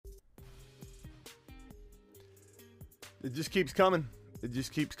It just keeps coming. It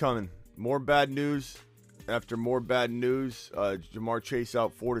just keeps coming. More bad news after more bad news. Ja'Marr Chase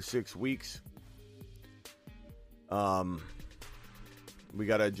out 4 to 6 weeks. We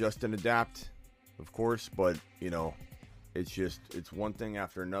got to adjust and adapt, of course, but, it's one thing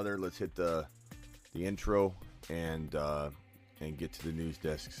after another. Let's hit the intro and get to the news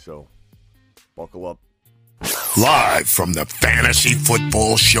desk. So, buckle up. Live from the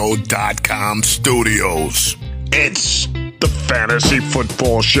FantasyFootballShow.com studios, it's the Fantasy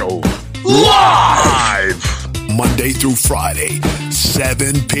Football Show. Live! Monday through Friday,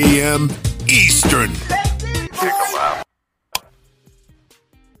 7 p.m. Eastern.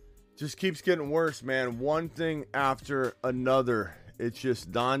 Just keeps getting worse, man. One thing after another. It's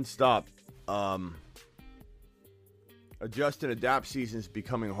just nonstop. Adjust and adapt season is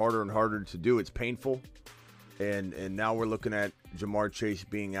becoming harder and harder to do. It's painful. And now we're looking at Ja'Marr Chase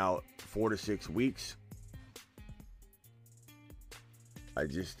being out 4 to 6 weeks.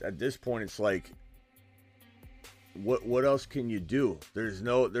 At this point, it's like, what else can you do? It's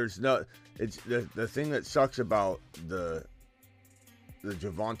the thing that sucks about the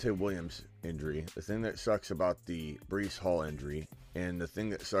Javonte Williams injury, the thing that sucks about the Breece Hall injury, and the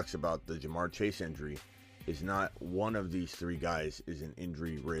thing that sucks about the Ja'Marr Chase injury is not one of these three guys is an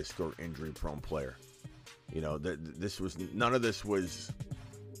injury risk or injury prone player. None of this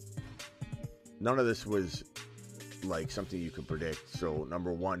was like something you could predict. So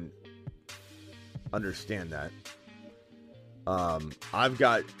number one, understand that. I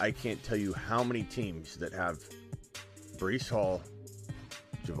can't tell you how many teams that have Breece Hall,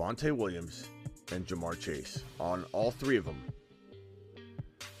 Javonte Williams, and Ja'Marr Chase on all three of them.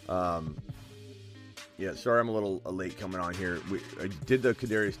 Sorry I'm a little late coming on here. I did the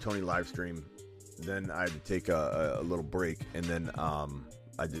Kadarius Toney live stream. Then I had to take a little break, and then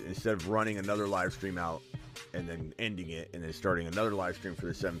instead of running another live stream out and then ending it and then starting another live stream for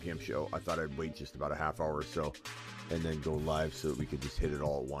the 7 p.m. show, I thought I'd wait just about a half hour or so and then go live so that we could just hit it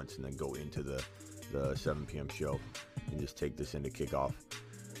all at once and then go into the 7 p.m. show and just take this into kickoff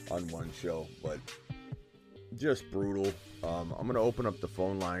on one show. But just brutal. I'm going to open up the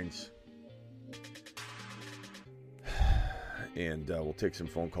phone lines. And we'll take some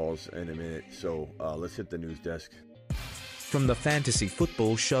phone calls in a minute. So let's hit the news desk. From the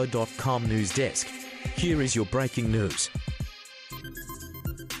FantasyFootballShow.com news desk, here is your breaking news.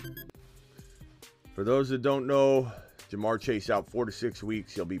 For those that don't know, Ja'Marr Chase out 4 to 6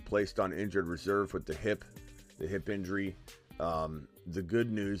 weeks. He'll be placed on injured reserve with the hip injury. The good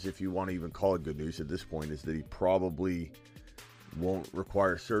news, if you want to even call it good news at this point, is that he probably won't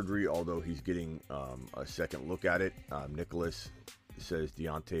require surgery, although he's getting a second look at it. Nicholas says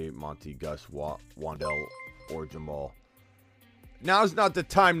Deontay, Monty, Gus, Wandell, or Jamal. Now's not the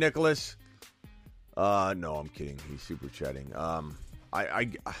time, Nicholas. No, I'm kidding. He's super chatting. I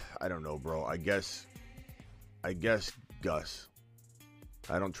don't know, bro. I guess Gus.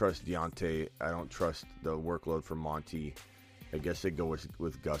 I don't trust Deontay. I don't trust the workload for Monty. I guess they go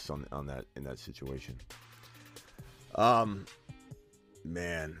with Gus on that in that situation.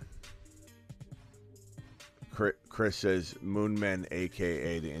 Man, Chris says Moonmen,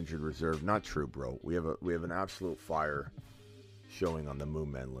 aka the injured reserve. Not true, bro. We have an absolute fire showing on the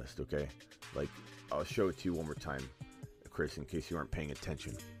Moonmen list. Okay, like I'll show it to you one more time, Chris, in case you aren't paying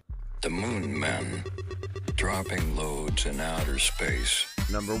attention. The Moonmen dropping loads in outer space.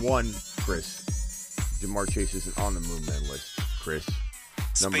 Number one, Chris. Ja'Marr Chase isn't on the Moonmen list, Chris.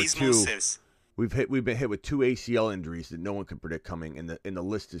 Number Space two. Moses. We've been hit with 2 ACL injuries that no one could predict coming, and the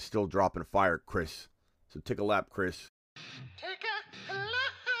list is still dropping fire, Chris. So take a lap, Chris. Take a lap.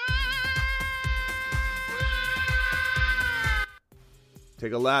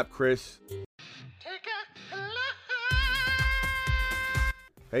 Take a lap, Chris. Take a lap.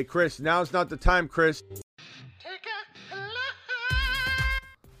 Hey, Chris, now's not the time, Chris. Take a lap.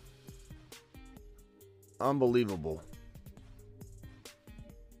 Unbelievable.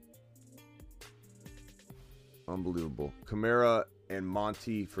 Unbelievable. Kamara and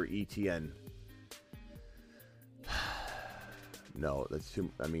Monty for ETN. No, that's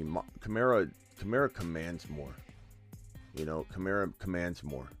too. I mean, Kamara commands more. Kamara commands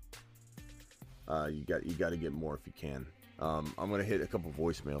more. You got to get more if you can. I'm gonna hit a couple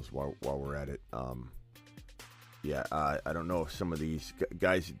voicemails while we're at it. I don't know if some of these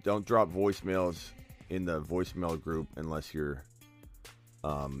guys don't drop voicemails in the voicemail group unless you're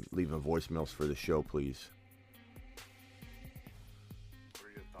leaving voicemails for the show, please.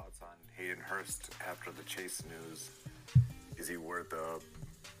 Hayden Hurst after the Chase news. Is he worth a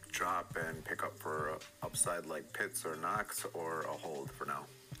drop and pick up for a upside like Pitts or Knox, or a hold for now?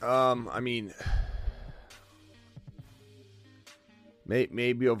 I mean,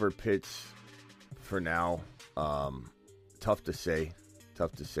 Maybe over Pitts for now. Tough to say.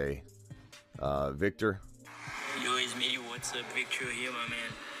 Victor? Yo, it's me. What's up? Victor here, my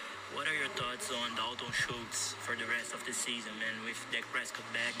man. What are your thoughts on Dalton Schultz for the rest of the season, man? With Dak Prescott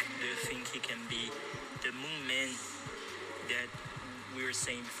back, do you think he can be the moon man that we were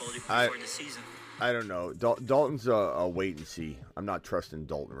saying before the season? I don't know. Dalton's a wait and see. I'm not trusting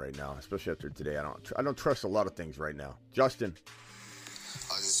Dalton right now, especially after today. I don't trust a lot of things right now. Justin.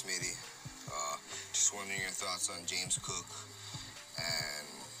 This is Smitty. Just wondering your thoughts on James Cook and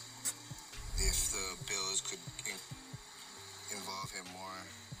if the Bills could involve him more.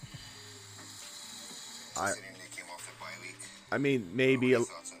 Considering they came off the bye week. I mean, maybe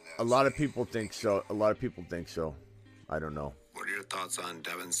a lot of people think so. I don't know. What are your thoughts on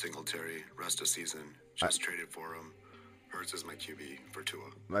Devin Singletary rest of season? Just traded for him. Hurts is my QB for Tua.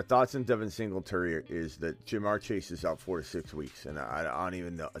 My thoughts on Devin Singletary is that Jamar Chase is out 4 to 6 weeks, and I don't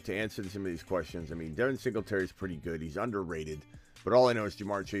even know to answer some of these questions. I mean, Devin Singletary is pretty good. He's underrated, but all I know is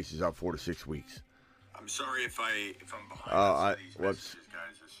Jamar Chase is out 4 to 6 weeks. I'm sorry if I'm behind. Whoops.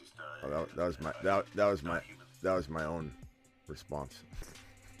 Guys. It's just, that was my own response.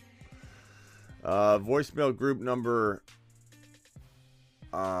 Voicemail group number.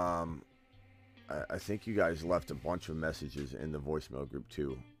 I think you guys left a bunch of messages in the voicemail group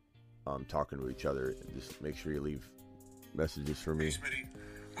too, talking to each other. Just make sure you leave messages for me. Hey, Smitty,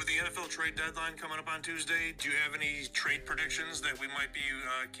 with the NFL trade deadline coming up on Tuesday, do you have any trade predictions that we might be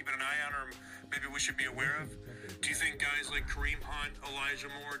keeping an eye on, or maybe we should be aware of? Do you think guys like Kareem Hunt, Elijah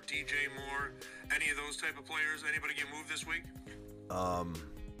Moore, DJ Moore, any of those type of players, anybody get moved this week?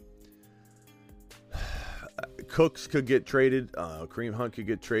 Cooks could get traded. Kareem Hunt could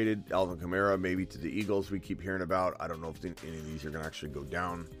get traded. Alvin Kamara maybe to the Eagles we keep hearing about. I don't know if any of these are going to actually go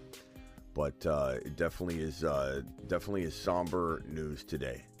down. But it definitely is somber news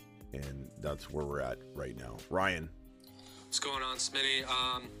today. And that's where we're at right now. Ryan. What's going on, Smitty?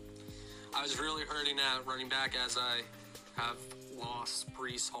 I was really hurting at running back as I have lost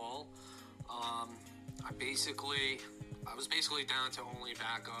Breece Hall. I was basically down to only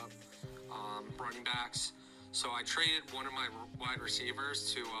backup running backs. So I traded one of my wide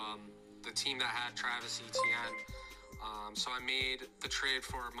receivers to the team that had Travis Etienne. So I made the trade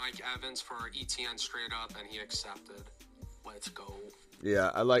for Mike Evans for Etienne straight up, and he accepted. Let's go.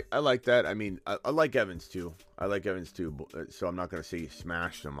 Yeah, I like that. I mean, I like Evans too. So I'm not going to say you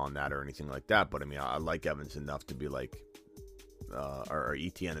smashed him on that or anything like that. But I mean, I like Evans enough to be like, or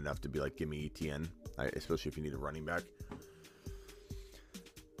Etienne enough to be like, give me Etienne, especially if you need a running back.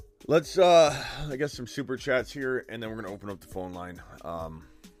 Let's, I guess some super chats here, and then we're going to open up the phone line.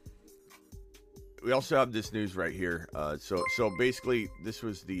 We also have this news right here. So basically, this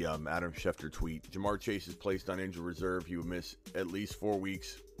was the Adam Schefter tweet. Jamar Chase is placed on injured reserve. He will miss at least 4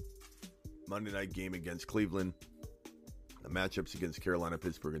 weeks. Monday night game against Cleveland. The matchups against Carolina,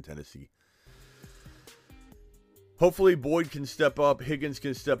 Pittsburgh, and Tennessee. Hopefully, Boyd can step up. Higgins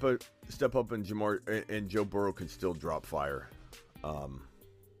can step up, and Joe Burrow can still drop fire.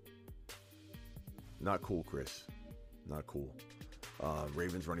 Not cool, Chris. Not cool.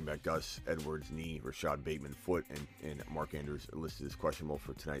 Ravens running back Gus Edwards knee, Rashad Bateman foot, and Mark Andrews listed as questionable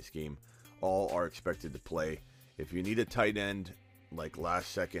for tonight's game. All are expected to play. If you need a tight end, like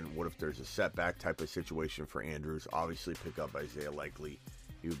last second, what if there's a setback type of situation for Andrews? Obviously, pick up Isaiah Likely.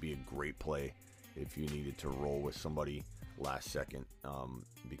 He would be a great play if you needed to roll with somebody last second,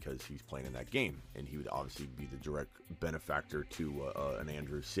 because he's playing in that game, and he would obviously be the direct benefactor to an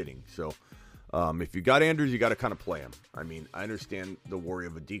Andrews sitting. So. If you got Andrews, you got to kind of play him. I mean, I understand the worry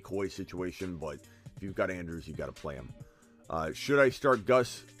of a decoy situation, but if you've got Andrews, you got to play him. Should I start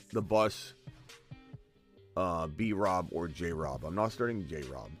Gus the Bus, B-Rob, or J-Rob? I'm not starting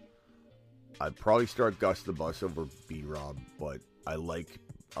J-Rob. I'd probably start Gus the Bus over B-Rob, but I like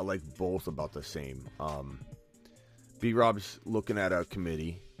both about the same. B-Rob's looking at a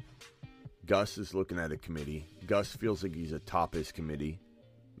committee. Gus is looking at a committee. Gus feels like he's atop his committee.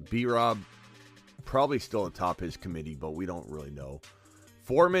 B-Rob probably still atop his committee, but we don't really know.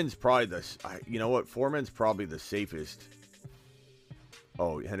 Foreman's probably Foreman's probably the safest.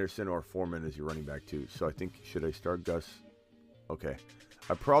 Oh, Henderson or Foreman is your running back too. So I think, should I start Gus? Okay.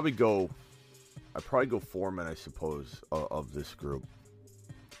 I'd probably go Foreman, I suppose, of this group.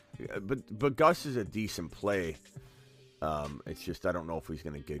 But Gus is a decent play. It's just I don't know if he's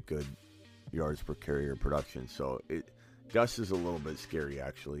going to get good yards per carry or production. So Gus is a little bit scary,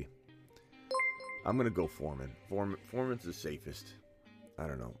 actually. I'm going to go Foreman. Foreman's the safest. I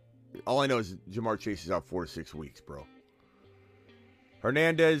don't know. All I know is Jamar Chase is out 4 to 6 weeks, bro.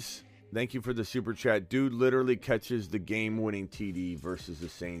 Hernandez, Thank you for the super chat. Dude literally catches the game-winning TD versus the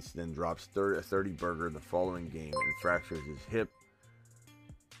Saints, then drops a 30-burger the following game and fractures his hip.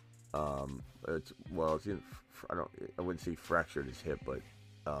 I wouldn't say fractured his hip, but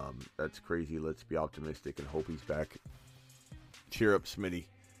that's crazy. Let's be optimistic and hope he's back. Cheer up, Smitty.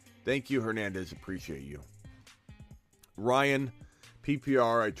 Thank you, Hernandez. Appreciate you. Ryan,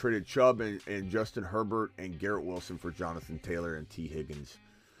 PPR, I traded Chubb and Justin Herbert and Garrett Wilson for Jonathan Taylor and T. Higgins.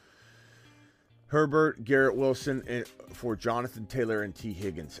 Herbert, Garrett Wilson, and for Jonathan Taylor and T.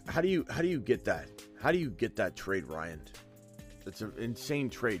 Higgins. How do you get that? How do you get that trade, Ryan? It's an insane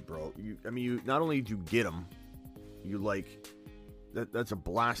trade, bro. You not only do you get him, you like that's a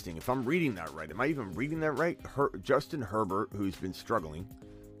blasting. If I'm reading that right, am I even reading that right? Justin Herbert, who's been struggling,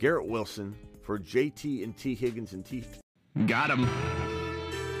 Garrett Wilson for JT and T. Higgins and T. Got him.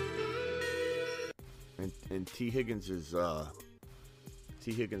 And T. Higgins is a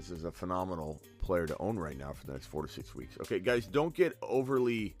phenomenal player to own right now for the next 4 to 6 weeks. Okay, guys, don't get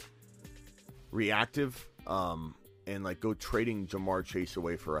overly reactive and like go trading Jamar Chase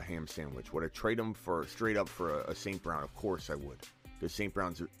away for a ham sandwich. Would I trade him for straight up for a St. Brown? Of course I would, because St.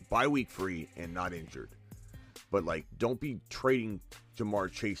 Brown's bye week free and not injured. But like, don't be trading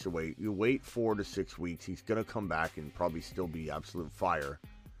Jamar Chase away. You wait 4 to 6 weeks. He's gonna come back and probably still be absolute fire.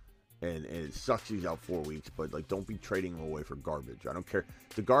 And it sucks he's out 4 weeks, but like, don't be trading him away for garbage. I don't care.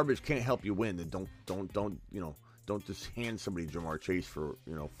 If the garbage can't help you win, then don't just hand somebody Jamar Chase for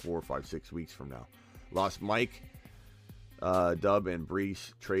 4, 5, 6 weeks from now. Lost Mike, Dub, and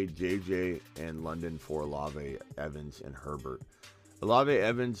Brees. Trade JJ and London for Olave, Evans, and Herbert. Olave,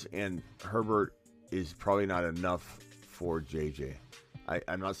 Evans, and Herbert is probably not enough for JJ.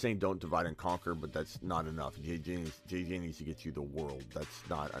 I'm not saying don't divide and conquer, but that's not enough. JJ needs to get you the world. That's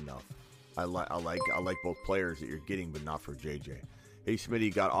not enough. I like both players that you're getting, but not for JJ. Hey,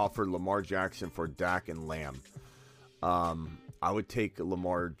 Smitty got offered Lamar Jackson for Dak and Lamb. I would take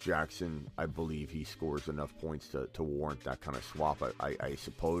Lamar Jackson. I believe he scores enough points to warrant that kind of swap. I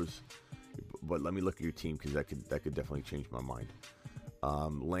suppose, but let me look at your team, because that could definitely change my mind.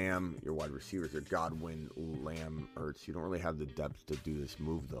 Lamb, your wide receivers are Godwin, Lamb, Ertz. You don't really have the depth to do this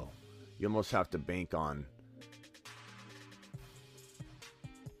move, though. You almost have to bank on.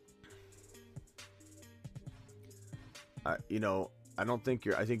 I don't think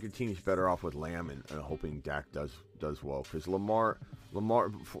I think your team's better off with Lamb and hoping Dak does well, because Lamar,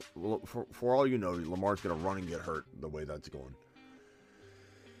 for all you know, Lamar's going to run and get hurt the way that's going.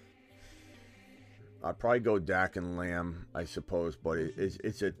 I'd probably go Dak and Lamb, I suppose, but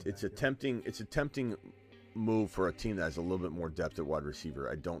it's a tempting move for a team that has a little bit more depth at wide receiver.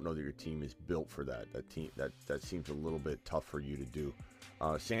 I don't know that your team is built for that. That seems a little bit tough for you to do.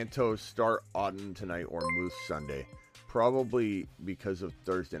 Santos, start Otton tonight or Moose Sunday, probably because of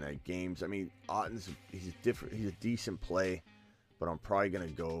Thursday night games. I mean, Otton's he's a decent play, but I'm probably gonna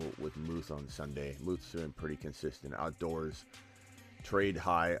go with Moose on Sunday. Moose's been pretty consistent outdoors. Trade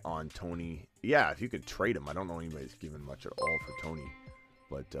high on Tony. Yeah, if you could trade him. I don't know anybody's given much at all for Tony,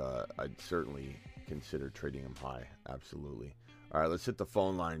 but I'd certainly consider trading him high. Absolutely. All right, let's hit the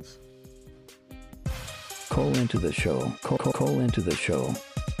phone lines. Call into the show. Call into the show.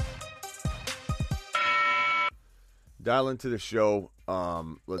 Dial into the show.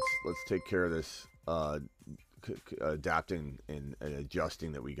 Let's take care of this adapting and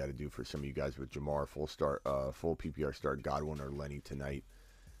adjusting that we got to do for some of you guys with Jamar. Full PPR start Godwin or Lenny tonight.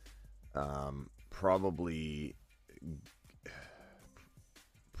 Probably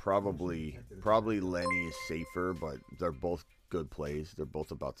Lenny is safer, but they're both good plays. They're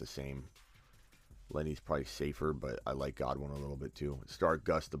both about the same. Lenny's probably safer, but I like Godwin a little bit too. Start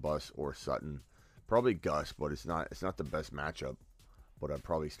Gus the Bus or Sutton. Probably Gus, but it's not the best matchup. But I'd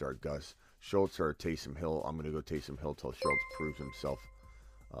probably start Gus. Schultz or Taysom Hill. I'm going to go Taysom Hill till Schultz proves himself.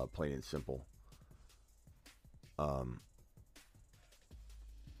 Plain and simple. I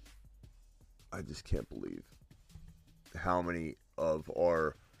just can't believe how many of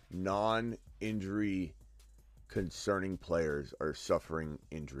our non-injury concerning players are suffering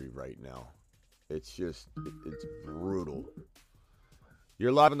injury right now. It's brutal.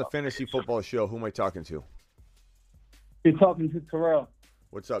 You're live on the Fantasy Football Show. Who am I talking to? You're talking to Terrell.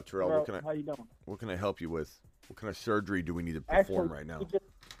 What's up, Terrell? How you doing? What can I help you with? What kind of surgery do we need to perform right now?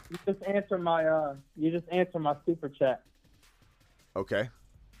 You just answered my super chat. Okay.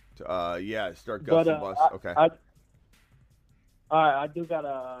 Yeah, start Gus and Bus. Okay. All right, I do got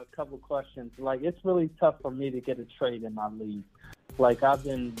a couple questions. Like, it's really tough for me to get a trade in my league. Like, I've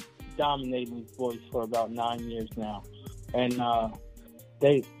been dominating these boys for about 9 years now, and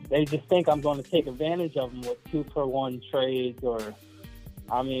they just think I'm going to take advantage of them with 2-for-1 trades, or,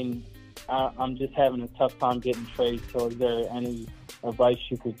 I mean, I'm just having a tough time getting trades. So is there any advice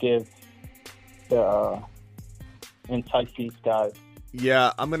you could give to entice these guys?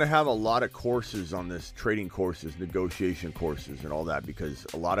 Yeah, I'm going to have a lot of courses on this, trading courses, negotiation courses, and all that, because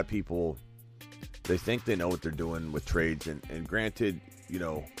a lot of people, they think they know what they're doing with trades. And granted, you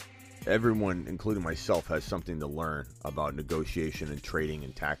know, everyone, including myself, has something to learn about negotiation and trading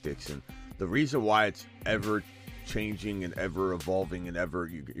and tactics. And the reason why it's ever changing and ever evolving and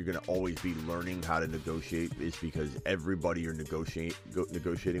you're going to always be learning how to negotiate is because everybody you're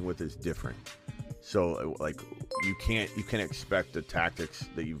negotiating with is different. So like you can't expect the tactics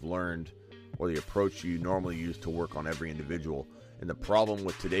that you've learned or the approach you normally use to work on every individual. And the problem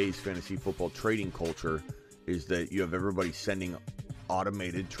with today's fantasy football trading culture is that you have everybody sending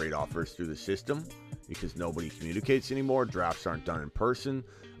automated trade offers through the system because nobody communicates anymore. Drafts aren't done in person.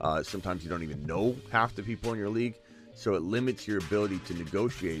 Sometimes you don't even know half the people in your league. So it limits your ability to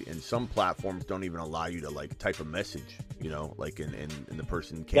negotiate, and some platforms don't even allow you to like type a message, you know, like and the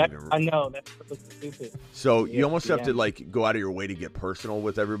person can't even. I know, that's so stupid. So you almost have to like go out of your way to get personal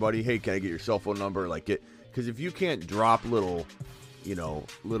with everybody. Hey, can I get your cell phone number? Like because if you can't drop little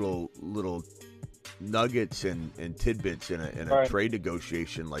nuggets and tidbits in a trade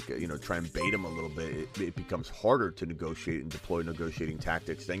negotiation, like, you know, try and bait them a little bit, it becomes harder to negotiate and deploy negotiating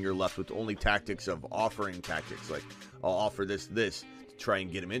tactics. Then you're left with only tactics of offering tactics, like I'll offer this to try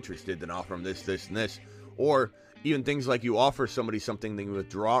and get them interested, then offer them this and this, or even things like you offer somebody something, then you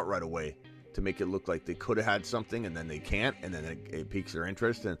withdraw it right away to make it look like they could have had something and then they can't, and then it piques their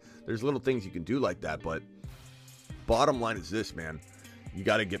interest. And there's little things you can do like that, but bottom line is this, man. You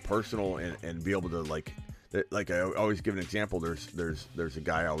got to get personal and be able to like I always give an example. There's a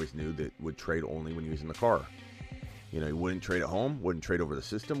guy I always knew that would trade only when he was in the car. You know, he wouldn't trade at home, wouldn't trade over the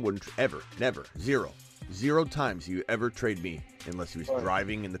system, wouldn't ever, never, zero times he would ever trade me unless he was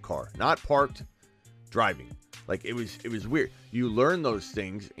driving in the car, not parked, driving. Like it was weird. You learn those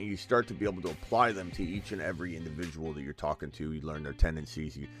things and you start to be able to apply them to each and every individual that you're talking to. You learn their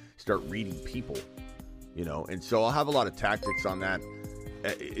tendencies. You start reading people, you know. And so I'll have a lot of tactics on that.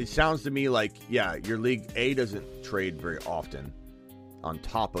 It sounds to me like, yeah, your league A doesn't trade very often, on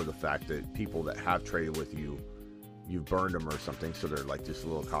top of the fact that people that have traded with you, you've burned them or something, so they're like just a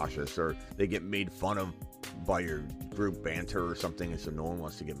little cautious, or they get made fun of by your group banter or something, and so no one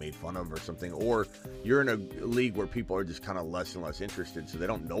wants to get made fun of or something, or you're in a league where people are just kind of less and less interested, so they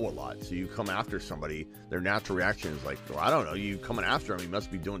don't know a lot, so you come after somebody, their natural reaction is like, well, I don't know, you coming after him, he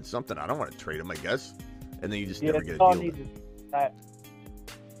must be doing something, I don't want to trade him, I guess, and then you just never get a deal with it.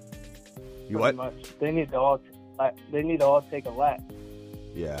 You what? Much. They need to all take a lap.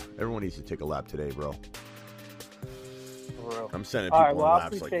 Yeah, everyone needs to take a lap today, bro. For real. I'm sending people on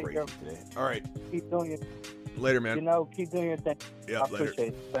laps like crazy today. All right. Keep doing it. Later, man. You know, keep doing your thing. Yeah, later.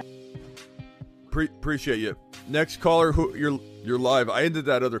 Appreciate it. Appreciate you. Next caller, you're live. I ended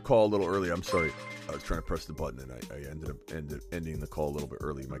that other call a little early. I'm sorry. I was trying to press the button and I ended up ending the call a little bit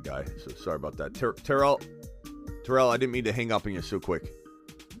early, my guy. So sorry about that. Terrell, I didn't mean to hang up on you so quick.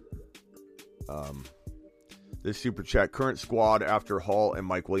 This super chat, current squad after Hall and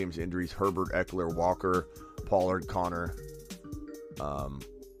Mike Williams injuries: Herbert, Eckler, Walker, Pollard, Connor.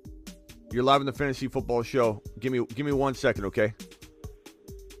 You're live in the Fantasy Football Show. Give me 1 second, okay?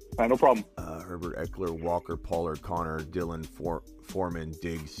 No problem. Herbert, Eckler, Walker, Pollard, Connor, Dillon, Foreman,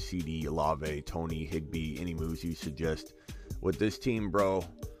 Diggs, CD, Olave, Tony, Higbee. Any moves you suggest with this team, bro?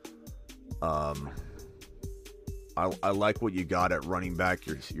 I like what you got at running back.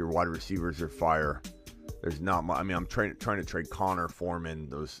 Your wide receivers are fire. There's not much. I mean, I'm trying to trade Connor,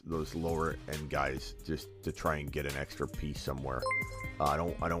 Foreman, those lower end guys, just to try and get an extra piece somewhere. I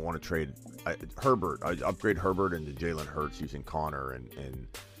don't want to trade Herbert. I upgrade Herbert into Jalen Hurts using Connor and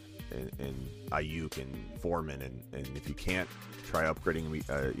Ayuk and Foreman, and if you can't, try upgrading.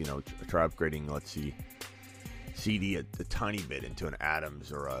 Try upgrading. Let's see, CD a tiny bit into an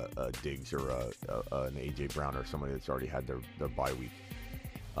Adams or a Diggs or an AJ Brown or somebody that's already had their bye week.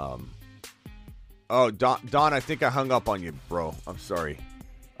 Don, I think I hung up on you, bro. I'm sorry.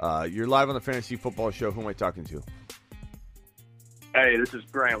 You're live on the Fantasy Football Show. Who am I talking to? Hey, this is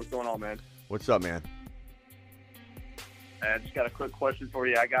Grant. What's going on, man? What's up, man? I just got a quick question for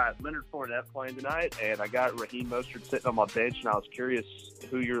you. I got Leonard Fournette playing tonight, and I got Raheem Mostert sitting on my bench, and I was curious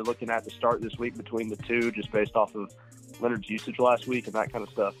who you're looking at to start this week between the two, just based off of Leonard's usage last week and that kind of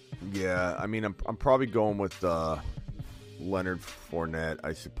stuff. Yeah, I mean, I'm probably going with Leonard Fournette,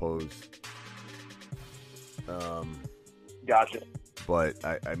 I suppose. Gotcha. But,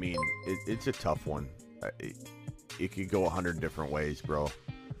 I mean, it's a tough one. It could go 100 different ways, bro.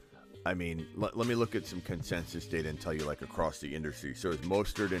 I mean, let me look at some consensus data and tell you, like, across the industry. So it's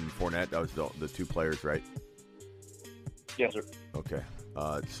Mostert and Fournette. That was the two players, right? Yes, sir. Okay.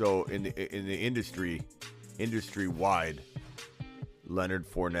 So in the industry-wide, Leonard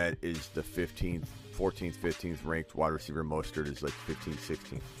Fournette is the 14th, 15th ranked wide receiver. Mostert is like 15th,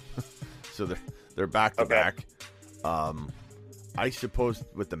 16th. So they're back to back. I suppose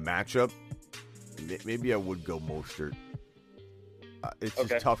with the matchup, maybe I would go Mostert. It's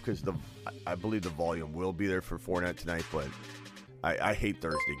just tough because I believe the volume will be there for Fournette tonight, but I hate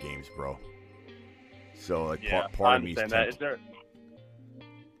Thursday games, bro. So like part of me is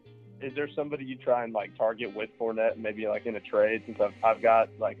Is there somebody you try and like target with Fournette, maybe like in a trade? Since I've got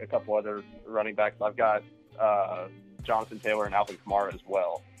like a couple other running backs. I've got Jonathan Taylor and Alvin Kamara as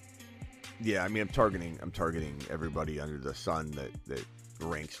well. Yeah, I mean, I'm targeting everybody under the sun that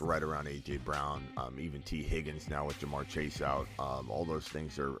ranks right around A.J. Brown, even T. Higgins now with Jamar Chase out. All those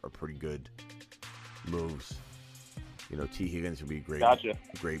things are pretty good moves. You know, T. Higgins would be a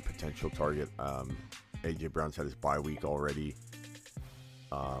great potential target. A.J. Brown's had his bye week already.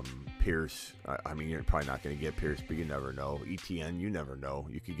 Pierce, I mean, you're probably not going to get Pierce, but you never know. ETN, you never know.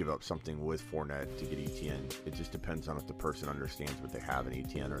 You could give up something with Fournette to get ETN. It just depends on if the person understands what they have in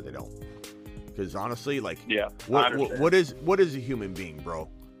ETN or they don't. Because honestly, like, what is a human being, bro?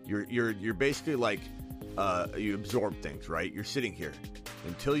 You're basically like you absorb things, right? You're sitting here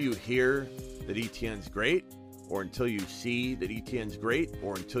until you hear that ETN's great, or until you see that ETN's great,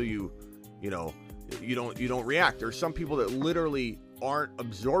 or until you don't react. There's some people that literally aren't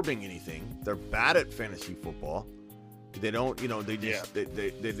absorbing anything. They're bad at fantasy football. They don't, they just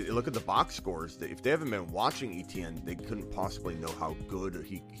they look at the box scores. If they haven't been watching ETN, they couldn't possibly know how good or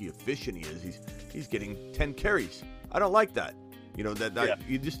he efficient he is. He's getting 10 carries. I don't like that.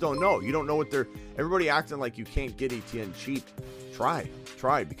 You just don't know. You don't know what everybody acting like you can't get ETN cheap. Try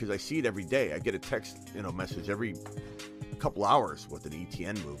because I see it every day. I get a text, message every couple hours with an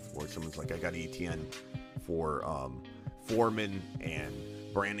ETN move where someone's like, I got ETN for Foreman and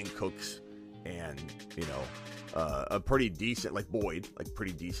Brandon Cooks and a pretty decent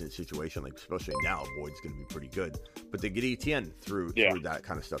pretty decent situation, like especially now Boyd's going to be pretty good, but they get ETN through that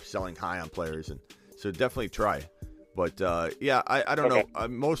kind of stuff, selling high on players, and so definitely try. But I don't know.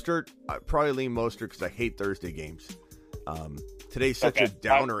 Mostert, I probably lean Mostert because I hate Thursday games. Today's such a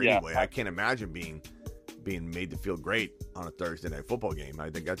downer anyway. I can't imagine being made to feel great on a Thursday night football game. I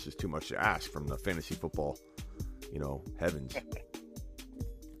think that's just too much to ask from the fantasy football, heavens.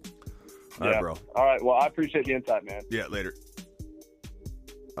 All right, bro. All right. Well, I appreciate the insight, man. Yeah, later.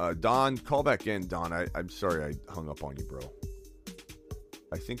 Don, call back in. Don, I'm sorry I hung up on you, bro.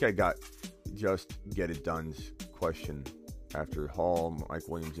 I think I got just Get It Done's question after Hall, Mike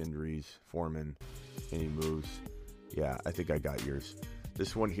Williams injuries, Foreman, any moves. Yeah, I think I got yours.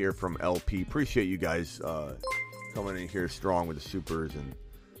 This one here from LP. Appreciate you guys coming in here strong with the supers, and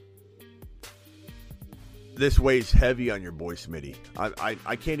this weighs heavy on your boy Smitty.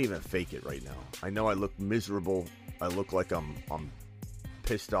 I can't even fake it right now. I know I look miserable. I look like I'm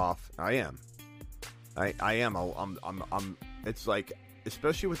pissed off. I am. I am. I'm. It's like,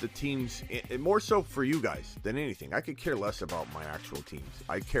 especially with the teams, more so for you guys than anything. I could care less about my actual teams.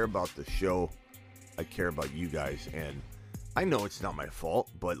 I care about the show. I care about you guys, and I know it's not my fault,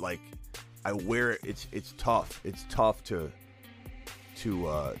 but like, I wear it. It's tough. It's tough to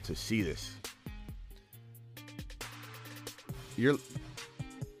see this.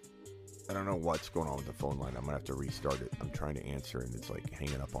 I don't know what's going on with the phone line. I'm gonna have to restart it. I'm trying to answer and it's like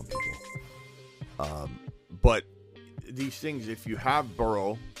hanging up on people. But these things, if you have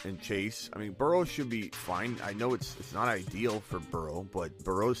Burrow and Chase, I mean, Burrow should be fine. I know it's not ideal for Burrow, but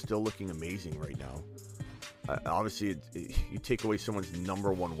Burrow's still looking amazing right now. Obviously, you take away someone's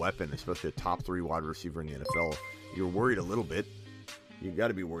number one weapon, especially a top 3 wide receiver in the NFL, you're worried a little bit. You got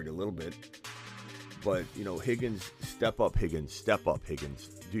to be worried a little bit. But, Higgins, step up, Higgins. Step up, Higgins.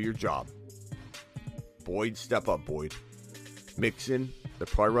 Do your job. Boyd, step up, Boyd. Mixon, they'll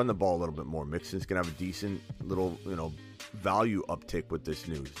probably run the ball a little bit more. Mixon's going to have a decent little, value uptick with this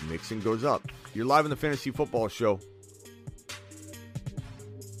news. Mixon goes up. You're live on the Fantasy Football Show.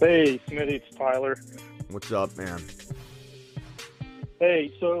 Hey, Smitty, it's Tyler. What's up, man?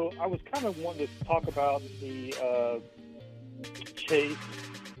 Hey, so I was kind of wanting to talk about the Chase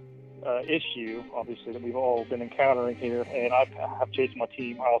issue, obviously, that we've all been encountering here. And I have Chase on my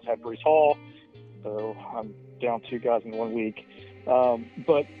team. I also have Breece Hall, so I'm down 2 guys in 1 week.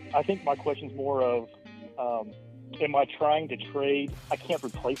 But I think my question is more of, am I trying to trade? I can't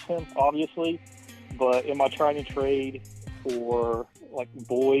replace him, obviously, but am I trying to trade for like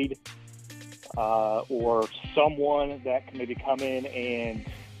Boyd or someone that can maybe come in and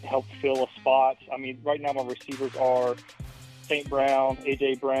help fill a spot. I mean, right now my receivers are St. Brown,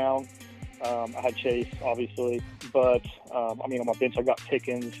 A.J. Brown. I had Chase, obviously. But, I mean, on my bench, I got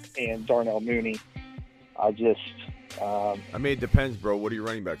Pickens and Darnell Mooney. I mean, it depends, bro. What do your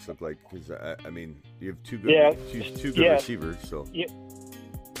running backs look like? Because, I mean, you have two good receivers. So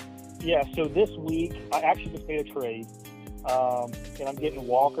Yeah, so this week, I actually just made a trade. And I'm getting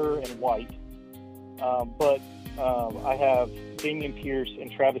Walker and White. But I have Damian Pierce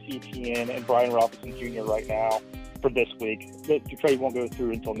and Travis Etienne and Brian Robinson Jr. right now for this week. The trade won't go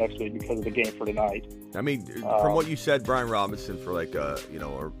through until next week because of the game for tonight. I mean, from what you said, Brian Robinson for I'd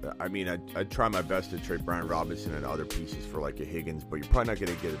try my best to trade Brian Robinson and other pieces for like a Higgins, but you're probably not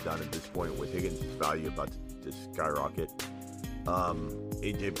going to get it done at this point with Higgins' value about to skyrocket.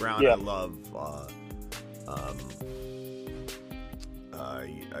 A.J. Brown, I love.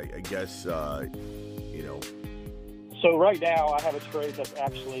 I guess, So right now, I have a trade that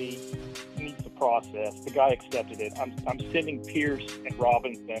actually needs to process. The guy accepted it. I'm sending Pierce and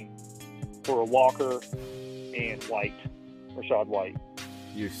Robinson for a Walker and White, Rachaad White.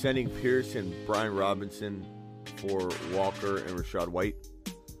 You're sending Pierce and Brian Robinson for Walker and Rachaad White?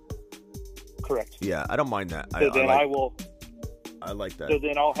 Correct. Yeah, I don't mind that. So I like that. So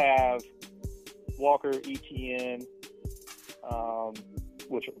then I'll have Walker, Etienne,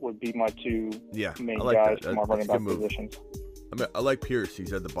 which would be my two main guys for my running back positions. I mean, I like Pierce.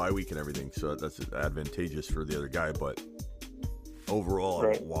 He's had the bye week and everything, so that's advantageous for the other guy. But overall, I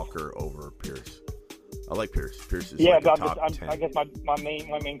want Walker over Pierce. I like Pierce. Pierce is top 10. I guess my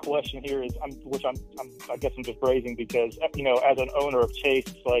main question here is, I guess I'm just braising because as an owner of Chase,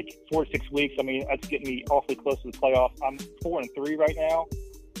 it's like 4 to 6 weeks. I mean, that's getting me awfully close to the playoffs. I'm 4-3 right now.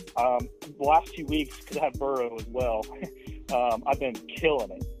 The last 2 weeks, because I have Burrow as well. I've been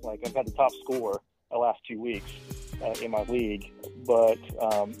killing it. Like, I've had the top score the last 2 weeks in my league. But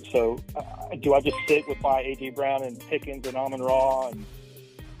do I just sit with my A.J. Brown and Pickens and Amon-Ra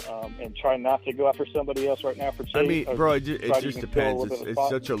and try not to go after somebody else right now for Chase? I mean, bro, it just depends. It's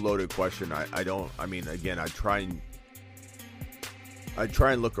such a loaded question. I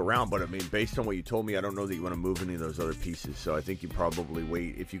try and look around, but I mean, based on what you told me, I don't know that you want to move any of those other pieces. So I think you probably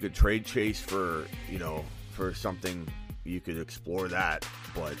wait. If you could trade Chase for something, you could explore that.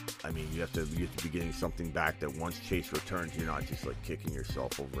 But I mean, you have to be getting something back that once Chase returns, you're not just like kicking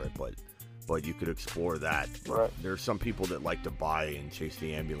yourself over it. But you could explore that. Right. There are some people that like to buy and chase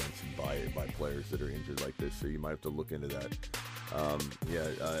the ambulance and buy players that are injured like this. So you might have to look into that.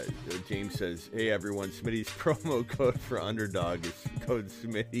 James says, "Hey everyone, Smitty's promo code for Underdog is code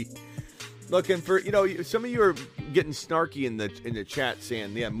Smitty." Looking for, some of you are getting snarky in the chat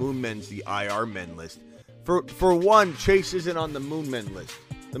saying, "Yeah, Moon Men's the IR men list." For one, Chase isn't on the Moon Men list.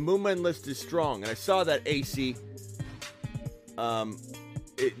 The Moon Men list is strong, and I saw that AC.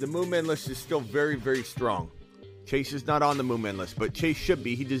 The Moon Men list is still very, very strong. Chase is not on the Moon Men list, but Chase should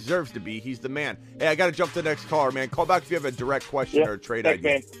be. He deserves to be. He's the man. Hey, I got to jump to the next caller, man. Call back if you have a direct question or a trade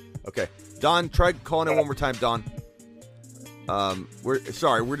idea. Man. Okay. Don, try calling in one more time, Don. We're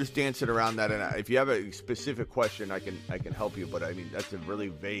just dancing around that. And if you have a specific question, I can help you. But I mean, that's a really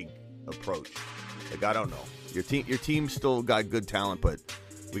vague approach. Like, I don't know. Your team still got good talent, but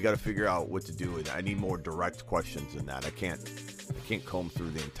we got to figure out what to do. And I need more direct questions than that. I can't comb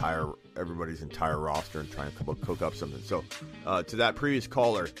through everybody's entire roster and try and cook up something. So, to that previous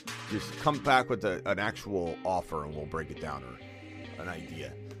caller, just come back with an actual offer and we'll break it down, or an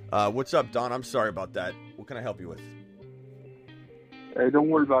idea. What's up, Don? I'm sorry about that. What can I help you with? Hey, don't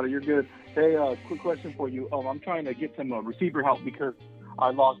worry about it. You're good. Hey, quick question for you. I'm trying to get some receiver help because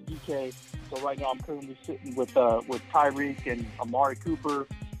I lost DK. So right now I'm currently sitting with Tyreek and Amari Cooper.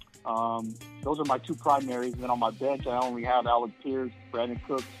 Those are my two primaries. And then on my bench, I only have Alec Pierce, Brandon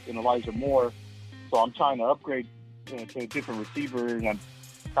Cooks, and Elijah Moore. So I'm trying to upgrade to a different receiver, and I'm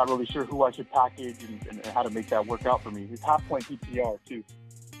not really sure who I should package and how to make that work out for me. It's half-point PPR, too.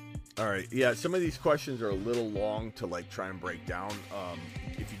 All right. Yeah, some of these questions are a little long to, try and break down.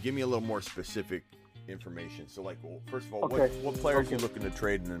 If you give me a little more specific information. So, first of all, what players are you looking to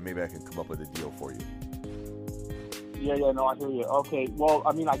trade, and then maybe I can come up with a deal for you. Yeah, no, I hear you. Okay, well,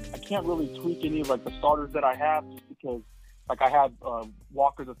 I mean, I can't really tweak any of, the starters that I have just because, I have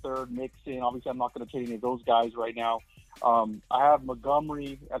Walker the third, Mixon. Obviously, I'm not going to trade any of those guys right now. I have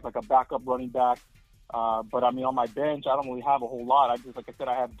Montgomery as, a backup running back. But, I mean, on my bench, I don't really have a whole lot. Like I said,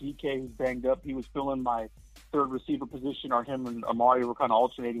 I have DK who's banged up. He was filling my third receiver position, or him and Amari were kind of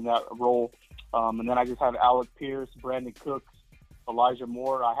alternating that role. And then I just have Alec Pierce, Brandon Cooks, Elijah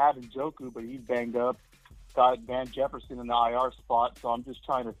Moore. I have Njoku, but he's banged up. Got Van Jefferson in the IR spot, so I'm just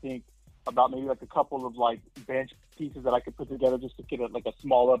trying to think about maybe like a couple of like bench pieces that I could put together just to get a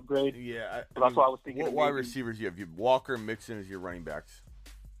small upgrade. Yeah, so that's what I was thinking. What wide receivers you have? You have Walker, Mixon as your running backs.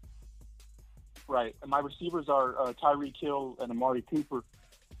 Right, and my receivers are Tyreek Hill and Amari Cooper.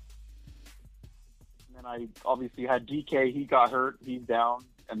 And then I obviously had DK. He got hurt. He's down.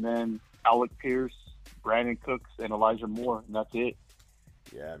 And then Alec Pierce, Brandon Cooks, and Elijah Moore, and that's it.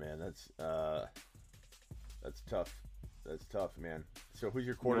 Yeah, man, that's tough. That's tough, man. So who's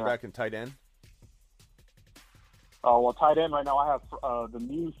your quarterback and tight end? Well, tight end right now I have the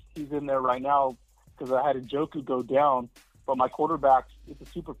Muse. He's in there right now because I had Njoku go down. But my quarterback, it's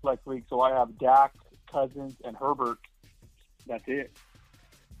a super flex league, so I have Dak, Cousins, and Herbert. That's it.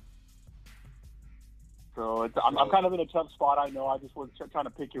 So I'm kind of in a tough spot. I know. I just was trying to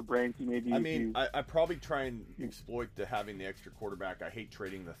pick your brain. See maybe. I mean, I probably try and exploit having the extra quarterback. I hate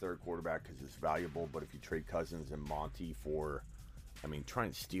trading the third quarterback because it's valuable. But if you trade Cousins and Monty for, I mean, try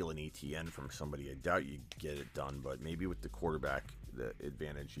and steal an ETN from somebody. I doubt you get it done. But maybe with the quarterback, the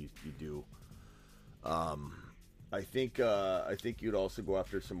advantage you do. I think you'd also go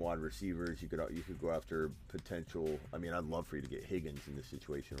after some wide receivers. You could go after potential. I mean, I'd love for you to get Higgins in this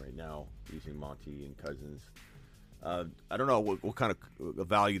situation right now using Monty and Cousins. I don't know what kind of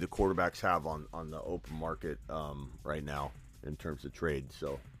value the quarterbacks have on the open market right now in terms of trade.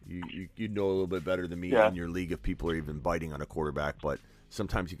 So you know a little bit better than me in your league if people are even biting on a quarterback. But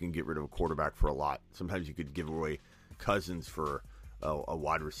sometimes you can get rid of a quarterback for a lot. Sometimes you could give away Cousins for a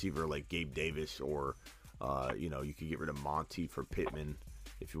wide receiver like Gabe Davis or. You could get rid of Monty for Pittman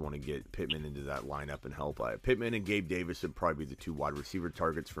if you want to get Pittman into that lineup and help. Pittman and Gabe Davis would probably be the two wide receiver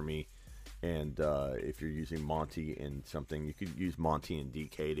targets for me. And if you're using Monty and something, you could use Monty and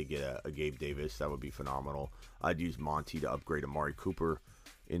DK to get a Gabe Davis. That would be phenomenal. I'd use Monty to upgrade Amari Cooper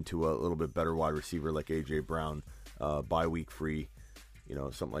into a little bit better wide receiver like A.J. Brown, bye week free,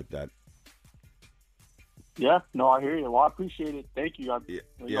 something like that. Yeah, no, I hear you. Well, I appreciate it. Thank you.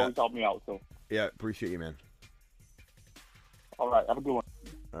 You always help me out. So. Yeah, appreciate you, man. All right, have a good one.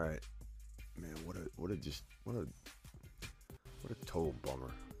 All right, man. What a total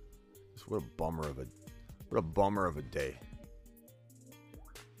bummer. What a bummer of a day.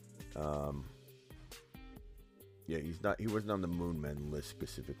 Yeah, he wasn't on the Moon Men list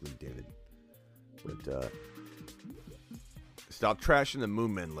specifically, David. But stop trashing the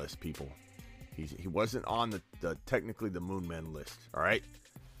Moon Men list, people. He wasn't on the technically the Moon Men list. All right.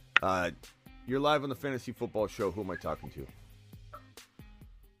 You're live on the Fantasy Football Show. Who am I talking to?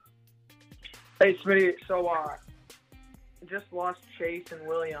 Hey, Smitty. So, just lost Chase and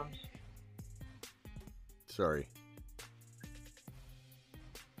Williams. Sorry.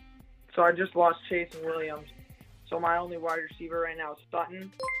 So, I just lost Chase and Williams. So, my only wide receiver right now is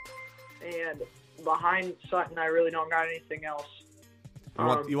Sutton. And behind Sutton, I really don't got anything else.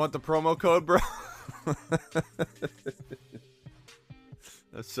 You want the promo code, bro?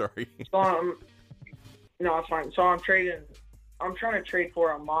 Sorry. So no, it's fine. So I'm trying to trade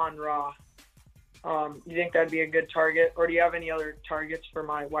for Amon-Ra. You think that'd be a good target, or do you have any other targets for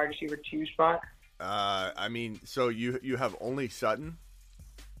my wide receiver 2 spot? I mean, so you have only Sutton?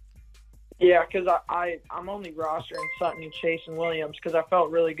 Yeah, because I'm only rostering Sutton and Chase and Williams because I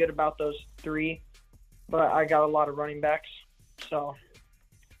felt really good about those 3, but I got a lot of running backs, so.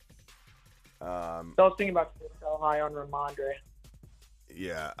 I was thinking about sell high on Ramondre.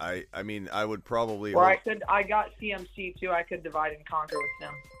 Yeah, I mean, I would probably. Or I got CMC too. I could divide and conquer with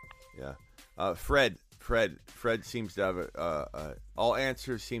him. Yeah, Fred seems to have all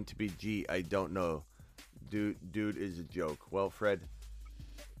answers seem to be gee, I don't know. Dude is a joke. Well, Fred,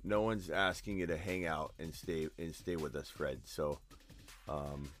 no one's asking you to hang out and stay with us, Fred. So,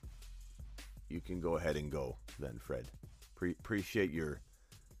 you can go ahead and go then, Fred. Appreciate your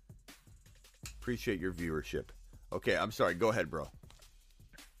viewership. Okay, I'm sorry. Go ahead, bro.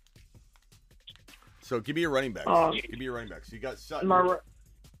 So give me your running backs. Give me your running backs. So you got Sutton.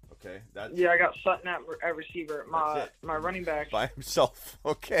 Okay, I got Sutton at receiver. My running back by himself.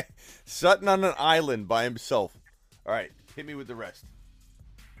 Okay, Sutton on an island by himself. All right, hit me with the rest.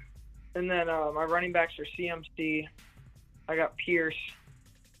 And then my running backs are CMC. I got Pierce,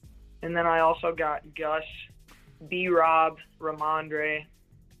 and then I also got Gus, B-Rob, Ramondre,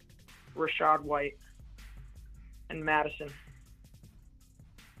 Rashad White, and Madison.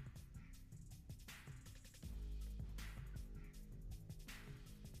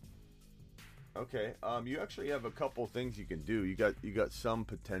 Okay. You actually have a couple things you can do. You got some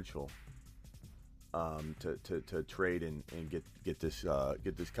potential to trade and get this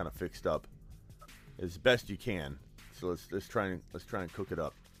kind of fixed up as best you can. So let's try and cook it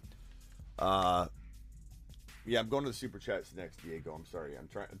up. Yeah, I'm going to the Super Chats next, Diego. I'm sorry. I'm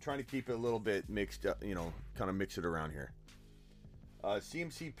trying to keep it a little bit mixed up, kind of mix it around here.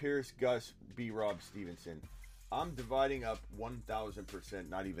 CMC, Pierce, Gus, B-Rob, Stevenson. I'm dividing up 1,000%,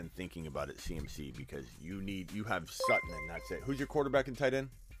 not even thinking about it, CMC, because you have Sutton, and that's it. Who's your quarterback and tight end?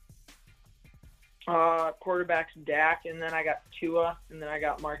 Quarterback's Dak, and then I got Tua, and then I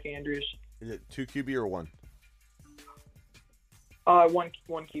got Mark Andrews. Is it 2 QB or 1? One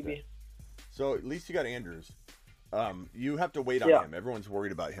QB. So at least you got Andrews. You have to wait on him. Everyone's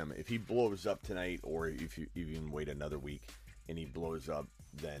worried about him. If he blows up tonight, or if you even wait another week and he blows up,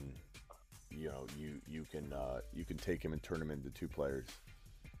 then you can take him and turn him into 2 players.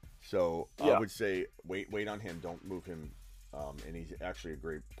 So I would say wait on him. Don't move him. And he's actually a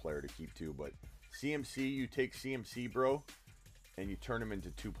great player to keep too. But CMC, you take CMC, bro, and you turn him into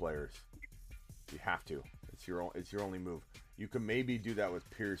 2 players. You have to. It's your only move. You can maybe do that with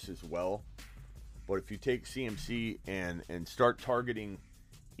Pierce as well. But if you take CMC and start targeting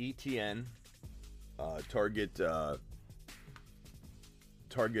ETN, target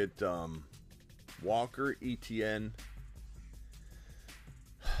Walker, ETN.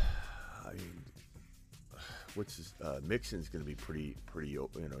 I mean, what's his Mixon's going to be pretty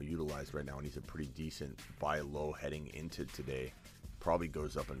utilized right now, and he's a pretty decent buy low heading into today. Probably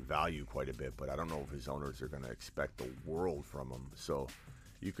goes up in value quite a bit, but I don't know if his owners are going to expect the world from him. So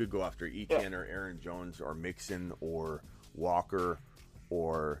you could go after Etienne or Aaron Jones or Mixon or Walker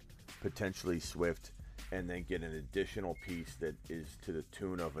or potentially Swift, and then get an additional piece that is to the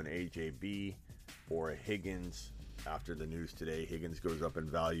tune of an AJB or a Higgins. After the news today, Higgins goes up in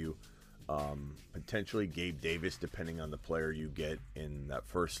value. Potentially Gabe Davis, depending on the player you get in that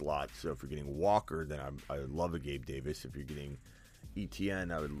first slot. So if you're getting Walker, then I would love a Gabe Davis. If you're getting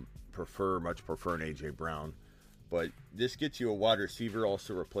ETN, I would much prefer an AJ Brown. But this gets you a wide receiver,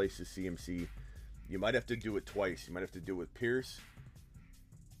 also replaces CMC. You might have to do it twice. You might have to do it with Pierce,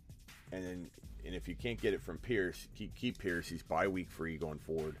 and if you can't get it from Pierce, keep Pierce. He's bye week free going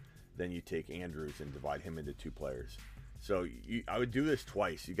forward. Then you take Andrews and divide him into 2 players. So I would do this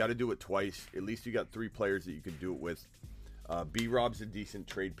twice. You got to do it twice. At least you got 3 players that you can do it with. B-Rob's a decent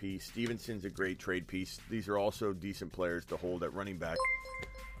trade piece. Stevenson's a great trade piece. These are also decent players to hold at running back.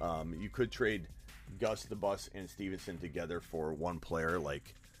 You could trade Gus the Bus and Stevenson together for 1 player,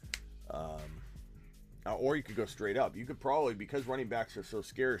 or you could go straight up. You could probably, because running backs are so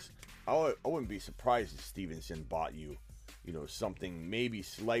scarce, I wouldn't be surprised if Stevenson bought you, something maybe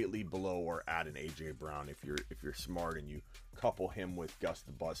slightly below or at an AJ Brown if you're smart and you couple him with Gus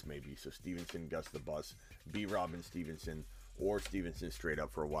the Bus maybe. So Stevenson, Gus the Bus, B-Rob and Stevenson, or Stevenson straight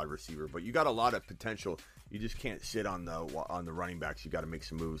up for a wide receiver. But you got a lot of potential. You just can't sit on the running backs. You got to make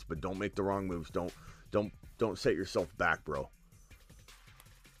some moves, but don't make the wrong moves. Don't set yourself back, bro.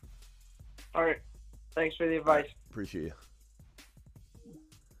 All right. Thanks for the advice. Right. Appreciate you.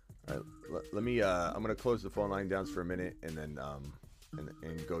 All right, let me. I'm gonna close the phone line down for a minute, and then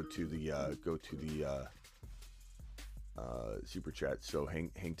and go to the super chat. So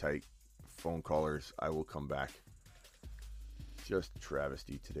hang tight, phone callers. I will come back. Just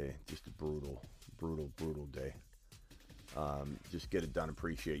travesty today. Just a brutal day. Just get it done.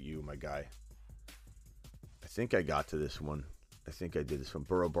 Appreciate you, my guy. I think I got to this one. I think I did this one.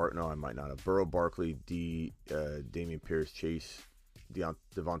 No, I might not have. Burrow, Barkley, Damian Pierce, Chase,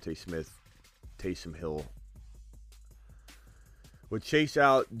 Devontae Smith, Taysom Hill. With Chase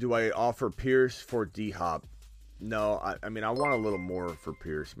out, do I offer Pierce for D-Hop? No, I mean, I want a little more for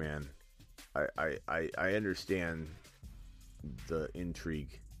Pierce, man. I understand the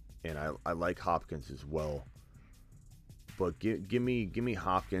intrigue, and I like Hopkins as well. But give me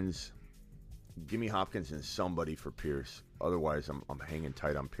Hopkins. Give me Hopkins and somebody for Pierce. Otherwise, I'm hanging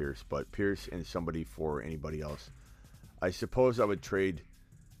tight on Pierce. But Pierce and somebody for anybody else. I suppose I would trade.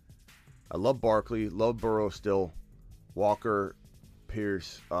 I love Barkley. Love Burrow still. Walker,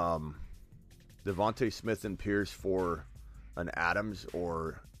 Pierce. Devontae Smith and Pierce for an Adams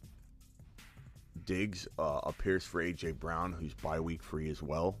or Diggs. A Pierce for AJ Brown, who's bye week free as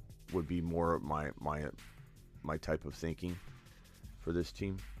well, would be more of my type of thinking for this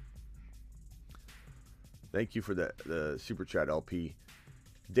team. Thank you for the super chat, LP.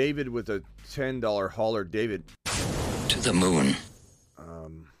 David with a $10 hauler. David. To the moon.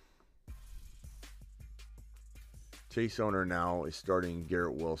 Chase owner now is starting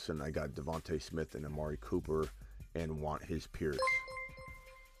Garrett Wilson. I got Devontae Smith and Amari Cooper and want his Pierce.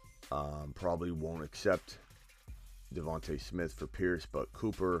 Probably won't accept Devontae Smith for Pierce, but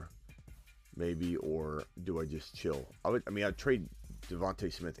Cooper maybe, or do I just chill? I'd trade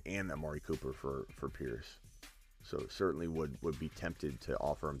Devontae Smith and Amari Cooper for Pierce. So certainly would be tempted to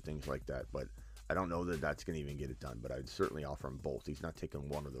offer him things like that, but I don't know that that's going to even get it done, but I'd certainly offer him both. He's not taking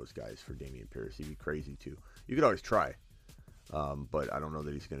one of those guys for Dameon Pierce. He'd be crazy too. You could always try, but I don't know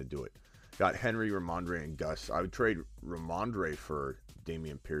that he's going to do it. Got Henry, Ramondre, and Gus. I would trade Ramondre for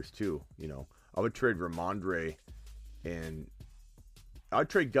Dameon Pierce too. You know, I would trade Ramondre and I'd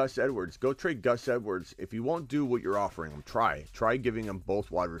trade Gus Edwards. Go trade Gus Edwards. If you won't do what you're offering him, try giving him both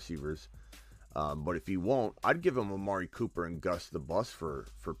wide receivers. But if he won't, I'd give him Amari Cooper and Gus the Bus for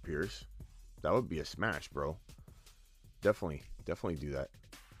Pierce. That would be a smash, bro. Definitely do that.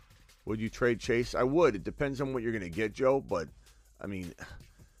 Would you trade Chase? I would. It depends on what you're going to get, Joe. But, I mean,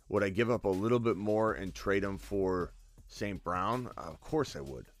 would I give up a little bit more and trade him for St. Brown? Of course I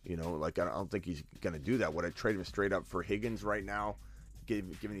would. You know, like, I don't think he's going to do that. Would I trade him straight up for Higgins right now,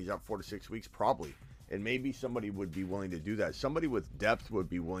 given he's out 4 to 6 weeks? Probably. And maybe somebody would be willing to do that. Somebody with depth would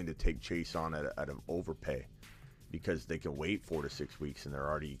be willing to take Chase on at an overpay because they can wait 4 to 6 weeks and they're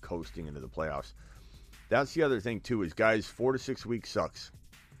already coasting into the playoffs. That's the other thing, too, is, guys, 4 to 6 weeks sucks.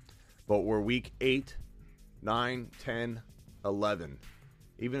 But we're week 8, 9, 10, 11.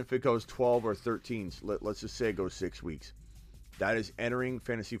 Even if it goes 12 or 13, let's just say it goes 6 weeks. That is entering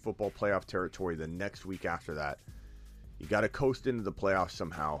fantasy football playoff territory the next week after that. You got to coast into the playoffs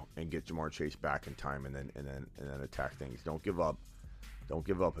somehow and get Jamar Chase back in time, and then attack things. Don't give up. Don't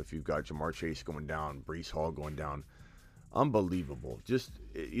give up if you've got Jamar Chase going down, Breece Hall going down. Unbelievable. Just,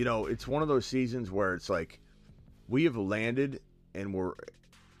 you know, it's one of those seasons where it's like we have landed and we're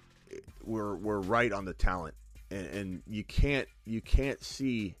right on the talent, and you can't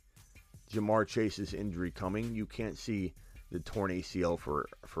see Jamar Chase's injury coming. You can't see the torn ACL for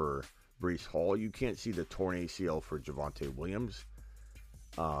Breece Hall. You can't see the torn ACL for Javonte Williams.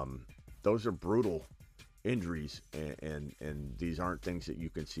 Those are brutal injuries, and these aren't things that you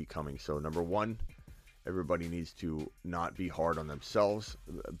can see coming. So, number one, everybody needs to not be hard on themselves.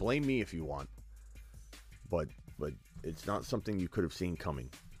 Blame me if you want, but it's not something you could have seen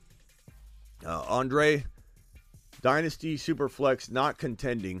coming. Andre, Dynasty, Superflex, not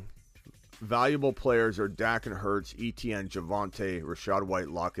contending. Valuable players are Dak and Hurts, ETN, Javonte, Rachaad White,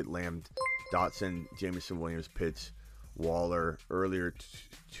 Lockett, Lamb, Dotson, Jameson Williams, Pitts, Waller. Earlier,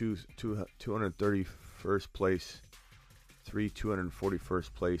 231st place,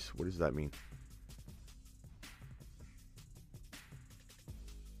 241st place. What does that mean?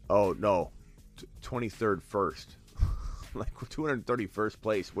 Oh, no. 23rd first. Like 231st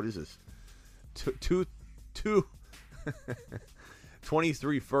place. What is this?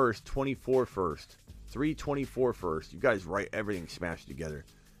 23 first, 24 first, 324 first. You guys write everything smashed together.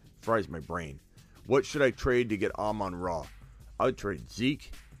 Fries my brain. What should I trade to get Amon-Ra? I would trade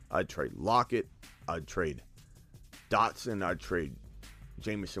Zeke. I'd trade Lockett. I'd trade Dotson. I'd trade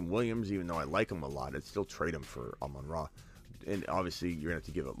Jameson Williams, even though I like him a lot. I'd still trade him for Amon-Ra. And obviously, you're going to have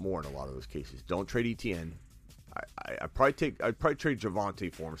to give up more in a lot of those cases. Don't trade ETN. I'd probably trade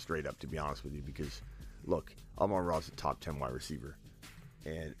Javonte for him straight up, to be honest with you, because look, Amon-Ra's a top 10 wide receiver.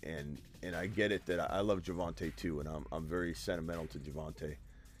 And I get it that I love Javonte too, and I'm very sentimental to Javonte.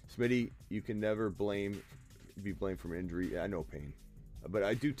 Smitty, you can never be blamed from injury. I know pain, but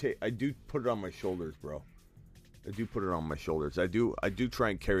I do put it on my shoulders, bro. I do put it on my shoulders. I do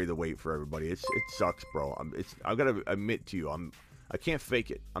try and carry the weight for everybody. It sucks, bro. I've got to admit to you, I can't fake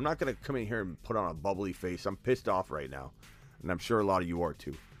it. I'm not gonna come in here and put on a bubbly face. I'm pissed off right now, and I'm sure a lot of you are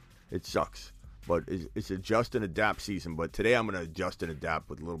too. It sucks. But it's adjust and adapt season. But today I'm going to adjust and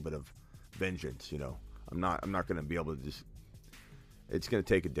adapt with a little bit of vengeance. You know, I'm not going to be able to just. It's going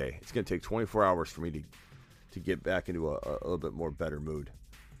to take a day. It's going to take 24 hours for me to get back into a little bit more better mood.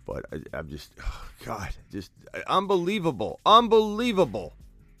 But I'm just, oh God, just unbelievable.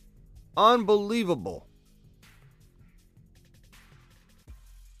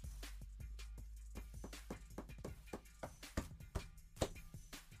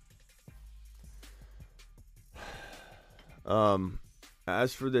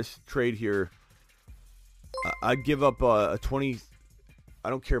 As for this trade here, I'd give up a 20. I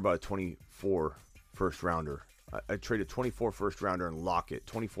don't care about a 24 first rounder. I'd trade a 24 first rounder and Lockett,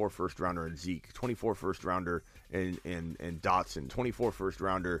 24 first rounder and Zeke, 24 first rounder and Dotson, 24 first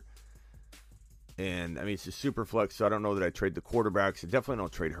rounder. And I mean, it's a super flex, so I don't know that I trade the quarterbacks. I definitely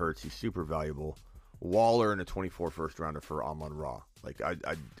don't trade Hurts. He's super valuable. Waller and a 24 first rounder for Amon-Ra. Like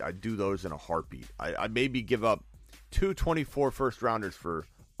I'd do those in a heartbeat. I'd maybe give up 2 24 first rounders for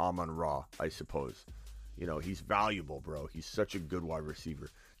Amon-Ra, I suppose. You know, he's valuable, bro. He's such a good wide receiver.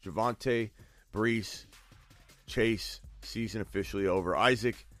 Javonte, Breece, Chase, season officially over.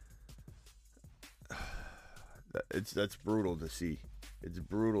 Isaac, that's brutal to see. It's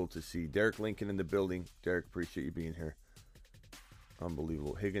brutal to see. Derek Lincoln in the building. Derek, appreciate you being here.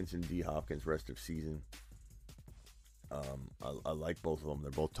 Unbelievable. Higgins and D. Hopkins, rest of season. I like both of them.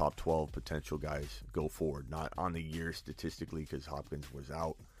 They're both top 12 potential guys go forward. Not on the year statistically because Hopkins was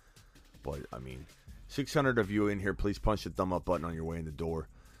out. But, 600 of you in here, please punch the thumb up button on your way in the door.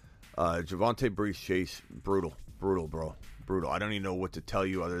 Javonte Brees Chase, brutal, bro. Brutal. I don't even know what to tell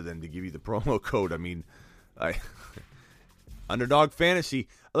you other than to give you the promo code. Underdog Fantasy.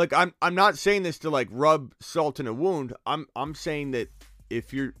 Like, I'm not saying this to, like, rub salt in a wound. I'm saying that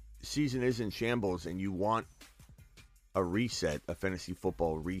if your season is in shambles and you want a reset, a fantasy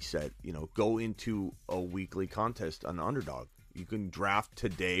football reset, go into a weekly contest on Underdog. You can draft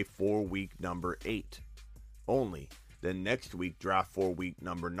today for week number 8 only. Then next week, draft for week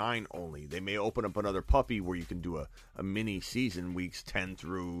number 9 only. They may open up another puppy where you can do a mini season, weeks 10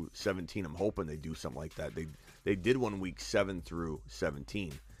 through 17. I'm hoping they do something like that. They did one week 7 through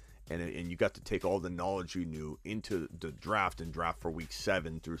 17. And you got to take all the knowledge you knew into the draft and draft for week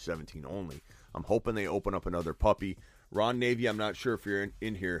 7 through 17 only. I'm hoping they open up another puppy. Ron Navy, I'm not sure if you're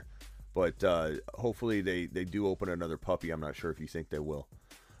in here, but hopefully they do open another puppy. I'm not sure if you think they will.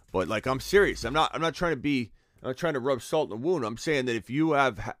 But, like, I'm serious. I'm not trying to rub salt in the wound. I'm saying that if you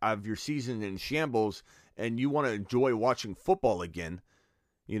have your season in shambles and you want to enjoy watching football again,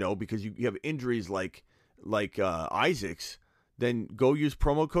 because you have injuries like Isaac's, then go use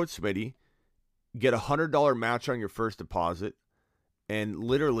promo code Smitty, get $100 match on your first deposit, and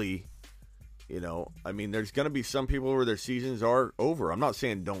literally, there's going to be some people where their seasons are over. I'm not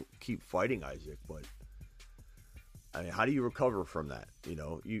saying don't keep fighting Isaac, but how do you recover from that?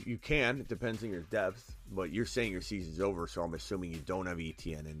 You can. It depends on your depth, but you're saying your season's over, so I'm assuming you don't have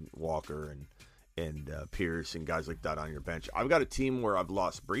Etienne and Walker and Pierce and guys like that on your bench. I've got a team where I've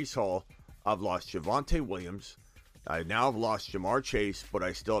lost Breece Hall, I've lost Javonte Williams, I now have lost Jamar Chase, but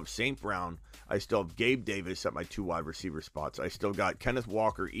I still have St. Brown. I still have Gabe Davis at my 2 wide receiver spots. I still got Kenneth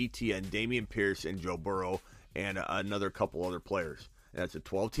Walker, Etienne, Dameon Pierce, and Joe Burrow, and another couple other players. And that's a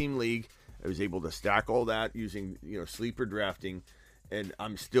 12-team league. I was able to stack all that using sleeper drafting, and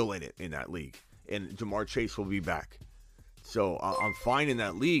I'm still in it in that league. And Jamar Chase will be back. So I'm fine in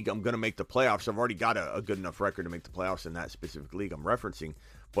that league. I'm going to make the playoffs. I've already got a good enough record to make the playoffs in that specific league I'm referencing.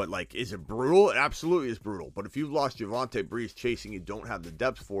 But, like, is it brutal? It absolutely is brutal. But if you've lost Javonte Brees chasing, you don't have the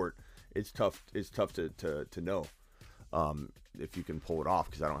depth for it, it's tough to know if you can pull it off,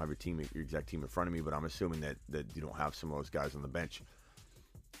 because I don't have your exact team in front of me, but I'm assuming that you don't have some of those guys on the bench.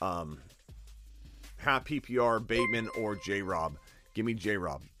 Half PPR, Bateman, or J-Rob. Give me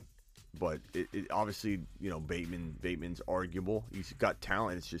J-Rob. But it obviously, Bateman's arguable. He's got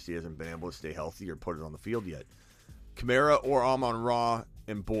talent. It's just he hasn't been able to stay healthy or put it on the field yet. Kamara or Amon-Ra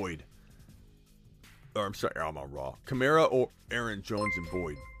and Boyd. Amon-Ra. Kamara or Aaron Jones and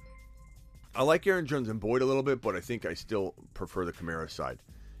Boyd. I like Aaron Jones and Boyd a little bit, but I think I still prefer the Kamara side.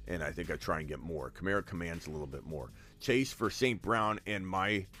 And I think I try and get more. Kamara commands a little bit more. Chase for St. Brown and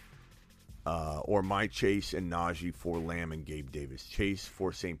my Chase and Najee for Lamb and Gabe Davis. Chase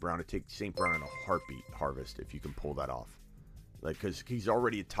for St. Brown. To take St. Brown in a heartbeat harvest if you can pull that off. Like, because he's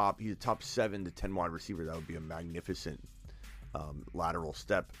already a top 7 to 10 wide receiver. That would be a magnificent lateral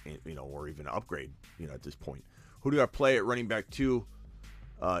step, or even upgrade, at this point. Who do I play at running back 2?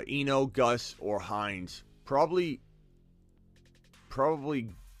 Eno, Gus, or Hines? Probably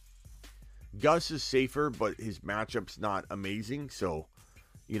Gus is safer, but his matchup's not amazing. So,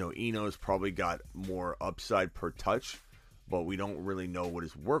 Eno's probably got more upside per touch, but we don't really know what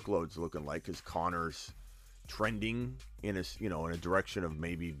his workload's looking like because Connor's trending in a direction of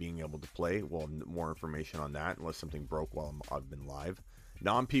maybe being able to play. Well, more information on that unless something broke while I've been live.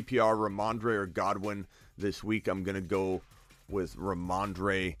 Non-PPR, Ramondre or Godwin this week. I'm going to go with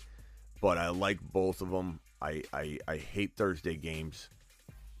Ramondre, but I like both of them. I hate Thursday games,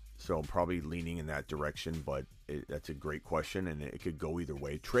 so I'm probably leaning in that direction, but that's a great question, and it could go either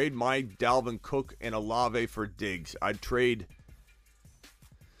way. Trade my Dalvin Cook and Olave for Diggs. I'd trade...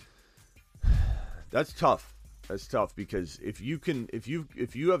 That's tough. That's tough because if you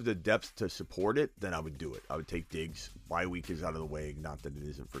have the depth to support it, then I would do it. I would take Diggs. Bye week is out of the way. Not that it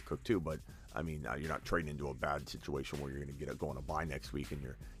isn't for Cook too, but you're not trading into a bad situation where you're going to go on a bye next week and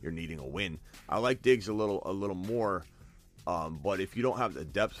you're needing a win. I like Diggs a little more, but if you don't have the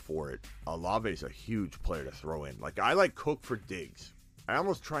depth for it, Olave is a huge player to throw in. Like, I like Cook for Diggs. I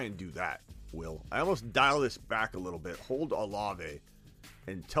almost try and do that, Will. I almost dial this back a little bit. Hold Olave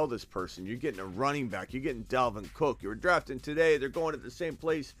and tell this person you're getting a running back, you're getting Dalvin Cook, you were drafting today, they're going at the same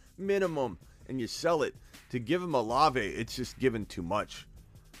place minimum, and you sell it. To give him Olave, it's just given too much.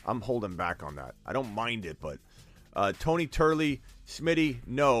 I'm holding back on that. I don't mind it, but Tony Turley, Smitty,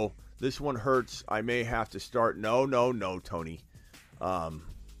 no, this one hurts. I may have to start. No, Tony. Man,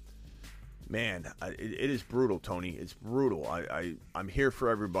 it is brutal, Tony. It's brutal. I'm here for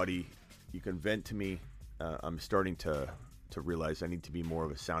everybody. You can vent to me. I'm starting to realize I need to be more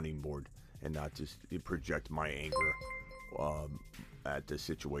of a sounding board and not just project my anger at the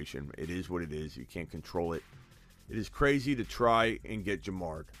situation. It is what it is. You can't control it. It is crazy to try and get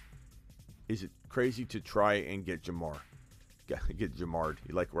Jamard. Is it crazy to try and get Jamar? Get Jamard.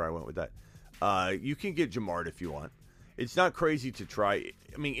 You like where I went with that? You can get Jamard if you want. It's not crazy to try.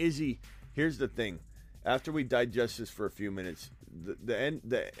 I mean, Izzy, here's the thing. After we digest this for a few minutes,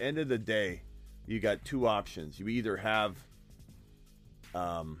 the end of the day, you got two options. You either have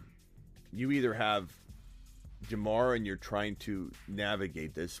Jamar and you're trying to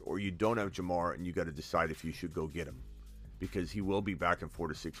navigate this, or you don't have Jamar and you got to decide if you should go get him, because he will be back in 4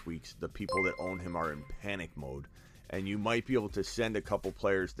 to 6 weeks. The people that own him are in panic mode, and you might be able to send a couple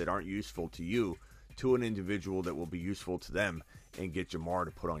players that aren't useful to you to an individual that will be useful to them and get Jamar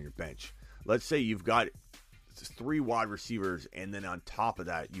to put on your bench. Let's say you've got 3 wide receivers, and then on top of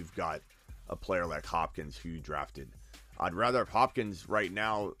that, you've got a player like Hopkins who you drafted. I'd rather have Hopkins right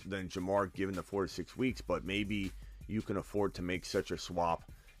now than Jamar given the 4 to 6 weeks, but maybe you can afford to make such a swap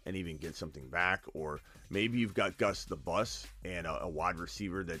and even get something back. Or maybe you've got Gus the Bus and a wide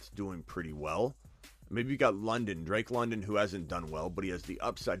receiver that's doing pretty well. Maybe you got Drake London, who hasn't done well, but he has the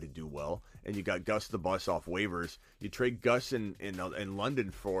upside to do well. And you got Gus the Bus off waivers. You trade Gus in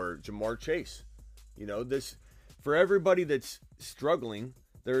London for Jamar Chase. You know, this, for everybody that's struggling,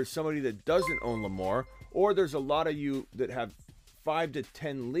 there is somebody that doesn't own Lamar, or there's a lot of you that have 5 to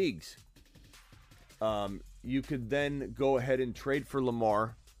 10 leagues. You could then go ahead and trade for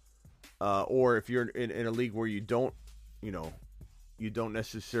Lamar, or if you're in a league where you don't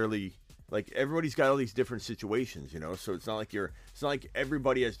necessarily, like, everybody's got all these different situations, so it's not like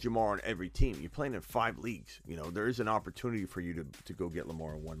everybody has Jamar on every team. You're playing in 5 leagues. There is an opportunity for you to go get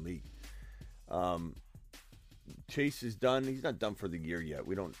Lamar in one league. Chase is done. He's not done for the year yet.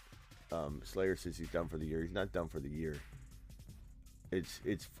 We don't. Slayer says he's done for the year. He's not done for the year.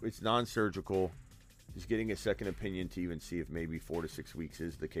 It's non-surgical. He's getting a second opinion to even see if maybe 4 to 6 weeks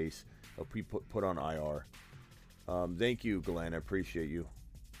is the case. He'll be put on IR. Thank you, Glenn. I appreciate you.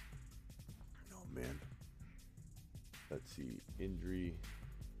 Oh man. Let's see. Injury.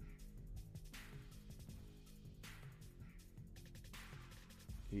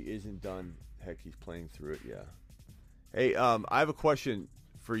 He isn't done. Heck, he's playing through it. Yeah. Hey, I have a question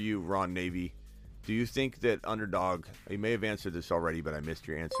for you, Ron Navy. Do you think that Underdog, you may have answered this already, but I missed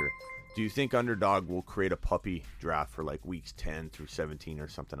your answer. Do you think Underdog will create a puppy draft for like weeks 10 through 17 or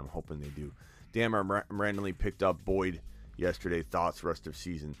something? I'm hoping they do. Damn, I randomly picked up Boyd yesterday. Thoughts rest of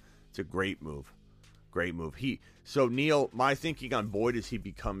season. It's a great move. Great move. So Neil, my thinking on Boyd is he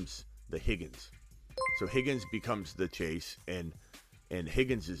becomes the Higgins. So Higgins becomes the Chase, and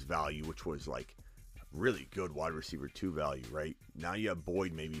Higgins' value, which was like really good wide receiver 2 value, right? Now you have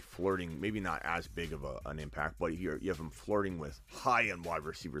Boyd maybe flirting, maybe not as big of an impact, but you have him flirting with high-end wide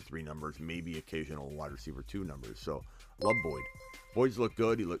receiver 3 numbers, maybe occasional wide receiver 2 numbers. So love Boyd. Boyd's looked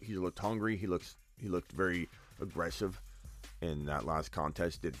good. He looked hungry. He looked very aggressive in that last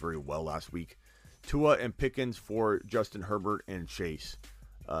contest. Did very well last week. Tua and Pickens for Justin Herbert and Chase.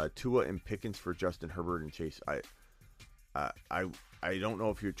 Tua and Pickens for Justin Herbert and Chase. I don't know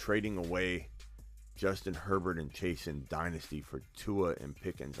if you're trading away Justin Herbert and Chase in Dynasty for Tua and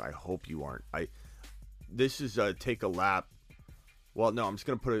Pickens. I hope you aren't. This is a take a lap. Well, no, I'm just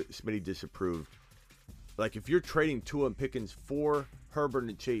going to put a Smitty disapproved. Like, if you're trading Tua and Pickens for Herbert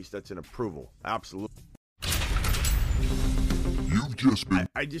and Chase, that's an approval. Absolutely. You've just been...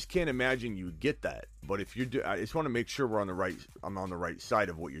 I just can't imagine you would get that. But if you do, I just want to make sure I'm on the right side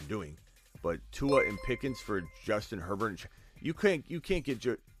of what you're doing. But Tua and Pickens for Justin Herbert, you can't get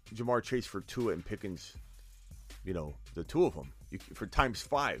Jamar Chase for Tua and Pickens. The two of them for times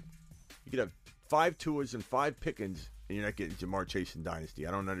 5. You could have 5 Tuas and 5 Pickens, and you're not getting Jamar Chase in Dynasty.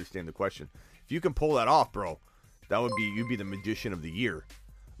 I don't understand the question. If you can pull that off, bro, you'd be the magician of the year.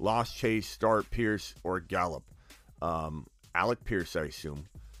 Lost Chase, start Pierce, or Gallup. Alec Pierce, I assume.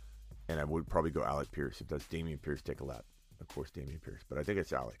 And I would probably go Alec Pierce. If that's Damian Pierce, take a lap. Of course, Damian Pierce. But I think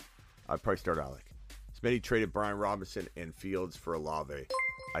it's Alec. I'd probably start Alec. Smitty traded Brian Robinson and Fields for Olave.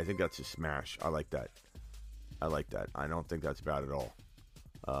 I think that's a smash. I like that. I don't think that's bad at all.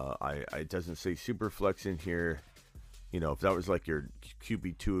 It doesn't say super flex in here. If that was like your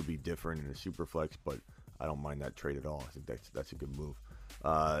QB2, it would be different in a super flex, but I don't mind that trade at all. I think that's a good move.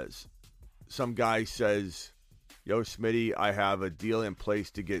 Some guy says, yo, Smitty, I have a deal in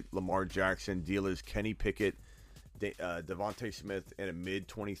place to get Lamar Jackson. Deal is Kenny Pickett, Devontae Smith, and a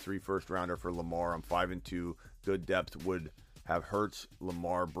mid-23 first rounder for Lamar. I'm 5-2. Good depth would have Hurts,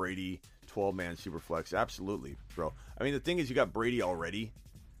 Lamar, Brady, 12-man Superflex. Absolutely, bro. I mean, the thing is, you got Brady already.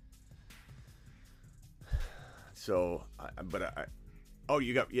 So,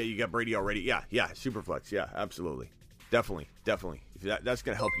 you got Brady already. Yeah, Superflex. Yeah, absolutely. Definitely. If that's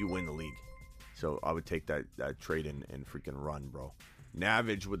going to help you win the league. So, I would take that trade and freaking run, bro.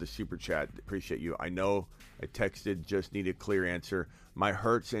 Navage with the super chat. Appreciate you. I know I texted, just need a clear answer. My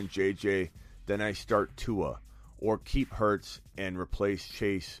Hurts and JJ, then I start Tua. Or keep Hurts and replace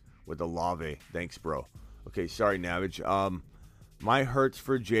Chase with Olave. Thanks, bro. Okay, sorry, Navage. My Hurts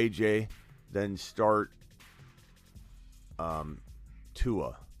for JJ, then start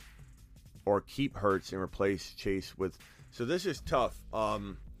Tua. Or keep Hurts and replace Chase with... So this is tough.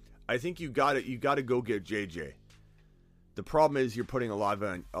 I think you got to go get JJ. The problem is you're putting Olave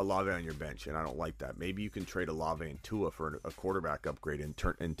on your bench, and I don't like that. Maybe you can trade Olave and Tua for a quarterback upgrade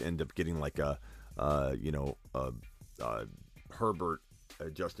and end up getting like Herbert,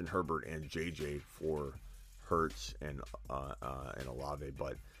 Justin Herbert, and JJ for Hurts and Olave.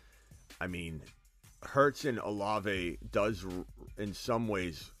 But I mean, Hurts and Olave does in some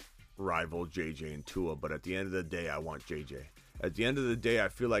ways rival JJ and Tua, but at the end of the day, I want JJ. At the end of the day, I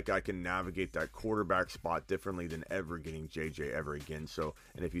feel like I can navigate that quarterback spot differently than ever getting JJ ever again. So,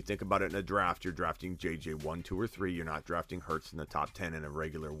 and if you think about it in a draft, you're drafting JJ 1, 2, or 3. You're not drafting Hurts in the top 10 in a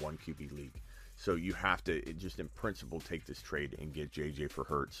regular 1 QB league. So you have to just in principle take this trade and get JJ for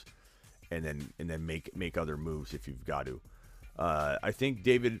Hurts, and then make other moves if you've got to. I think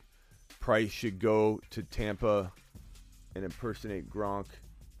David Price should go to Tampa and impersonate Gronk.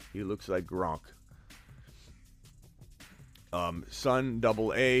 He looks like Gronk. Sun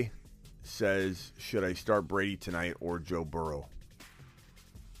Double A says, should I start Brady tonight or Joe Burrow?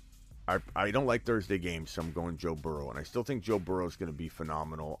 I don't like Thursday games, so I'm going Joe Burrow. And I still think Joe Burrow is going to be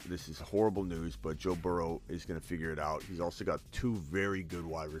phenomenal. This is horrible news, but Joe Burrow is going to figure it out. He's also got 2 very good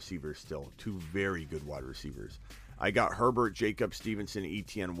wide receivers still. 2 very good wide receivers. I got Herbert, Jacob, Stevenson,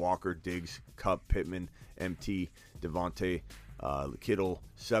 Etienne, Walker, Diggs, Kupp, Pittman, MT, Devontae, Kittle,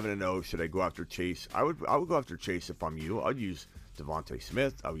 7-0. Should I go after Chase? I would go after Chase if I'm you. I'd use Devontae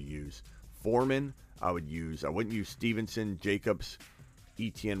Smith. I would use Foreman. I wouldn't use Stevenson, Jacobs,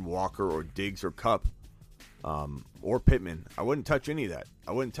 Etienne, Walker, or Diggs, or Kupp, or Pittman. I wouldn't touch any of that.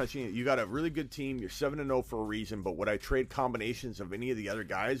 You got a really good team. You're 7-0 for a reason, but would I trade combinations of any of the other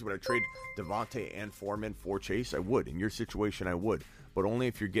guys? Would I trade Devontae and Foreman for Chase? I would. In your situation, I would, but only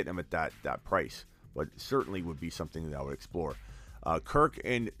if you're getting them at that price. But certainly would be something that I would explore. Kirk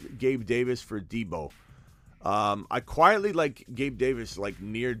and Gabe Davis for Debo. I quietly like Gabe Davis like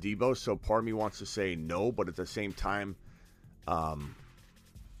near Debo, so part of me wants to say no, but at the same time, so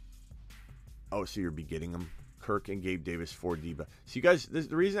you're be getting them. Kirk and Gabe Davis for Debo. So you guys,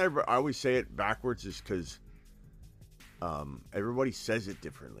 the reason I always say it backwards is because everybody says it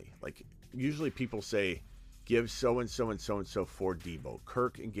differently. Like usually people say give so-and-so and so-and-so for Debo.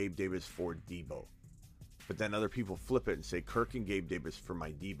 Kirk and Gabe Davis for Debo. But then other people flip it and say Kirk and Gabe Davis for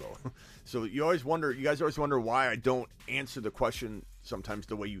my Debo. So you guys always wonder why I don't answer the question sometimes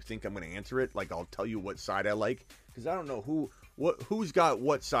the way you think I'm going to answer it. Like I'll tell you what side I like, because I don't know who's got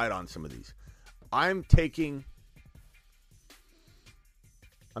what side on some of these. I'm taking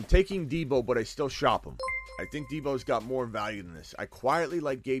Debo, but I still shop him. I think Debo's got more value than this. I quietly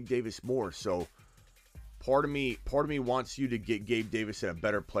like Gabe Davis more, so part of me wants you to get Gabe Davis a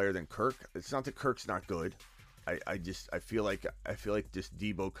better player than Kirk. It's not that Kirk's not good. I feel like this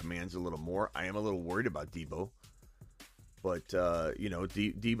Debo commands a little more. I am a little worried about Debo, but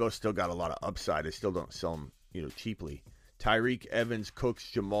Debo still got a lot of upside. I still don't sell him cheaply. Tyreek, Evans, Cooks,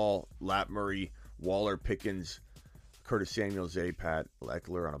 Jamal, Lat Murray, Waller, Pickens, Curtis Samuel, Zay, Pat,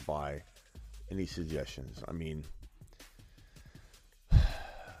 Eckler on a bye. Any suggestions? I mean,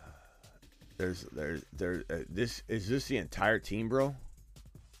 Is this the entire team, bro?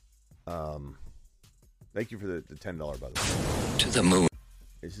 Thank you for the $10, by the way. To the moon.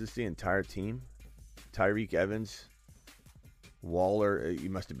 Is this the entire team? Tyreek, Evans, Waller. You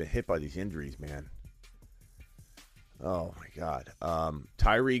must have been hit by these injuries, man. Oh my God.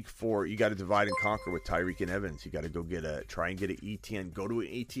 Tyreek you got to divide and conquer with Tyreek and Evans. You got to try and get an ETN. Go to an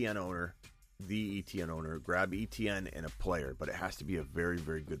ETN owner, the ETN owner. Grab ETN and a player, but it has to be a very,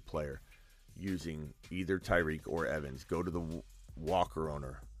 very good player. Using either Tyreek or Evans. Go to the Walker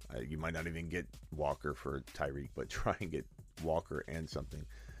owner. You might not even get Walker for Tyreek, but try and get Walker and something.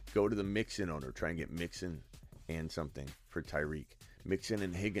 Go to the Mixon owner. Try and get Mixon and something for Tyreek. Mixon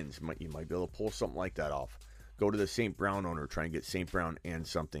and Higgins. You might be able to pull something like that off. Go to the St. Brown owner. Try and get St. Brown and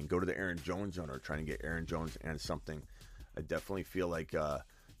something. Go to the Aaron Jones owner. Try and get Aaron Jones and something. I definitely feel like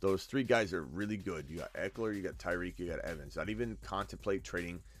Those three guys are really good. You got Eckler, you got Tyreek, you got Evans. I'd even contemplate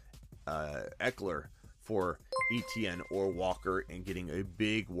trading Eckler for ETN or Walker and getting a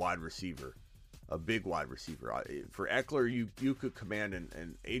big wide receiver. For Eckler, you could command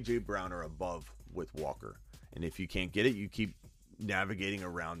an A.J. Brown or above with Walker. And if you can't get it, you keep navigating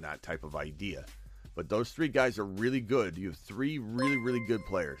around that type of idea. But those three guys are really good. You have three really, really good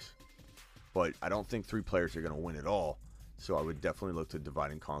players. But I don't think three players are going to win it all. So I would definitely look to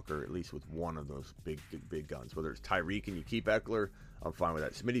divide and conquer, at least with one of those big guns. Whether it's Tyreek and you keep Eckler, I'm fine with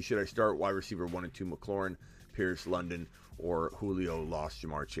that. Smitty, should I start wide receiver 1 and 2 McLaurin, Pierce, London, or Julio lost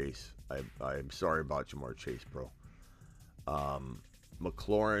Jamar Chase? I'm sorry about Jamar Chase, bro.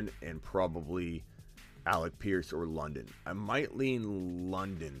 McLaurin and probably Alec Pierce or London. I might lean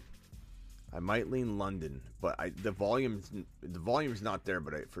London, but the volume's not there.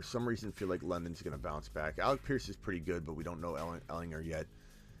 But I, for some reason, feel like London's going to bounce back. Alec Pierce is pretty good, but we don't know Ellinger yet.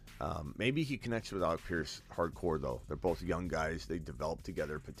 Maybe he connects with Alec Pierce hardcore, though. They're both young guys. They develop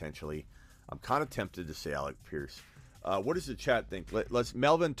together potentially. I'm kind of tempted to say Alec Pierce. What does the chat think? Let's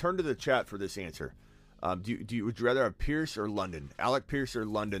Melvin, turn to the chat for this answer. Would you rather have Pierce or London? Alec Pierce or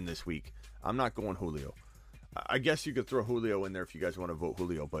London this week? I'm not going Julio. I guess you could throw Julio in there if you guys want to vote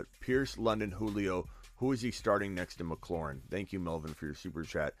Julio, but Pierce, London, Julio, who is he starting next to McLaurin? Thank you, Melvin, for your super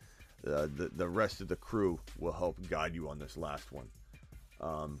chat. The rest of the crew will help guide you on this last one.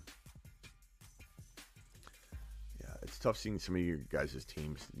 Yeah, it's tough seeing some of your guys'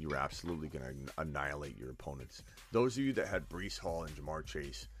 teams. You're absolutely going to annihilate your opponents. Those of you that had Breece Hall and Jamar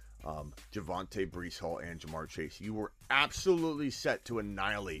Chase, Javonte, Breece Hall, and Jamar Chase, you were absolutely set to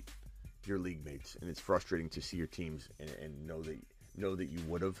annihilate your league mates, and it's frustrating to see your teams and know that you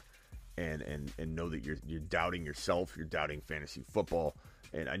would have, and know that you're doubting yourself, you're doubting fantasy football,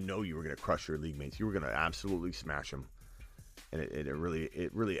 and I know you were going to crush your league mates. You were going to absolutely smash them, and it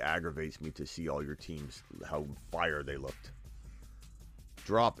really aggravates me to see all your teams how fire they looked.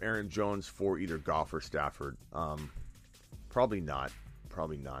 Drop Aaron Jones for either Goff or Stafford. Probably not,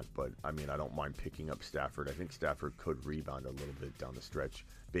 but I mean, I don't mind picking up Stafford. I think Stafford could rebound a little bit down the stretch.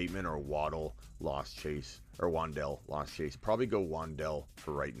 Bateman or Waddle, lost Chase, or Wandell, lost Chase. Probably go Wandell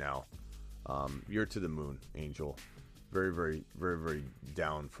for right now. You're to the moon, Angel. Very, very, very, very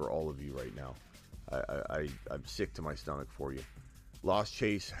down for all of you right now. I'm sick to my stomach for you. Lost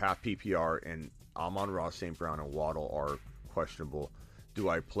Chase, half PPR, and Amon-Ra, St. Brown, and Waddle are questionable. Do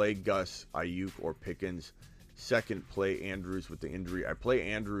I play Gus, Ayuk, or Pickens? Second, play Andrews with the injury. I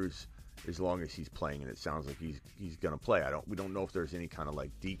play Andrews as long as he's playing, and it sounds like he's going to play. We don't know if there's any kind of like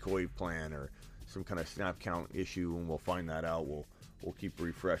decoy plan or some kind of snap count issue, and we'll find that out. We'll keep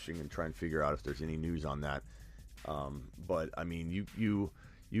refreshing and try and figure out if there's any news on that. But I mean, you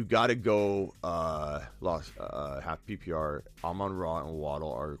got to go half PPR. Amon-Ra and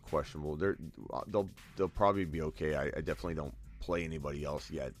Waddle are questionable. They'll probably be okay. I definitely don't play anybody else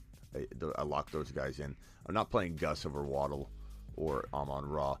yet. I lock those guys in. I'm not playing Gus over Waddle or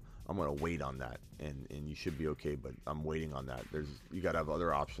Amon-Ra. I'm going to wait on that, and you should be okay, but I'm waiting on that. You got to have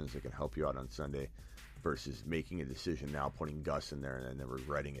other options that can help you out on Sunday versus making a decision now, putting Gus in there and then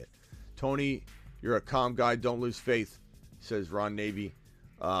regretting it. Tony, you're a calm guy. Don't lose faith, says Ron Navy.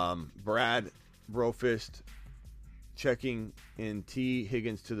 Brad Brofist checking in T.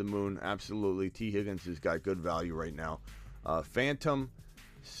 Higgins to the moon. Absolutely. T. Higgins has got good value right now. Phantom,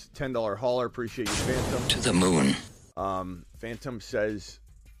 $10 hauler. Appreciate you, Phantom. To the moon. Phantom says,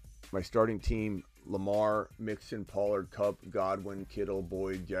 my starting team, Lamar, Mixon, Pollard, Kupp, Godwin, Kittle,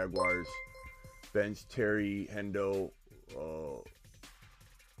 Boyd, Jaguars, bench, Terry, Hendo,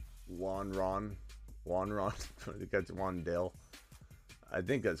 Wanron. I think that's Wandale. I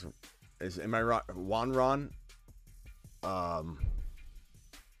think am I right? Wanron?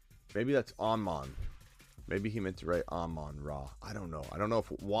 Maybe that's Amon. Maybe he meant to write Amon-Ra. I don't know. I don't know if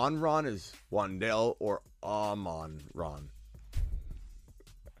Wanron is Wandale or Amon-Ron.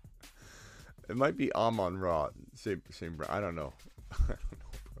 It might be Amon-Ra. Same. I don't know.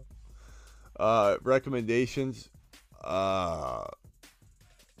 Bro. Recommendations.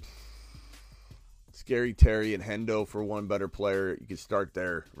 Scary Terry and Hendo for one better player. You can start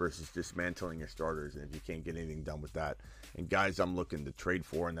there versus dismantling your starters. And if you can't get anything done with that. And guys I'm looking to trade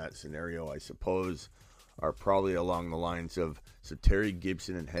for in that scenario, I suppose, are probably along the lines of Terry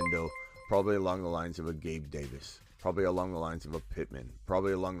Gibson and Hendo, probably along the lines of a Gabe Davis, probably along the lines of a Pittman,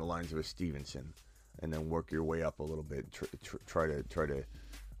 probably along the lines of a Stevenson, and then work your way up a little bit. Try to,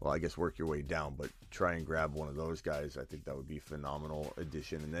 well, I guess work your way down, but try and grab one of those guys. I think that would be a phenomenal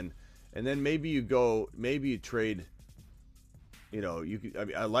addition. And then maybe you trade. You know,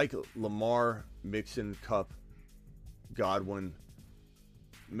 I like Lamar, Mixon, Kupp, Godwin,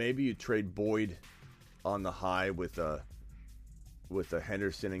 maybe you trade Boyd on the high with a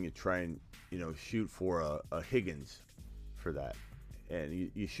Henderson, and you try and shoot for a Higgins for that, and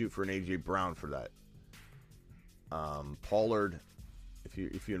you shoot for an AJ Brown for that. Pollard, if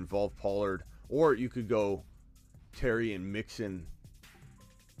you involve Pollard, or you could go Terry and Mixon.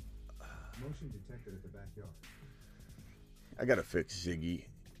 Motion detected at the backyard. I gotta fix Ziggy.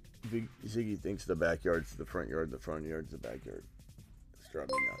 Ziggy thinks the backyard's the front yard, the front yard's the backyard. It's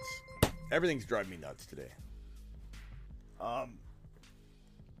driving me nuts. Everything's driving me nuts today.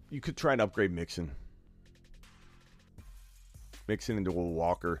 You could try and upgrade Mixon. Mixon into a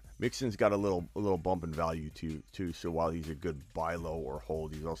Walker. Mixon's got a little bump in value too. So while he's a good buy low or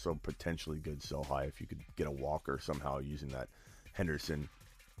hold, he's also potentially good sell high if you could get a Walker somehow using that Henderson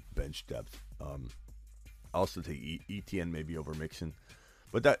bench depth. I also take ETN maybe over Mixon.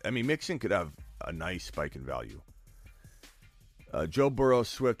 But Mixon could have a nice spike in value. Joe Burrow,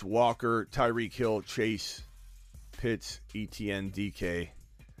 Swift, Walker, Tyreek Hill, Chase, Pitts, ETN, DK.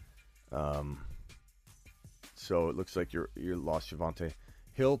 So it looks like you lost Javonte.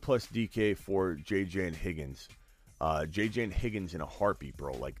 Hill plus DK for JJ and Higgins. JJ and Higgins in a heartbeat,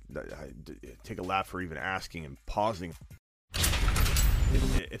 bro. Like, take a laugh for even asking and pausing.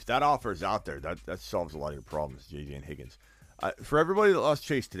 If that offer is out there, that solves a lot of your problems, JJ and Higgins. For everybody that lost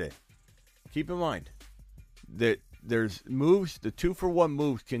Chase today, keep in mind that there's moves. The 2-for-1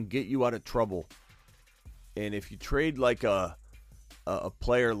 moves can get you out of trouble. And if you trade like a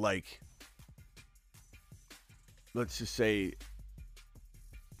player like, let's just say,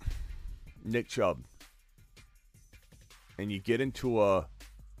 Nick Chubb, and you get into a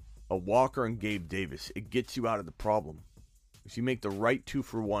Walker and Gabe Davis, it gets you out of the problem. If you make the right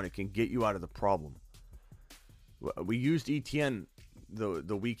 2-for-1, it can get you out of the problem. We used ETN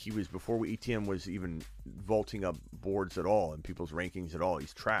the week he was before ETN was even vaulting up boards at all and people's rankings at all.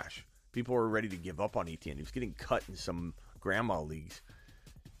 He's trash. People were ready to give up on ETN. He was getting cut in some grandma leagues.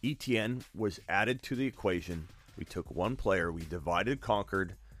 ETN was added to the equation. We took one player. We divided and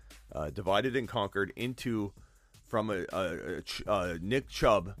conquered into from a Nick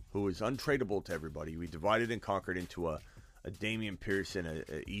Chubb, who was untradeable to everybody. We divided and conquered into a Damian Pearson, a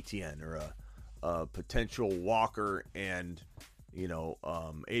ETN, or a potential Walker and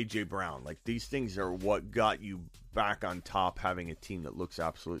AJ Brown. Like, these things are what got you back on top, having a team that looks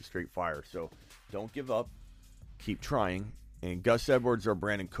absolute straight fire. So don't give up. Keep trying. And Gus Edwards or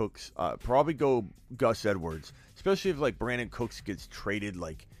Brandon Cooks, probably go Gus Edwards, especially if like Brandon Cooks gets traded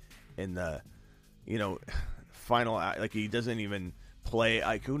like in the final, like he doesn't even play.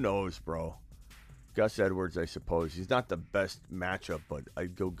 Like, who knows, bro? Gus Edwards, I suppose. He's not the best matchup, but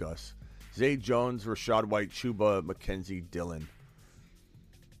I'd go Gus. Zay Jones, Rachaad White, Chuba, McKenzie, Dillon.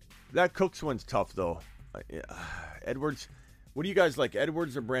 That Cooks one's tough, though. Edwards, what do you guys like,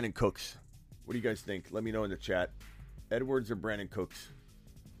 Edwards or Brandon Cooks? What do you guys think? Let me know in the chat. Edwards or Brandon Cooks?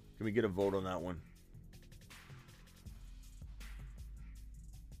 Can we get a vote on that one?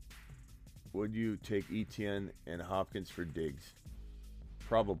 Would you take ETN and Hopkins for Diggs?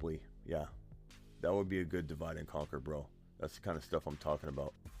 Probably, yeah. That would be a good divide and conquer, bro. That's the kind of stuff I'm talking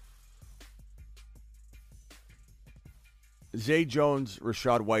about. Zay Jones,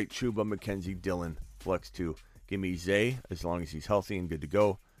 Rachaad White, Chuba, McKenzie, Dillon, flex 2. Give me Zay as long as he's healthy and good to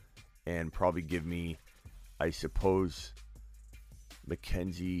go. And probably give me, I suppose,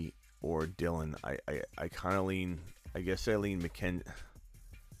 McKenzie or Dillon. I kind of lean, I guess I lean McKenzie.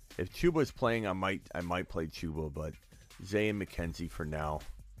 If Chuba's playing, I might play Chuba, but Zay and McKenzie for now.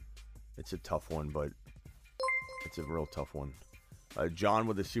 It's a tough one, but it's a real tough one. John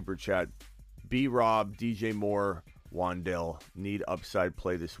with a super chat. B-Rob, DJ Moore, Wandell need upside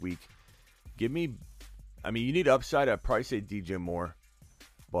play this week. You need upside. I'd probably say DJ Moore,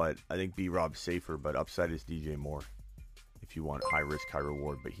 but I think B-Rob's safer, but upside is DJ Moore if you want high risk, high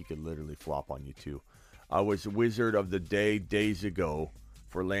reward, but he could literally flop on you too. I was Wizard of the Day days ago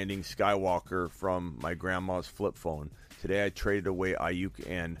for landing Skywalker from my grandma's flip phone. Today I traded away Ayuk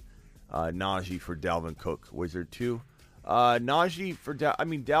and Najee for Dalvin Cook. Wizard 2. Najee for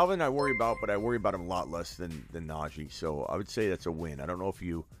Dalvin I worry about, but I worry about him a lot less than Najee. So I would say that's a win. I don't know if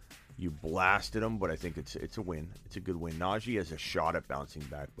you blasted him, but I think it's a win. It's a good win. Najee has a shot at bouncing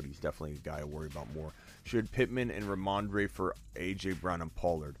back, but he's definitely a guy I worry about more. Should Pittman and Ramondre for AJ Brown and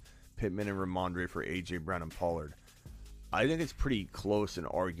Pollard? Pittman and Ramondre for AJ Brown and Pollard. I think it's pretty close and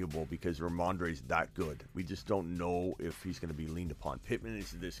arguable because Ramondre's that good. We just don't know if he's going to be leaned upon. Pittman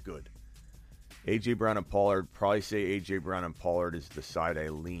is this good. AJ Brown and Pollard, probably say AJ Brown and Pollard is the side I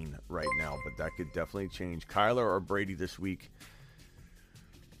lean right now, but that could definitely change. Kyler or Brady this week?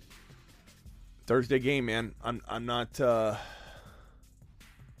 Thursday game, man. I'm not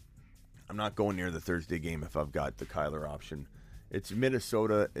I'm not going near the Thursday game if I've got the Kyler option. It's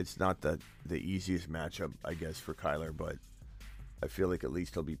Minnesota. It's not the easiest matchup, I guess, for Kyler, but I feel like at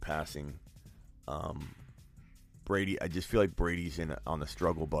least he'll be passing. Brady, I just feel like Brady's on the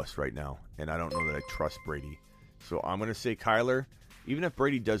struggle bus right now, and I don't know that I trust Brady. So I'm going to say Kyler. Even if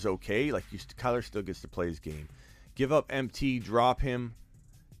Brady does okay, Kyler still gets to play his game. Give up MT, drop him.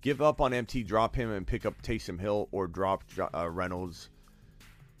 Give up on MT, drop him, and pick up Taysom Hill, or drop Reynolds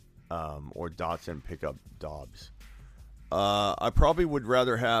or Dotson, pick up Dobbs. I probably would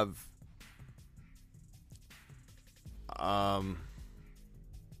rather have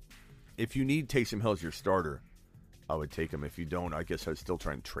if you need Taysom Hill as your starter, I would take him. If you don't, I guess I'd still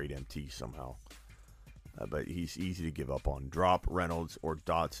try and trade MT somehow. But he's easy to give up on. Drop Reynolds or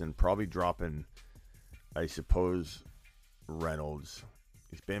Dotson. Probably dropping, I suppose, Reynolds.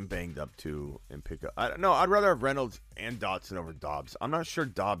 He's been banged up too, and pick up. I'd rather have Reynolds and Dotson over Dobbs. I'm not sure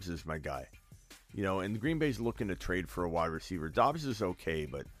Dobbs is my guy. And Green Bay's looking to trade for a wide receiver. Dobbs is okay,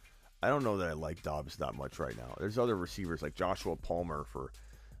 but I don't know that I like Dobbs that much right now. There's other receivers like Joshua Palmer for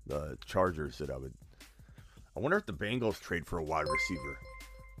the Chargers that I wonder if the Bengals trade for a wide receiver.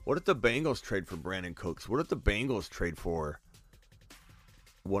 What if the Bengals trade for Brandon Cooks? What if the Bengals trade for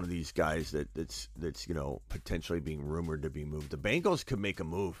one of these guys that's potentially being rumored to be moved? The Bengals could make a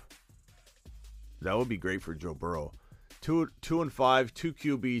move. That would be great for Joe Burrow. 2-5, 2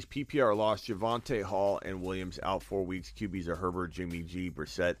 QBs, PPR lost. Javonte Hall and Williams out 4 weeks. QBs are Herbert, Jimmy G,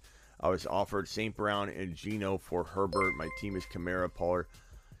 Brissett. I was offered St. Brown and Geno for Herbert. My team is Kamara, Pollard.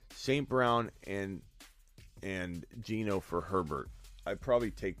 St. Brown and Geno for Herbert. I'd probably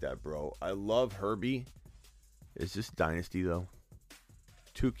take that, bro. I love Herbie. Is this Dynasty, though?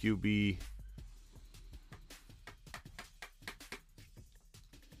 2 QB.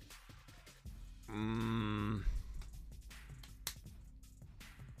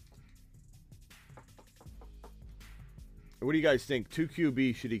 What do you guys think? 2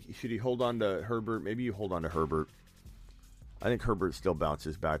 QB, should he hold on to Herbert? Maybe you hold on to Herbert. I think Herbert still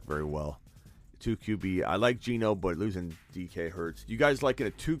bounces back very well. 2 QB. I like Geno, but losing DK hurts. You guys like it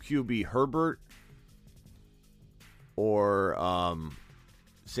a 2 QB Herbert or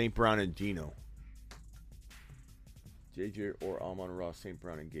St. Brown and Geno? JJ or Amon-Ra, St.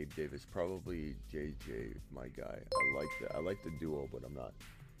 Brown and Gabe Davis. Probably JJ, my guy. I like that. I like the duo, but I'm not.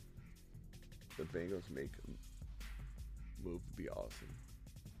 The Bengals make a move would be awesome.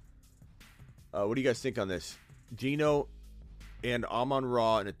 What do you guys think on this? Geno and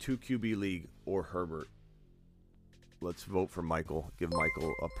Amon-Ra in a 2 QB league or Herbert? Let's vote for Michael. Give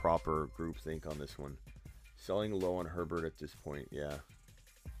Michael a proper group think on this one. Selling low on Herbert at this point, yeah.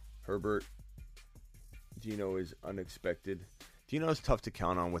 Herbert, Geno is unexpected. Geno is tough to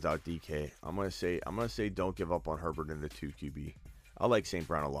count on without DK. I'm gonna say don't give up on Herbert in the 2 QB. I like St.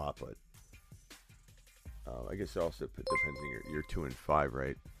 Brown a lot, but I guess it also depends on your 2 and 5,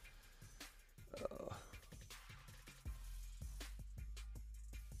 right?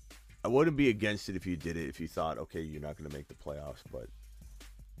 I wouldn't be against it if you did it, if you thought, okay, you're not going to make the playoffs, but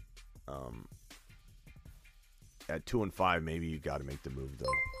at 2 and 5, maybe you got to make the move,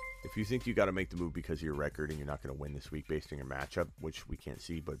 though. If you think you got to make the move because of your record and you're not going to win this week based on your matchup, which we can't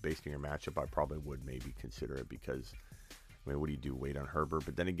see, but based on your matchup, I probably would maybe consider it because, what do you do? Wait on Herbert?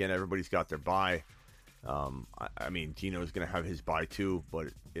 But then again, everybody's got their bye. Geno's going to have his bye too, but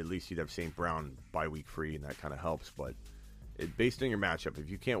at least you'd have St. Brown bye week free, and that kind of helps. But based on your matchup,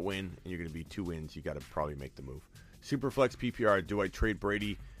 if you can't win and you're going to be 2 wins, you got to probably make the move. Superflex PPR, do I trade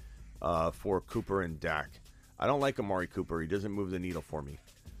Brady for Cooper and Dak? I don't like Amari Cooper. He doesn't move the needle for me.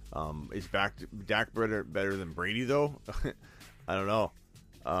 Is Dak better than Brady, though? I don't know.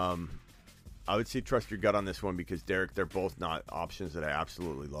 I would say trust your gut on this one because, Derek, they're both not options that I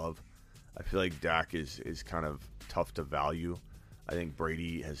absolutely love. I feel like Dak is kind of tough to value. I think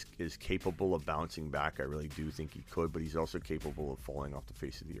Brady is capable of bouncing back. I really do think he could, but he's also capable of falling off the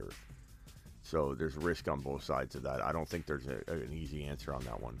face of the earth. So there's risk on both sides of that. I don't think there's an easy answer on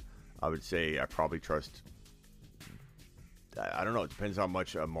that one. I would say I probably trust... I don't know. It depends how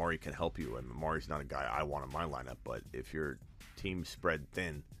much Amari can help you. And Amari's not a guy I want in my lineup, but if your team's spread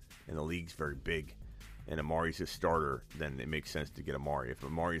thin and the league's very big and Amari's a starter, then it makes sense to get Amari. If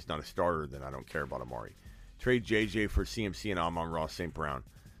Amari's not a starter, then I don't care about Amari. Trade JJ for CMC and Amon-Ra St. Brown.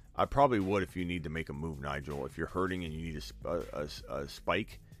 I probably would if you need to make a move, Nigel. If you're hurting and you need a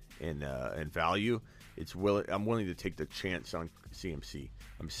spike in value, I'm willing to take the chance on CMC.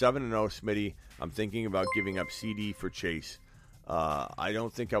 I'm 7-0, Smitty. I'm thinking about giving up CD for Chase. I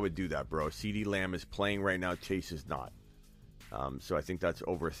don't think I would do that, bro. CD Lamb is playing right now. Chase is not. So I think that's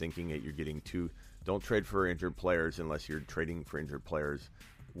overthinking it. You're getting too... Don't trade for injured players unless you're trading for injured players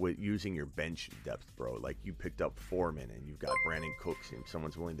with using your bench depth, bro. Like, you picked up Foreman and you've got Brandon Cooks and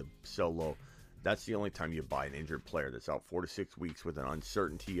someone's willing to sell low. That's the only time you buy an injured player that's out 4 to 6 weeks with an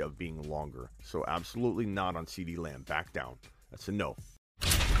uncertainty of being longer. So absolutely not on CeeDee Lamb. Back down. That's a no.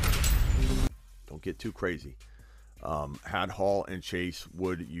 Don't get too crazy. Had Hall and Chase,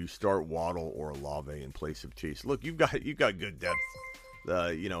 would you start Waddle or Olave in place of Chase? Look, you've got good depth.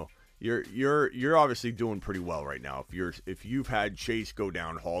 You're obviously doing pretty well right now. If you've had Chase go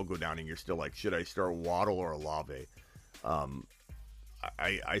down, Hall go down, and you're still like, should I start Waddle or Olave?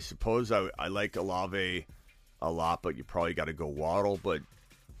 I suppose I like Olave a lot, but you probably got to go Waddle. But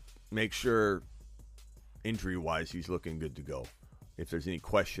make sure injury-wise he's looking good to go. If there's any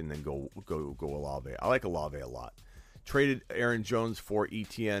question, then go Olave. I like Olave a lot. Traded Aaron Jones for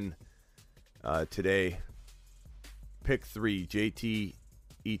ETN today. Pick 3, JT,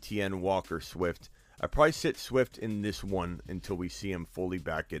 ETN, Walker, Swift. I probably sit Swift in this one until we see him fully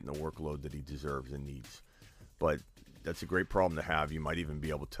back getting the workload that he deserves and needs. But that's a great problem to have. You might even be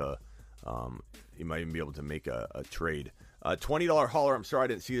able to make a trade. $20 hauler. I'm sorry I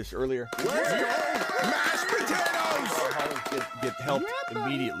didn't see this earlier. Let's go! Mashed potatoes! Get helped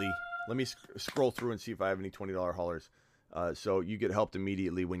immediately. Let me scroll through and see if I have any $20 haulers. So you get helped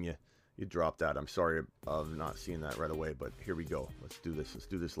immediately when you drop that. I'm sorry of not seeing that right away, but here we go. Let's do this. Let's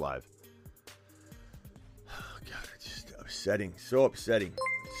do this live. Oh, God, it's just upsetting. So upsetting.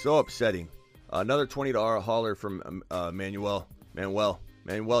 So upsetting. Another $20 hauler from Manuel.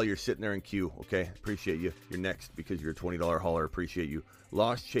 Manuel, you're sitting there in queue. Okay, appreciate you. You're next because you're a $20 hauler. Appreciate you.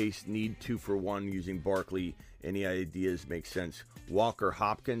 Lost Chase, need 2 for 1 using Barkley. Any ideas make sense? Walker,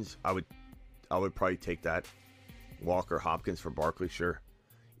 Hopkins, I would probably take that. Walker, Hopkins for Barkley, sure.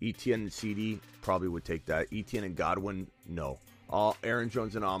 Etienne and CD, probably would take that. Etienne and Godwin, no. Aaron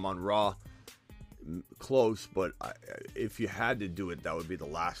Jones and Amon-Ra, close, but if you had to do it, that would be the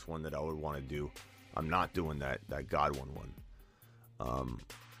last one that I would want to do. I'm not doing that Godwin one.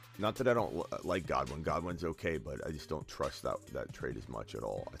 Not that I don't like Godwin. Godwin's okay, but I just don't trust that trade as much at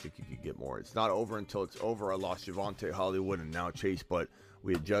all. I think you could get more. It's not over until it's over. I lost Javonte, Hollywood, and now Chase, but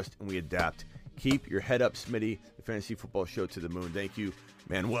we adjust and we adapt. Keep your head up, Smitty. The Fantasy Football Show to the moon. Thank you,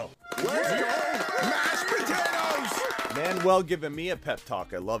 Manuel. Let's go! Mashed potatoes! Manuel giving me a pep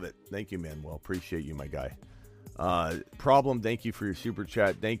talk. I love it. Thank you, Manuel. Appreciate you, my guy. Problem, thank you for your super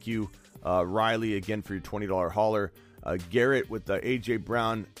chat. Thank you, Riley, again for your $20 hauler. Garrett with the A.J.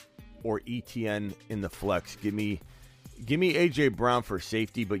 Brown or ETN in the flex. Give me A.J. Brown for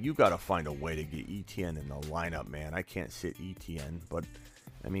safety, but you got to find a way to get ETN in the lineup, man. I can't sit ETN, but,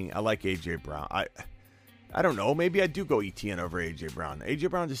 I mean, I like A.J. Brown. I don't know. Maybe I do go ETN over A.J. Brown. A.J.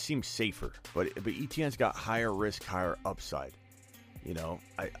 Brown just seems safer, but ETN's got higher risk, higher upside. You know,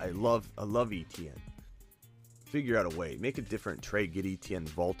 I love ETN. Figure out a way. Make a different trade. Get ETN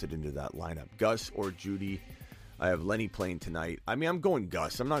vaulted into that lineup. Gus or Judy. I have Lenny playing tonight. I mean, I'm going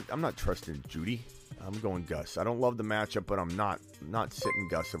Gus. I'm not trusting Judy. I'm going Gus. I don't love the matchup, but I'm not sitting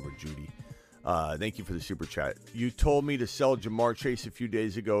Gus over Judy. Thank you for the super chat. You told me to sell Jamar Chase a few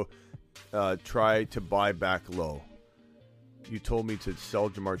days ago. Try to buy back low. You told me to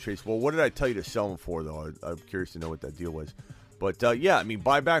sell Jamar Chase. Well, what did I tell you to sell him for, though? I'm curious to know what that deal was. But, yeah, I mean,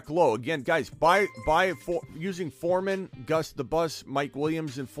 buy back low. Again, guys, buy using Foreman, Gus the Bus, Mike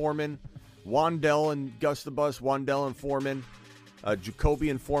Williams and Foreman, Wandell and Gus the Bus, Wandell and Foreman,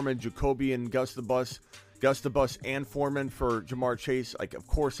 Jacoby and Foreman, Jacoby and Gus the Bus and Foreman for Jamar Chase. Like, of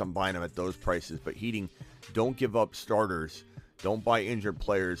course I'm buying them at those prices, but Heating, don't give up starters. Don't buy injured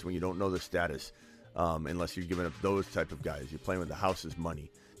players when you don't know the status, unless you're giving up those type of guys. You're playing with the house's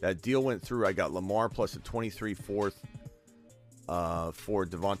money. That deal went through. I got Lamar plus a 23 fourth for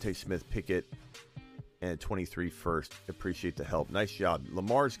Devontae Smith, Pickett, and 23 first. Appreciate the help. Nice job.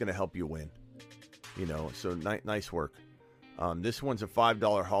 Lamar's going to help you win. You know, so nice work. This one's a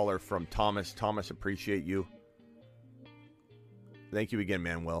 $5 hauler from Thomas. Thomas, appreciate you. Thank you again,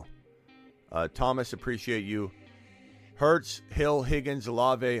 Manuel. Thomas, appreciate you. Hurts, Hill, Higgins,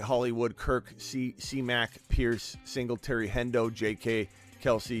 Olave, Hollywood, Kirk, C-Mac, Pierce, Singletary, Hendo, J.K.,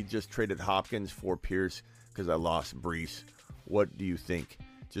 Kelsey. Just traded Hopkins for Pierce because I lost Brees. What do you think?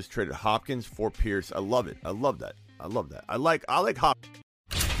 Just traded Hopkins for Pierce. I love it. I love that. I like Hopkins.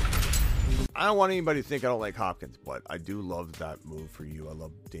 I don't want anybody to think I don't like Hopkins, but I do love that move for you. I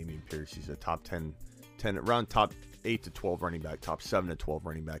love Dameon Pierce. He's a top 10 around top 8 to 12 running back, top 7 to 12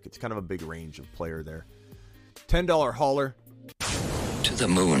 running back. It's kind of a big range of player there. $10 hauler. To the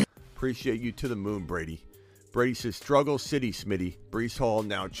moon. Appreciate you. To the moon, Brady. Brady says, struggle city, Smitty. Brees Hall,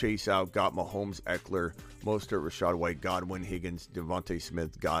 now Chase out. Got Mahomes, Eckler, Mostert, Rashad White, Godwin, Higgins, Devontae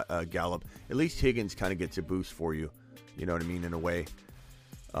Smith, Gallup. At least Higgins kind of gets a boost for you. You know what I mean, in a way.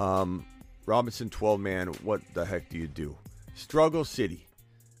 Robinson 12-man, what the heck do you do? Struggle City.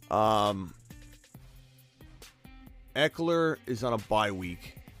 Eckler is on a bye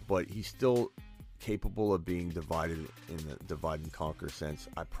week, but he's still capable of being divided in the divide and conquer sense.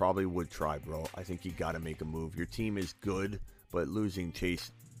 I probably would try, bro. I think you got to make a move. Your team is good, but losing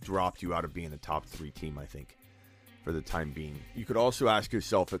Chase dropped you out of being a top 3 team, I think, for the time being. You could also ask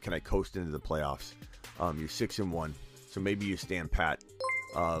yourself, can I coast into the playoffs? You're 6-1, so maybe you stand pat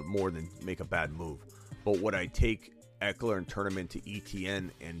more than make a bad move. But would I take Eckler and turn him into ETN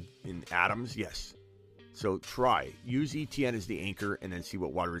and in Adams? Yes. So try. Use ETN as the anchor and then see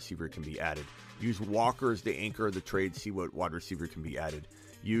what wide receiver can be added. Use Walker as the anchor of the trade, see what wide receiver can be added.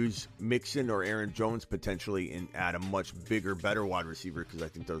 Use Mixon or Aaron Jones potentially and add a much bigger, better wide receiver because I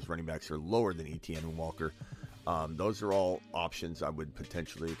think those running backs are lower than ETN and Walker. Those are all options I would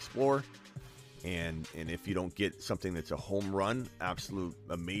potentially explore. And if you don't get something that's a home run, absolute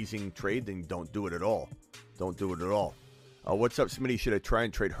amazing trade, then don't do it at all. Don't do it at all. What's up, Smitty? Should I try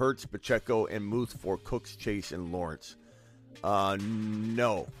and trade Hurts, Pacheco, and Muth for Cooks, Chase, and Lawrence?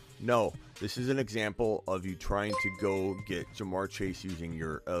 No. This is an example of you trying to go get Jamar Chase using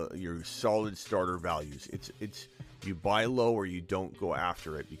your solid starter values. It's you buy low or you don't go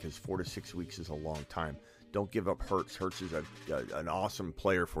after it because 4 to 6 weeks is a long time. Don't give up Hurts. Hurts is an awesome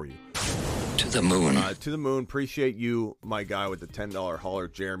player for you. To the moon. To the moon. Appreciate you, my guy with the $10 hauler,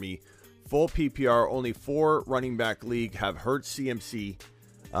 Jeremy. Full PPR, only 4 running back league have Hurts, CMC,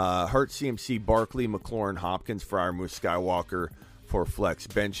 Barkley, McLaurin, Hopkins, Freiermuth, Skywalker for flex,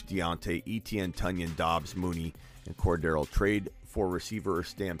 bench, Deontay, Etienne, Tunyon, Dobbs, Mooney, and Cordero. Trade for receiver or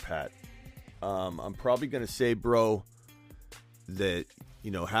stand pat. I'm probably going to say, bro, that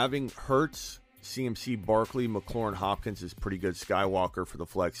having Hurts, CMC, Barkley, McLaurin, Hopkins is pretty good. Skywalker for the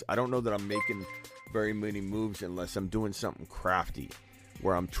flex. I don't know that I'm making very many moves unless I'm doing something crafty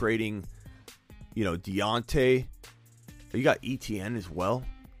where I'm trading, Deontay. You got ETN as well.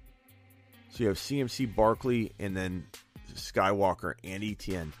 So you have CMC, Barkley, and then Skywalker and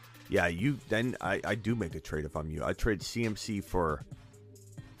ETN. Yeah, I do make a trade if I'm you. I trade CMC for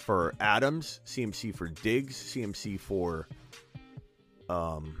Adams, CMC for Diggs, CMC for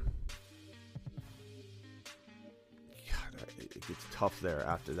it gets tough there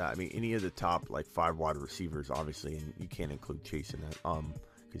after that. I mean, any of the top 5 wide receivers, obviously, and you can't include Chase in that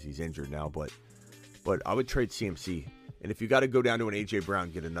because he's injured now. But I would trade CMC, and if you got to go down to an AJ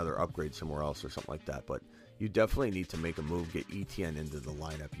Brown, get another upgrade somewhere else or something like that. But you definitely need to make a move, get ETN into the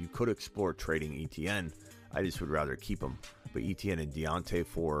lineup. You could explore trading ETN. I just would rather keep him. But ETN and Deontay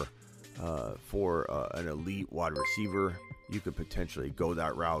for an elite wide receiver, you could potentially go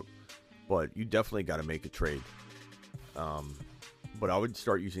that route. But you definitely got to make a trade. But I would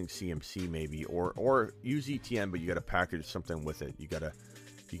start using CMC maybe, or use ETN, but you got to package something with it. You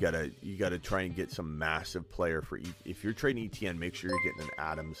gotta try and get some massive player for if you're trading ETN, make sure you're getting an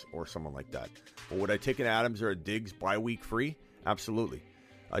Adams or someone like that. But would I take an Adams or a Diggs bye week free? Absolutely.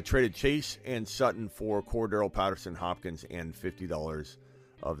 I traded Chase and Sutton for Cordero Patterson, Hopkins, and $50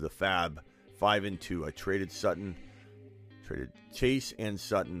 of the Fab 5-2. I traded Chase and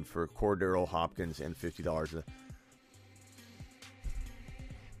Sutton for Cordero, Hopkins, and $50.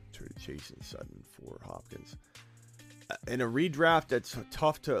 Chase and Sutton for Hopkins. In a redraft, that's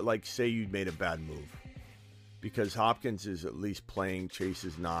tough to say you made a bad move because Hopkins is at least playing. Chase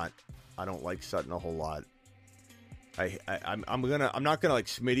is not. I don't like Sutton a whole lot. I'm not gonna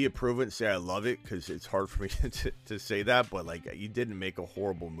Smitty approve it and say I love it because it's hard for me to say that. But you didn't make a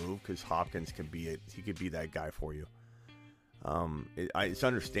horrible move because Hopkins can be it. He could be that guy for you. It's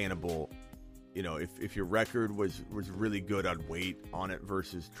understandable. If your record was really good, I'd wait on it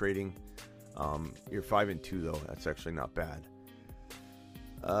versus trading. You're 5-2 though. That's actually not bad.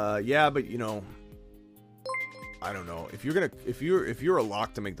 Yeah, but I don't know. If you're a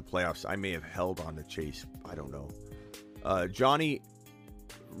lock to make the playoffs, I may have held on to Chase. I don't know. Johnny,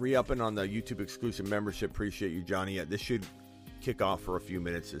 re-upping on the YouTube exclusive membership. Appreciate you, Johnny. This should kick off for a few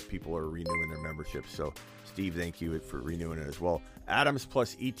minutes as people are renewing their membership. So, Steve, thank you for renewing it as well. Adams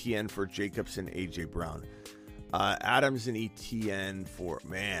plus ETN for Jacobs and AJ Brown. Adams and ETN for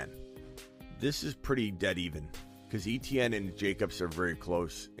this is pretty dead even because ETN and Jacobs are very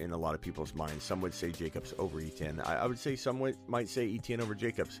close in a lot of people's minds. Some would say Jacobs over ETN. I would say some might say ETN over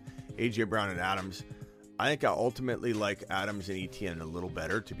Jacobs. AJ Brown and Adams. I think I ultimately like Adams and ETN a little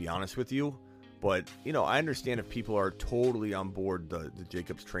better, to be honest with you. But, I understand if people are totally on board the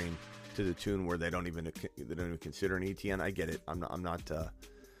Jacobs train to the tune where they don't even consider an ETN. I get it. I'm not.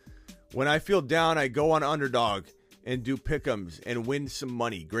 When I feel down, I go on Underdog and do pick'ems and win some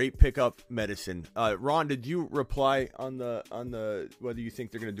money. Great pickup medicine. Ron, did you reply on the whether you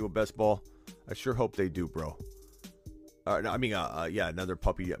think they're going to do a best ball? I sure hope they do, bro. Another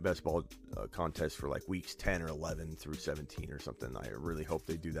puppy best ball contest for like weeks 10 or 11 through 17 or something. I really hope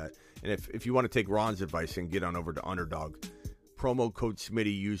they do that. And if you want to take Ron's advice and get on over to Underdog, promo code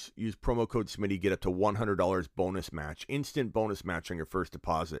Smitty, use promo code Smitty, get up to $100 bonus match, instant bonus match on your first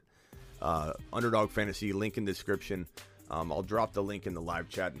deposit. Underdog Fantasy, link in the description. I'll drop the link in the live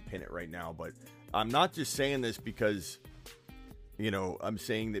chat and pin it right now. But I'm not just saying this because, I'm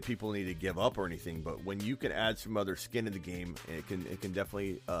saying that people need to give up or anything. But when you can add some other skin in the game, it can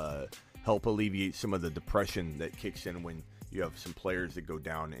definitely help alleviate some of the depression that kicks in when you have some players that go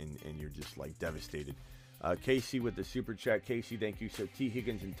down and you're just like devastated. Casey with the super chat. Casey, thank you. So T.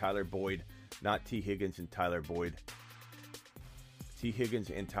 Higgins and Tyler Boyd, not T. Higgins and Tyler Boyd. T. Higgins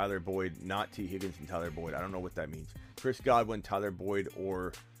and Tyler Boyd, not T. Higgins and Tyler Boyd. I don't know what that means. Chris Godwin, Tyler Boyd,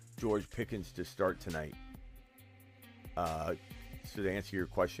 or George Pickens to start tonight. So to answer your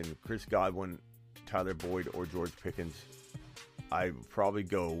question, Chris Godwin, Tyler Boyd, or George Pickens, I'd probably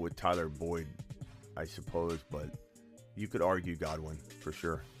go with Tyler Boyd, I suppose, but you could argue Godwin for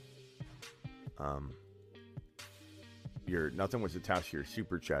sure. Nothing was attached to your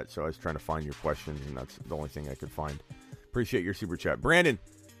super chat, so I was trying to find your questions, and that's the only thing I could find. Appreciate your super chat. Brandon,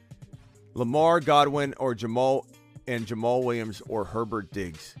 Lamar, Godwin, or Jamal Williams, or Herbert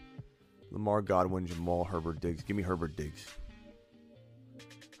Diggs. Lamar, Godwin, Jamal, Herbert Diggs. Give me Herbert Diggs.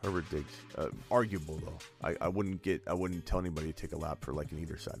 Herbert Diggs. Arguable though. I wouldn't tell anybody to take a lap for like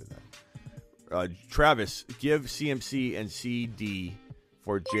either side of that. Travis, give CMC and CD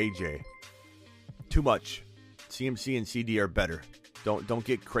for JJ. Too much. CMC and CD are better. Don't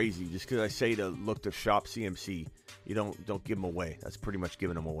get crazy. Just because I say to look to shop CMC, you don't give them away. That's pretty much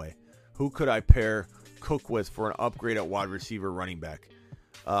giving them away. Who could I pair Cook with for an upgrade at wide receiver, running back?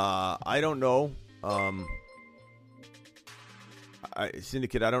 I don't know.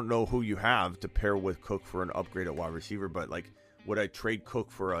 Syndicate, I don't know who you have to pair with Cook for an upgrade at wide receiver, but like, would I trade Cook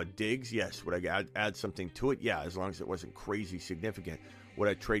for Diggs? Yes. Would I add something to it? Yeah, as long as it wasn't crazy significant. Would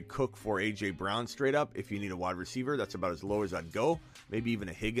I trade Cook for A.J. Brown straight up? If you need a wide receiver, that's about as low as I'd go. Maybe even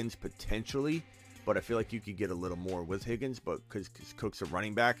a Higgins potentially, but I feel like you could get a little more with Higgins, but because Cook's a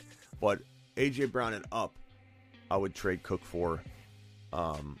running back. But A.J. Brown and up, I would trade Cook for.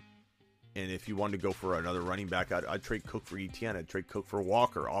 And if you wanted to go for another running back, I'd trade Cook for Etienne. I'd trade Cook for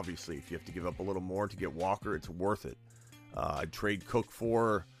Walker. Obviously, if you have to give up a little more to get Walker, it's worth it. I'd trade Cook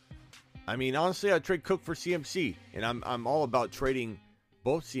for. Honestly, I'd trade Cook for CMC, and I'm all about trading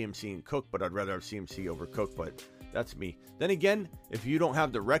both CMC and Cook, but I'd rather have CMC over Cook, but that's me. Then again, if you don't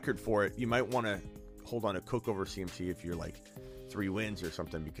have the record for it, you might want to hold on to Cook over CMC if you're like 3 wins or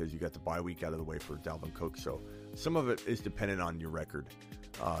something because you got the bye week out of the way for Dalvin Cook. So some of it is dependent on your record.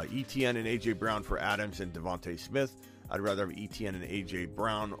 ETN and A.J. Brown for Adams and Devontae Smith. I'd rather have ETN and A.J.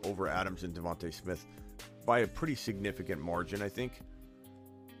 Brown over Adams and Devontae Smith by a pretty significant margin, I think.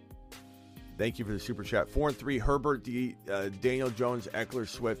 Thank you for the super chat. 4 and 3, Herbert, Daniel Jones, Eckler,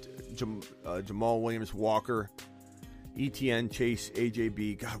 Swift, Jamal Williams, Walker, ETN, Chase,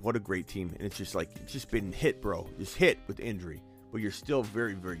 AJB. God, what a great team. And it's just been hit, bro. Just hit with injury. But you're still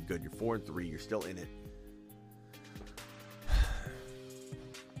very, very good. You're 4 and 3. You're still in it.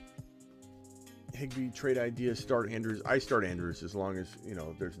 Higbee trade idea, start Andrews. I start Andrews as long as,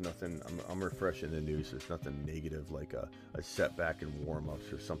 there's nothing. I'm refreshing the news. There's nothing negative like a setback in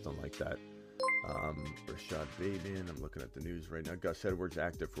warm-ups or something like that. Rashad Bateman, I'm looking at the news right now. Gus Edwards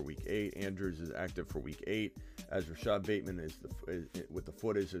active for week 8. Andrews is active for week 8, as Rashad Bateman is with the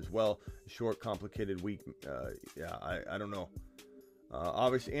foot is as well. Short, complicated week. I don't know.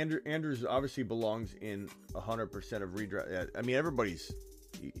 Obviously, Andrews obviously belongs in 100% of redraft. Everybody's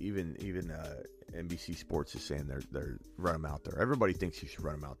even NBC Sports is saying they're run him out there. Everybody thinks you should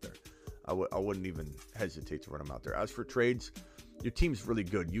run him out there. I wouldn't even hesitate to run him out there. As for trades, your team's really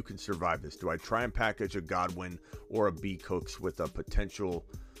good. You can survive this. Do I try and package a Godwin or a B. Cooks with a potential,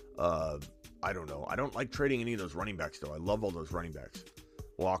 I don't know. I don't like trading any of those running backs, though. I love all those running backs.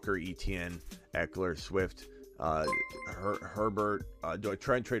 Walker, Etienne, Eckler, Swift, Herbert. Do I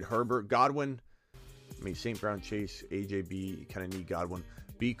try and trade Herbert? Godwin? St. Brown, Chase, AJB. You kind of need Godwin.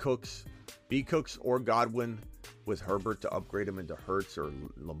 B. Cooks or Godwin with Herbert to upgrade him into Hurts or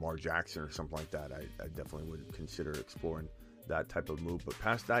Lamar Jackson or something like that. I definitely would consider exploring that type of move. But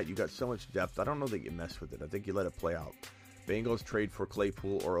past that, you got so much depth. I don't know that you mess with it. I think you let it play out. Bengals trade for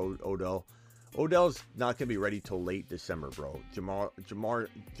Claypool or Odell. Odell's not going to be ready till late December, bro.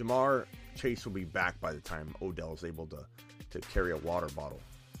 Jamar Chase will be back by the time Odell's able to carry a water bottle.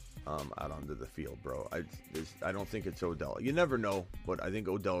 out onto the field, bro. I don't think it's Odell. You never know, but I think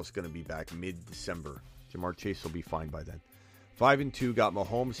Odell is going to be back mid-December. Jamar Chase will be fine by then. 5-2 got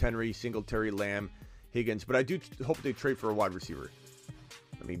Mahomes, Henry, Singletary, Lamb, Higgins, but I do hope they trade for a wide receiver.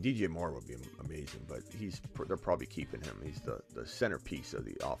 I mean, DJ Moore would be amazing, but they're probably keeping him. He's the centerpiece of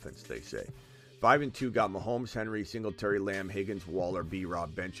the offense, they say. 5-2 got Mahomes, Henry, Singletary, Lamb, Higgins, Waller,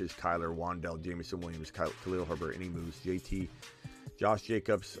 B-Rob, benches, Kyler, Wandell, Jameson Williams, Khalil Herbert. Any moves? JT, Josh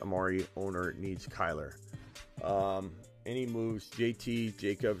Jacobs, Amari. Owner needs Kyler. Any moves? JT,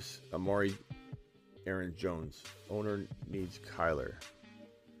 Jacobs, Amari, Aaron Jones. Owner needs Kyler.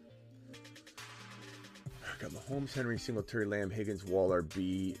 Got Mahomes, Henry, Singletary, Lamb, Higgins, Waller,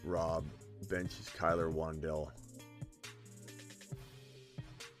 B-Rob, benches, Kyler, Wandell.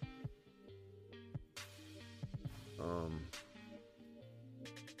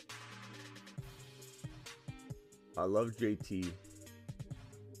 I love JT.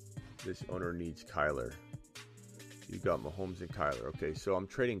 This owner needs Kyler. You got Mahomes and Kyler. Okay, so I'm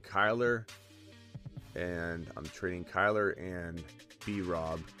trading Kyler and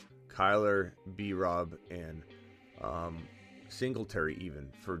B-Rob. Kyler, B-Rob, and Singletary even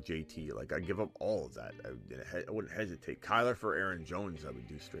for JT. Like, I give up all of that. I wouldn't hesitate. Kyler for Aaron Jones, I would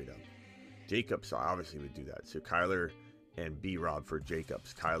do straight up. Jacobs, I obviously would do that. So Kyler and B-Rob for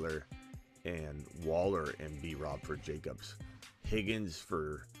Jacobs. Kyler and Waller and B-Rob for Jacobs. Higgins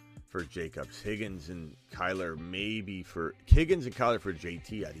for Jacobs. Higgins and Kyler for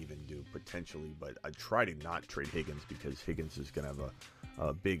JT I'd even do potentially, but I'd try to not trade Higgins because Higgins is going to have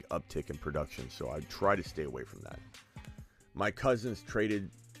a big uptick in production, so I'd try to stay away from that. My cousin traded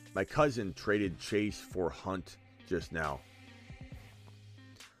Chase for Hunt just now.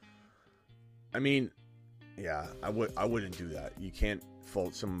 I mean, yeah, I wouldn't do that. You can't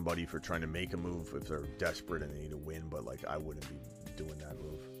fault somebody for trying to make a move if they're desperate and they need to win, but like I wouldn't be doing that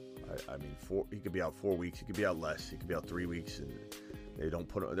move. I mean, he could be out 4 weeks, he could be out less, he could be out 3 weeks, and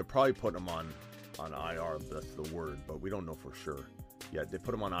they're probably putting him on IR. That's the word, but we don't know for sure. Yeah, they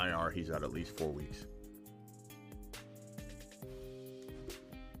put him on IR. He's out at least 4 weeks.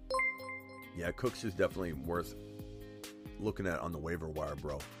 Yeah, Cooks is definitely worth looking at on the waiver wire,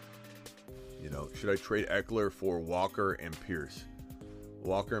 bro. You know, should I trade Eckler for Walker and Pierce?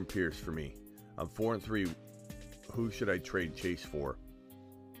 Walker and Pierce for me. I'm 4-3. Who should I trade Chase for?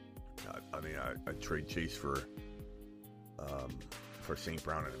 I'd trade Chase for St.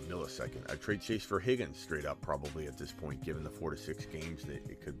 Brown in a millisecond. I'd trade Chase for Higgins straight up probably at this point, given the 4 to 6 games that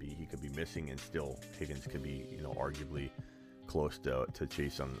he could be missing, and still Higgins could be, arguably close to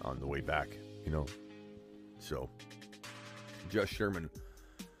Chase on the way back, So, Just Sherman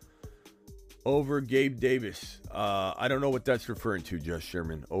over Gabe Davis. I don't know what that's referring to, Just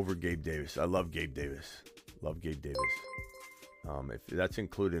Sherman. Over Gabe Davis. I love Gabe Davis. If that's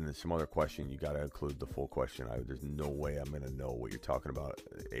included in some other question, you got to include the full question. There's no way I'm going to know what you're talking about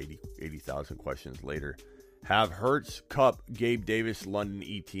 80,000 questions later. Have Hurts, Cup, Gabe Davis, London,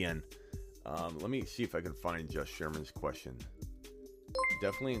 ETN. Let me see if I can find Just Sherman's question.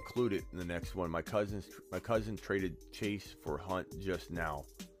 Definitely include it in the next one. My cousin traded Chase for Hunt just now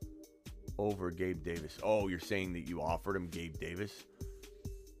over Gabe Davis. Oh, you're saying that you offered him Gabe Davis?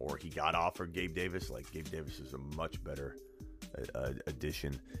 Or he got offered Gabe Davis? Like, Gabe Davis is a much better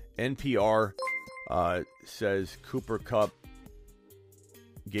addition. NPR says Cooper Kupp,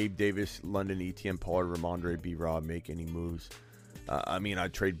 Gabe Davis, London, ETN, Pollard, Ramondre, B-Rob, make any moves?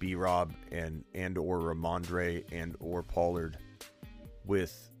 I'd trade B-Rob and or Ramondre and or Pollard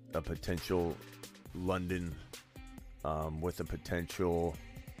with a potential London, with a potential,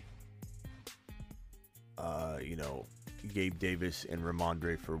 Gabe Davis and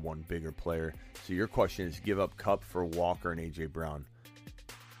Ramondre for one bigger player. So your question is give up Kupp for Walker and A.J. Brown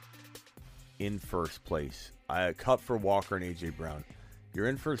in first place. Kupp for Walker and A.J. Brown. You're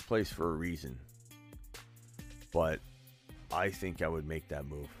in first place for a reason. But I think I would make that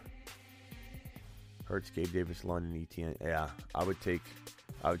move. Hurts, Gabe Davis, London, ETN. Yeah, I would take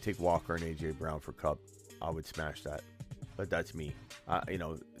Walker and A.J. Brown for Kupp. I would smash that. But that's me.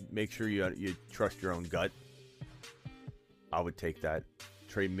 Make sure you trust your own gut. I would take that.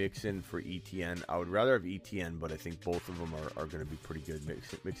 Trade Mixon for ETN. I would rather have ETN, but I think both of them are going to be pretty good.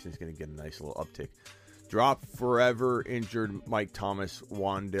 Mixon's going to get a nice little uptick. Drop forever injured Mike Thomas,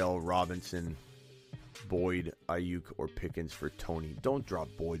 Wandell Robinson, Boyd, Ayuk, or Pickens for Tony. Don't drop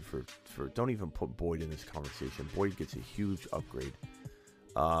Boyd for don't even put Boyd in this conversation. Boyd gets a huge upgrade.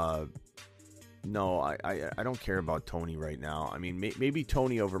 No, I don't care about Tony right now. I mean, maybe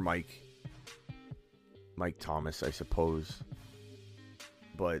Tony over Mike Thomas, I suppose.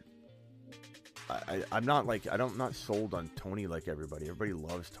 But I'm not sold on Tony like everybody. Everybody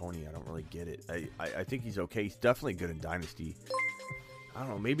loves Tony. I don't really get it. I think he's okay. He's definitely good in Dynasty. I don't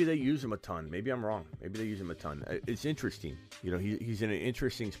know. Maybe they use him a ton. Maybe I'm wrong. Maybe they use him a ton. It's interesting. You know, he's in an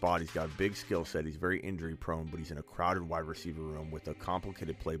interesting spot. He's got a big skill set. He's very injury prone, but he's in a crowded wide receiver room with a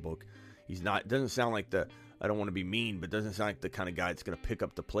complicated playbook. He's not. Doesn't sound like the. I don't want to be mean, but doesn't sound like the kind of guy that's going to pick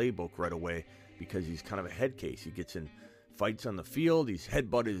up the playbook right away because he's kind of a head case. He gets in fights on the field. He's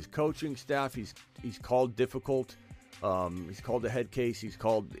headbutted his coaching staff. He's called difficult. He's called a head case. He's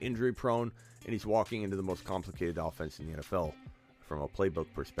called injury prone, and he's walking into the most complicated offense in the NFL. From a playbook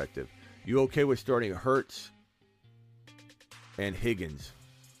perspective. You okay with starting Hurts and Higgins?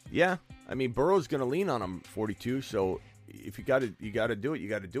 Yeah. I mean, Burrow's going to lean on him 42, so if you got to do it, you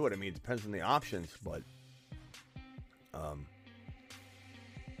got to do it. I mean, it depends on the options, but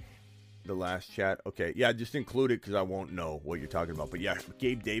the last chat. Okay. Yeah, just include it because I won't know what you're talking about. But yeah,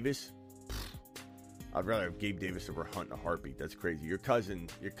 Gabe Davis. I'd rather have Gabe Davis over Hunt in a heartbeat. That's crazy. Your cousin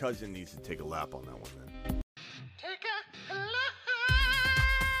needs to take a lap on that one, man.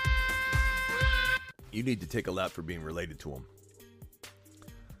 You need to take a lap for being related to him.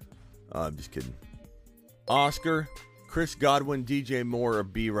 I'm just kidding. Oscar, Chris Godwin, DJ Moore, or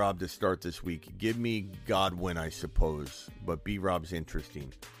B-Rob to start this week. Give me Godwin, I suppose. But B-Rob's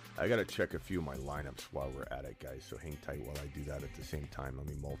interesting. I got to check a few of my lineups while we're at it, guys. So hang tight while I do that at the same time. Let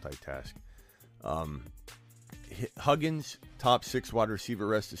me multitask. Huggins, top 6 wide receiver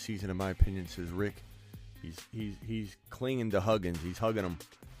rest of the season, in my opinion, says Rick. He's clinging to Huggins. He's hugging him.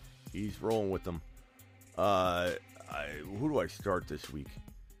 He's rolling with them. Who do I start this week?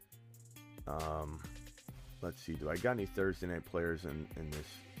 Let's see. Do I got any Thursday night players on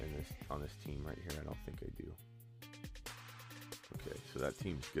this team right here? I don't think I do. Okay, so that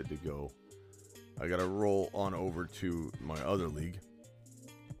team's good to go. I got to roll on over to my other league.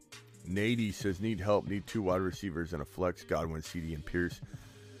 Nady says, need help. Need 2 wide receivers and a flex. Godwin, CD, and Pierce.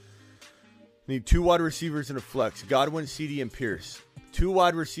 Need 2 wide receivers and a flex. Godwin, CD, and Pierce. 2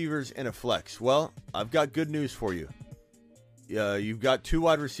 wide receivers and a flex. Well, I've got good news for you. You've got 2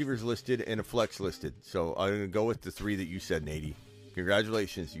 wide receivers listed and a flex listed. So I'm going to go with the 3 that you said, Nady.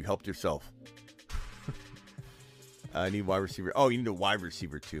 Congratulations. You helped yourself. I need wide receiver. Oh, you need a wide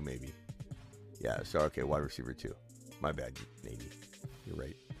receiver 2, maybe. Yeah, so okay, wide receiver 2. My bad, Nady. You're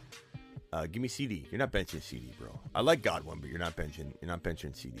right. Give me CD. You're not benching CD, bro. I like Godwin, but you're not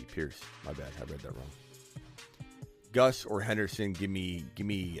benching CD. Pierce. My bad. I read that wrong. Gus or Henderson, give me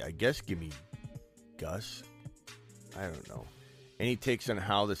Gus. I don't know. Any takes on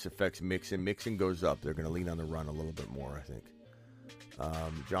how this affects Mixon? Mixon goes up. They're going to lean on the run a little bit more, I think.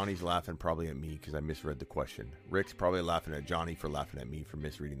 Johnny's laughing probably at me because I misread the question. Rick's probably laughing at Johnny for laughing at me for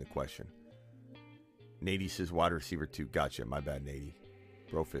misreading the question. Nady says wide receiver 2. Gotcha. My bad, Nady.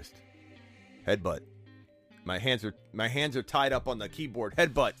 Bro fist. Headbutt. My hands are tied up on the keyboard.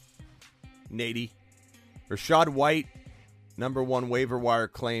 Headbutt. Nady. Rashad White, number 1 waiver wire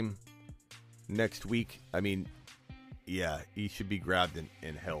claim next week. I mean, yeah, he should be grabbed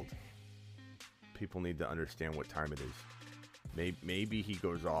and held. People need to understand what time it is. Maybe he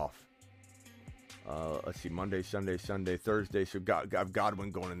goes off. Let's see, Monday, Sunday, Thursday. So I've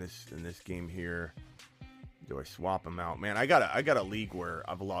Godwin going in this game here. Do I swap him out? Man, I got a league where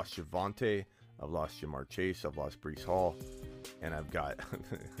I've lost Javonte, I've lost Jamar Chase, I've lost Breece Hall, and I've got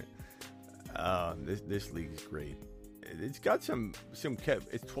this league is great. It's got some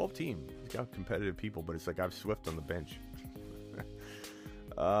it's 12 team. It's got competitive people, but it's like I've Swift on the bench.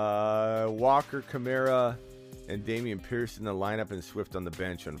 Walker, Kamara, and Damian Pierce in the lineup, and Swift on the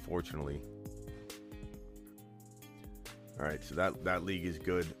bench, unfortunately. All right, so that league is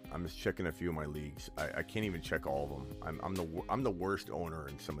good. I'm just checking a few of my leagues. I can't even check all of them. I'm the worst owner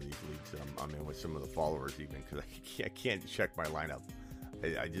in some of these leagues that I'm in with some of the followers, even because I can't check my lineup.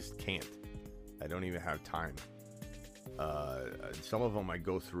 I just can't. I don't even have time. Some of them I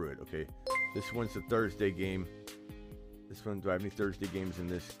go through it. Okay, this one's a Thursday game. This one, do I have any Thursday games in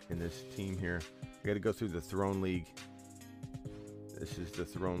this team here? I got to go through the Throne League. This is the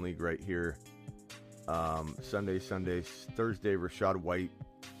Throne League right here. Sunday, Thursday, Rashad White.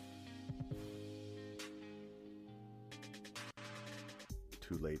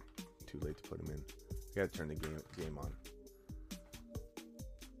 Too late to put him in. I gotta turn the game on.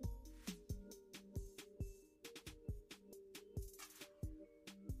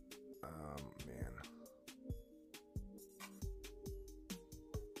 Man.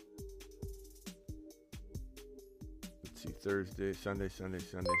 Let's see, Thursday, Sunday.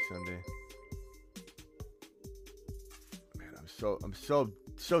 I'm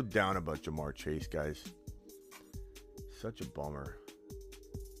so down about Jamar Chase, guys. Such a bummer.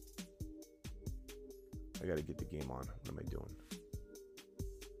 I got to get the game on. What am I doing?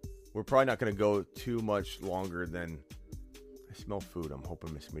 We're probably not going to go too much longer than... I smell food. I'm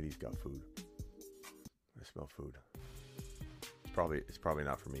hoping Miss Mitty's got food. I smell food. It's probably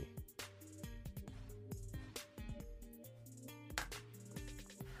not for me.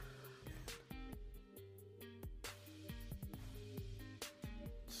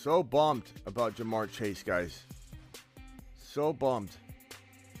 So bummed about Ja'Marr Chase, guys. So bummed.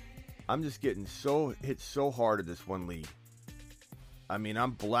 I'm just getting hit so hard at this one league. I mean,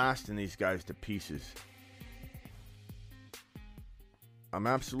 I'm blasting these guys to pieces. I'm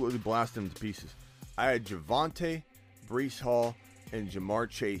absolutely blasting them to pieces. I had Javonte, Breece Hall, and Ja'Marr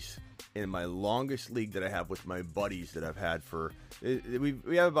Chase in my longest league that I have with my buddies that I've had for...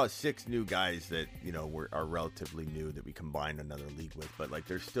 We have about 6 new guys that, you know, are relatively new that we combined another league with. But, like,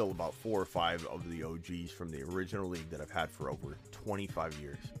 there's still about 4 or 5 of the OGs from the original league that I've had for over 25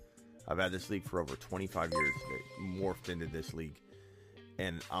 years. I've had this league for over 25 years that morphed into this league.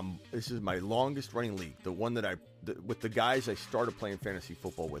 And this is my longest running league. The one that with the guys I started playing fantasy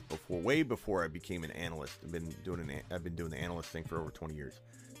football with way before I became an analyst. I've been doing the analyst thing for over 20 years.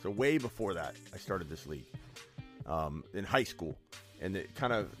 So way before that, I started this league in high school. And it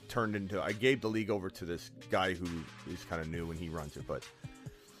kind of turned into, I gave the league over to this guy who is kind of new and he runs it. But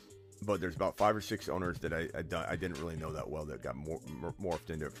there's about 5 or 6 owners that I didn't really know that well that got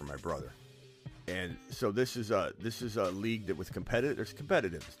morphed into it for my brother. And so this is a league that was competitive. There's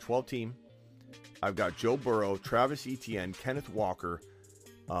competitive. It's 12 team. I've got Joe Burrow, Travis Etienne, Kenneth Walker,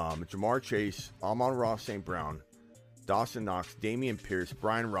 Ja'Marr Chase, Amon-Ra St. Brown, Dawson Knox, Damian Pierce,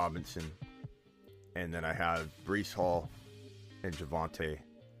 Brian Robinson, and then I have Breece Hall and Javonte.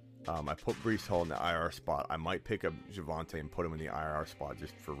 I put Breece Hall in the IR spot. I might pick up Javonte and put him in the IR spot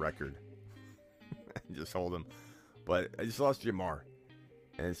just for record. Just hold him. But I just lost Ja'Marr.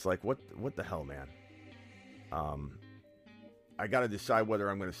 And it's like, what the hell, man? I got to decide whether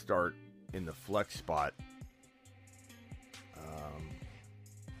I'm going to start in the flex spot.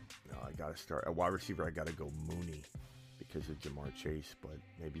 No, I got to start. A wide receiver, I got to go Mooney because of Ja'Marr Chase, but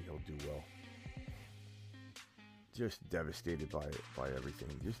maybe he'll do well. Just devastated by everything.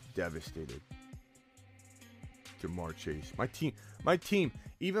 Just devastated. Ja'Marr Chase. My team,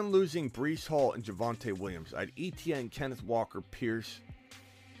 even losing Breece Hall and Javonte Williams, I had Etienne, Kenneth Walker, Pierce,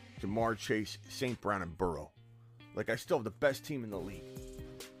 Ja'Marr Chase, St. Brown, and Burrow. Like, I still have the best team in the league.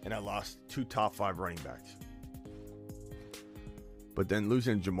 And I lost 2 top 5 running backs. But then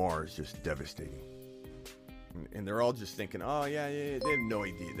losing Ja'Marr is just devastating. And they're all just thinking, oh, yeah, they have no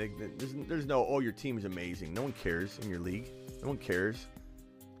idea. There's no, oh, your team is amazing. No one cares in your league. No one cares.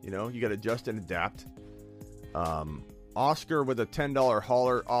 You know, you got to adjust and adapt. Oscar with a $10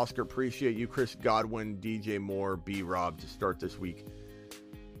 hauler. Oscar, appreciate you. Chris Godwin, DJ Moore, B-Rob to start this week.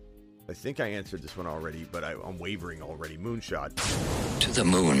 I think I answered this one already, but I'm wavering already. Moonshot. To the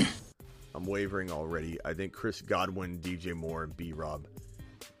moon. I'm wavering already. I think Chris Godwin, DJ Moore, and B-Rob.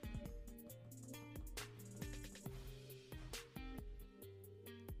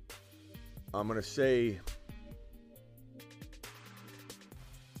 I'm going to say...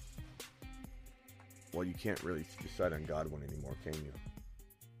 Well, you can't really decide on Godwin anymore, can you?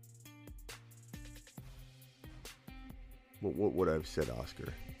 What would I have said,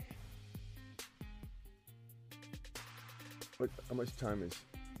 Oscar? How much time is...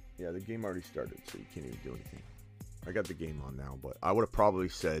 Yeah, the game already started, so you can't even do anything. I got the game on now, but I would have probably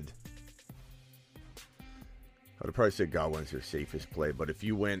said... Godwin's your safest play, but if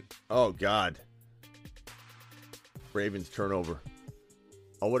you went... Oh, God. Ravens turnover.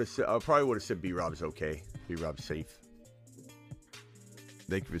 I probably would have said B-Rob's okay. B-Rob's safe.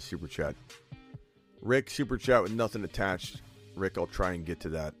 Thank you for the super chat. Rick, super chat with nothing attached. Rick, I'll try and get to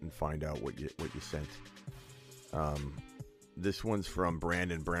that and find out what you sent. This one's from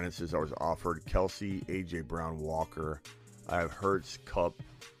Brandon. Brandon says, I was offered Kelsey, A.J. Brown, Walker. I have Hurts, Kupp,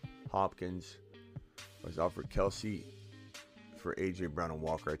 Hopkins. I was offered Kelsey for A.J. Brown and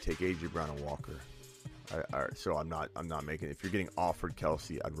Walker. I take A.J. Brown and Walker. So I'm not making it. If you're getting offered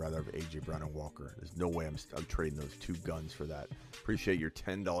Kelsey, I'd rather have A.J. Brown and Walker. There's no way I'm trading those 2 guns for that. Appreciate your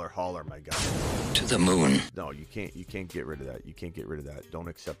 $10 hauler, my guy. To the moon. No, you can't get rid of that. You can't get rid of that. Don't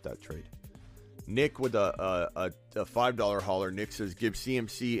accept that trade. Nick with a $5 hauler. Nick says, give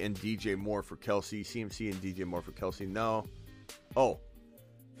CMC and DJ Moore for Kelsey. CMC and DJ Moore for Kelsey. No. Oh,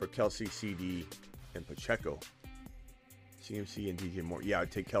 for Kelsey, CD, and Pacheco. CMC and DJ Moore. Yeah,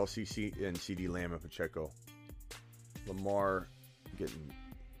 I'd take Kelsey and CD Lamb and Pacheco. Lamar getting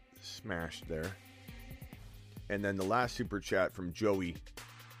smashed there. And then the last super chat from Joey.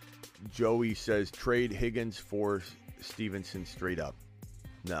 Joey says, trade Higgins for Stevenson straight up.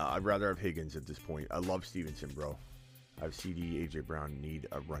 No, I'd rather have Higgins at this point. I love Stevenson, bro. I have CD, AJ Brown, need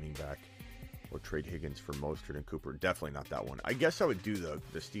a running back, or trade Higgins for Mostert and Cooper. Definitely not that one. I guess I would do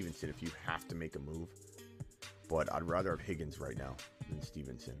the Stevenson if you have to make a move, but I'd rather have Higgins right now than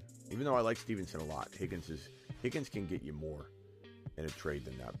Stevenson. Even though I like Stevenson a lot, Higgins can get you more in a trade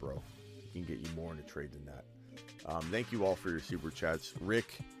than that, bro. He can get you more in a trade than that. Thank you all for your super chats.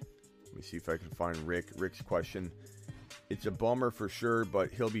 Rick, let me see if I can find Rick's question. It's a bummer for sure,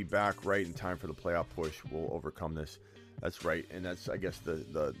 but he'll be back right in time for the playoff push. We'll overcome this. That's right, and that's, I guess,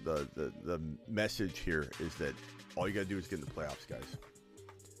 the message here is that all you got to do is get in the playoffs, guys.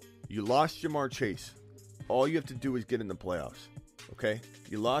 You lost Jamar Chase. All you have to do is get in the playoffs, okay?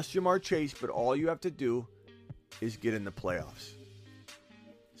 You lost Jamar Chase, but all you have to do is get in the playoffs.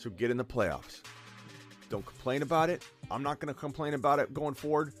 So get in the playoffs. Don't complain about it. I'm not going to complain about it going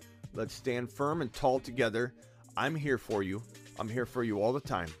forward. Let's stand firm and tall together. I'm here for you. I'm here for you all the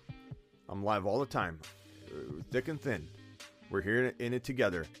time. I'm live all the time. Thick and thin. We're here in it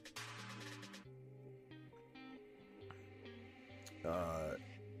together.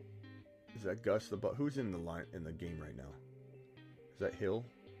 Is that Gus the Butt? Who's in the line in the game right now? Is that Hill?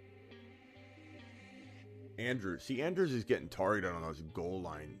 Andrews. See, Andrews is getting targeted on those goal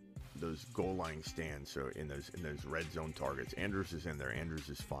line stands. So in those red zone targets, Andrews is in there. Andrews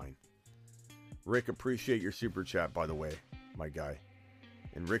is fine. Rick, appreciate your super chat, by the way, my guy.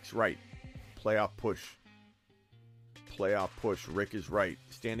 And Rick's right. Playoff push. Playoff push. Rick is right.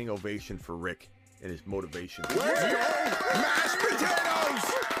 Standing ovation for Rick and his motivation. Let's go! Mashed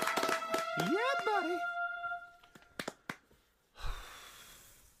potatoes! Yeah, buddy.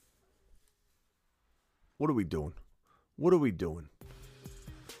 What are we doing? What are we doing?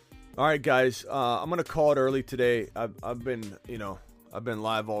 All right, guys. I'm gonna call it early today. I've been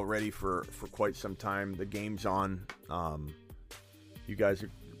live already for quite some time. The game's on. You guys are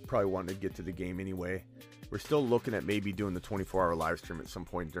probably wanting to get to the game anyway. We're still looking at maybe doing the 24-hour live stream at some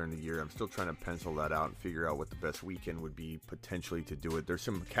point during the year. I'm still trying to pencil that out and figure out what the best weekend would be potentially to do it. There's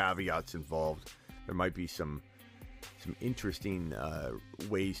some caveats involved. There might be some interesting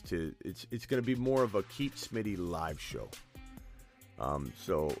ways to. It's going to be more of a Keep Smitty live show.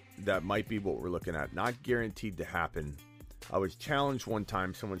 So that might be what we're looking at. Not guaranteed to happen. I was challenged one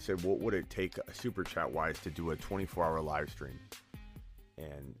time. Someone said, "What would it take, super chat wise, to do a 24-hour live stream?"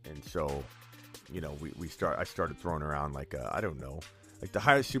 And so, I started throwing around like I don't know, like the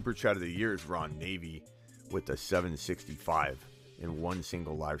highest super chat of the year is Ron Navy with a 765 in one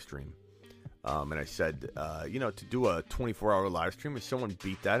single live stream. And I said, to do a 24-hour live stream, if someone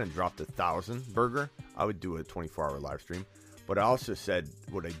beat that and dropped 1,000 burger, I would do a 24-hour live stream. But I also said,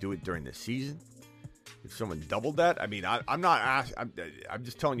 would I do it during the season? If someone doubled that, I mean, I'm not asking. I'm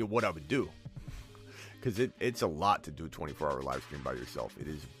just telling you what I would do, because it's a lot to do a 24-hour live stream by yourself. It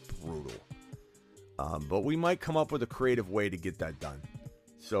is brutal. But we might come up with a creative way to get that done.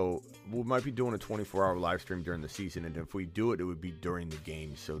 So we might be doing a 24-hour live stream during the season, and if we do it, it would be during the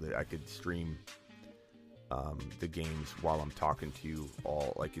games so that I could stream the games while I'm talking to you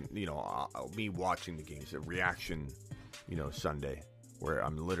all, like, me watching the games, a reaction, Sunday, where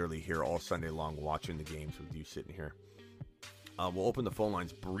I'm literally here all Sunday long watching the games with you sitting here. We'll open the phone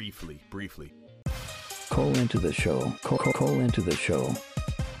lines briefly. Call into the show. Call into the show.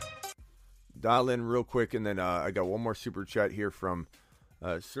 Dial in real quick, and then I got one more super chat here from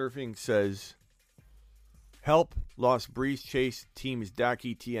Surfing. Says, help, lost Breeze Chase, team is Dak,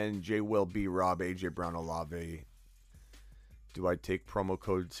 ETN, J. Will, B. Rob, AJ Brown, Olave. Do I take promo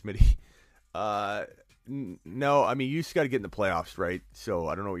code Smitty? No, I mean, you just got to get in the playoffs, right? So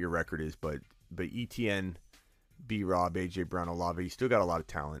I don't know what your record is, but ETN, B. Rob, AJ Brown, Olave, you still got a lot of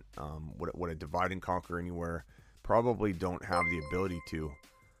talent. Would a divide and conquer anywhere? Probably don't have the ability to.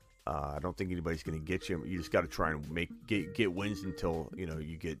 I don't think anybody's going to get you. You just got to try and get wins until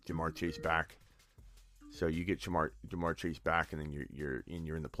you get Jamar Chase back. So you get Jamar Chase back, and then you're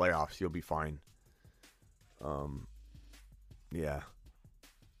in the playoffs. You'll be fine. Yeah,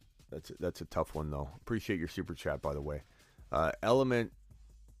 that's a tough one though. Appreciate your super chat, by the way. Element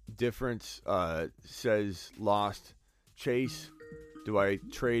Difference says lost Chase. Do I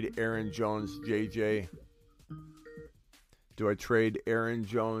trade Aaron Jones, JJ? Do I trade Aaron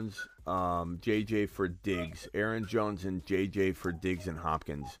Jones, JJ for Diggs? Aaron Jones and JJ for Diggs and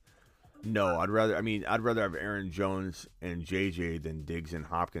Hopkins? No, I'd rather have Aaron Jones and JJ than Diggs and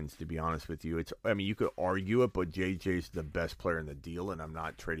Hopkins, to be honest with you. You could argue it, but JJ's the best player in the deal, and I'm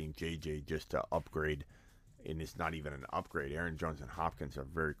not trading JJ just to upgrade. And it's not even an upgrade. Aaron Jones and Hopkins are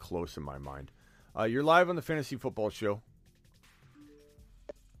very close in my mind. You're live on the Fantasy Football Show.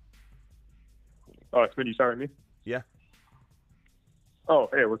 Oh, it's me. You started me? Yeah. Oh,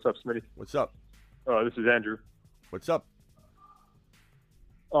 hey, what's up, Smitty? What's up? This is Andrew. What's up?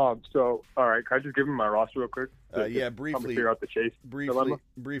 So, all right, can I just give him my roster real quick? Yeah, Help me briefly. figure out the Chase dilemma?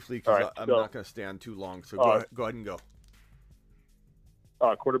 Briefly, because All right, I'm so- not going to stay on too long. So go ahead and go.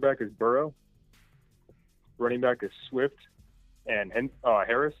 Quarterback is Burrow. Running back is Swift and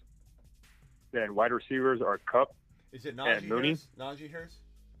Harris. Then wide receivers are Cup Is it and Najee Mooney. Harris? Najee Harris?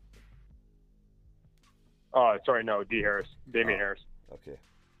 Sorry, no, D. Harris. Damian Harris. Okay.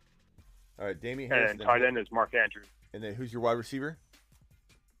 All right, Damian Harris. And tight end is Mark Andrews. And then who's your wide receiver?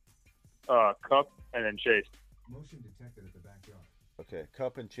 Cup and then Chase. Motion detected at the backyard. Okay,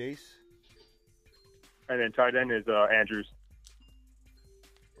 Cup and Chase. And then tight end is Andrews.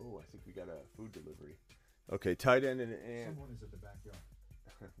 Oh, I think we got a food delivery. Okay, tight end and Someone is at the backyard.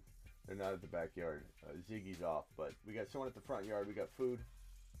 they're not at the backyard. Ziggy's off, but we got someone at the front yard. We got food.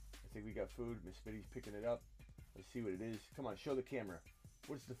 I think we got food. Miss Smitty's picking it up. Let's see what it is. Come on, show the camera.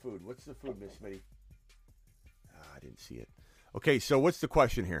 What's the food? What's the food, Miss Smitty? I didn't see it. Okay, so what's the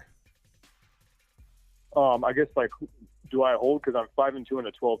question here? I guess do I hold because I'm 5-2 in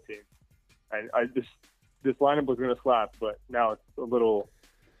a 12 team, and this lineup was going to slap, but now it's a little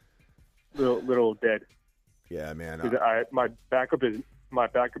dead. Yeah, man. 'Cause my backup is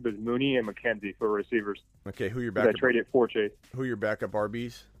Mooney and McKenzie for receivers. Okay, who your 'Cause backup? I traded for Chase. Who your backup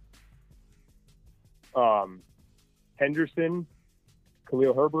RBs? Henderson,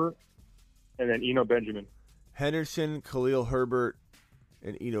 Khalil Herbert, and then Eno Benjamin. Henderson, Khalil Herbert,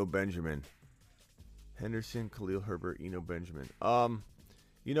 and Eno Benjamin. Henderson, Khalil Herbert, Eno Benjamin.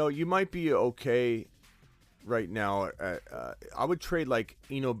 You might be okay right now. I would trade like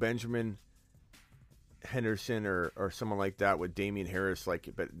Eno Benjamin, Henderson, or someone like that with Damian Harris.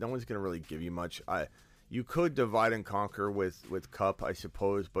 But no one's going to really give you much. You could divide and conquer with Cup, I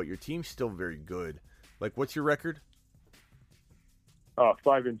suppose, but your team's still very good. Like, what's your record?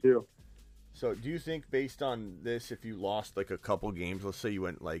 5-2. So, do you think based on this, if you lost like a couple games, let's say you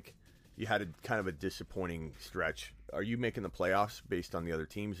went you had kind of a disappointing stretch, are you making the playoffs based on the other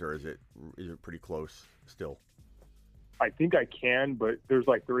teams, or is it pretty close still? I think I can, but there's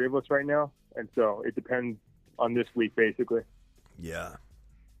 3 of us right now, and so it depends on this week, basically. Yeah.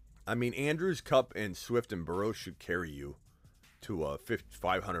 I mean, Andrews, Cup, and Swift and Burrow should carry you to a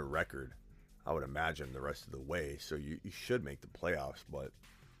 500 record, I would imagine, the rest of the way. So you should make the playoffs. But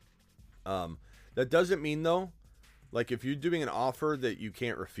that doesn't mean, though, if you're doing an offer that you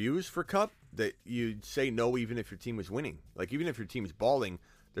can't refuse for Cup, that you'd say no even if your team was winning. Even if your team's balling,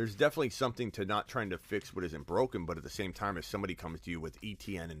 there's definitely something to not trying to fix what isn't broken. But at the same time, if somebody comes to you with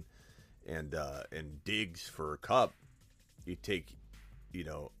ETN and Diggs for Cup, you take,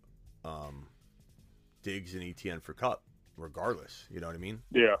 Diggs and ETN for Cup, regardless. You know what I mean?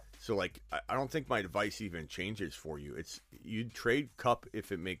 Yeah. So, I don't think my advice even changes for you. You trade Cup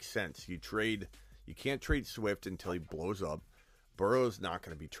if it makes sense. You can't trade Swift until he blows up. Burrow's not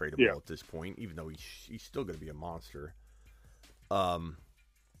going to be tradable at this point, even though he's still going to be a monster.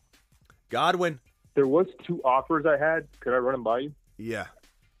 Godwin. There was 2 offers I had. Could I run them by you? Yeah.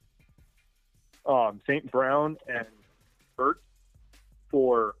 St. Brown and Burt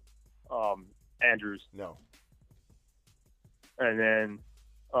for Andrews. No. And then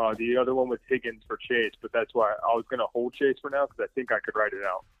the other one was Higgins for Chase, but that's why I was going to hold Chase for now because I think I could write it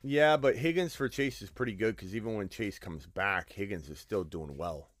out. Yeah, but Higgins for Chase is pretty good because even when Chase comes back, Higgins is still doing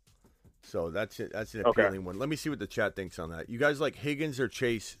well. So that's it. That's an appealing one. Let me see what the chat thinks on that. You guys like Higgins or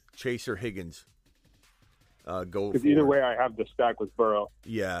Chase? Chase or Higgins? Go. Because either way, I have the stack with Burrow.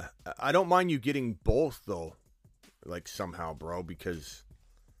 Yeah, I don't mind you getting both though, somehow, bro, because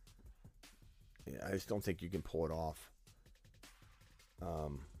I just don't think you can pull it off.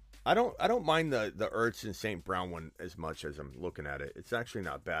 I don't mind the Ertz and St. Brown one as much as I'm looking at it. It's actually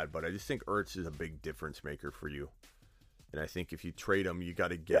not bad, but I just think Ertz is a big difference maker for you. And I think if you trade him, you got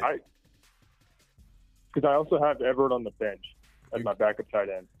to get. Because I also have Everett on the bench as my backup tight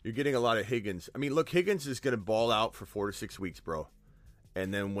end. You're getting a lot of Higgins. I mean, look, Higgins is going to ball out for 4 to 6 weeks, bro.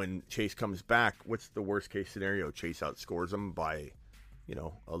 And then when Chase comes back, what's the worst case scenario? Chase outscores him by,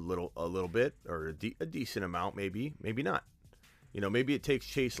 a little bit or a decent amount, maybe not. Maybe it takes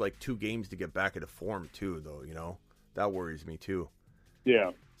Chase 2 games to get back into form too, though. That worries me too.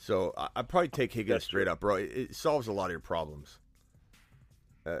 Yeah. So I'd probably take Higgins straight up, bro. It solves a lot of your problems.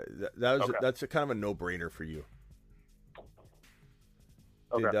 That's a kind of a no-brainer for you.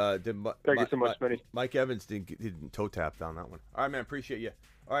 Okay. Thank you so much, Smitty. Mike Evans didn't toe tap on that one. All right, man. Appreciate you.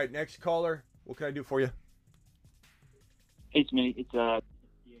 All right, next caller. What can I do for you? Hey, Smitty. It's Diego.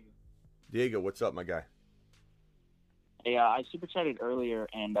 Diego, what's up, my guy? Hey, I super chatted earlier,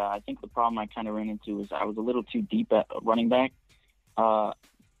 and I think the problem I kind of ran into is I was a little too deep at running back.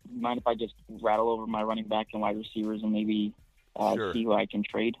 Mind if I just rattle over my running back and wide receivers and maybe Sure. see who I can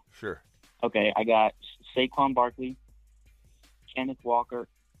trade? Sure. Okay, I got Saquon Barkley, Kenneth Walker,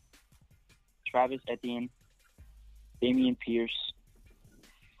 Travis Etienne, Damian Pierce,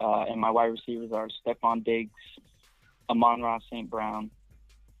 and my wide receivers are Stephon Diggs, Amon-Ra St. Brown,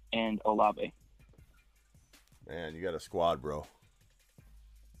 and Olave. Man, you got a squad, bro.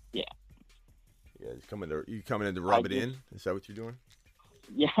 Yeah. Yeah, you coming in to rub it just- in? Is that what you're doing?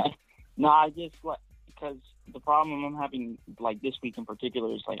 Yeah. No, I just because the problem I'm having like this week in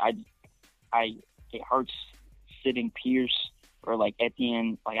particular is like it hurts sitting Pierce or like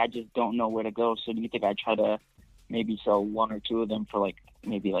Etienne. Like I just don't know where to go. So do you think I try to maybe sell one or two of them for like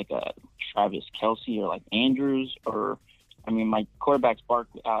maybe like a Travis Kelce or like Andrews, or I mean my quarterback's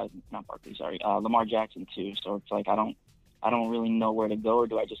Lamar Jackson too. So it's like I don't really know where to go, or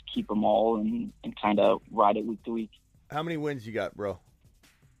do I just keep them all and kind of ride it week to week? How many wins you got, bro?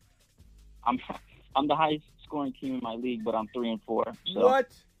 I'm the highest scoring team in my league, but I'm 3-4. So.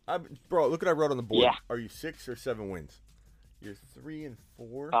 What? Bro, look what I wrote on the board. Yeah. Are you 6 or 7 wins? You're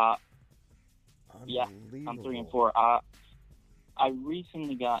 3-4. Yeah, I'm 3-4. I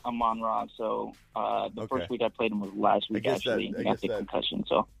recently got Amon-Ra, so the first week I played him was last week. Actually, I got the concussion.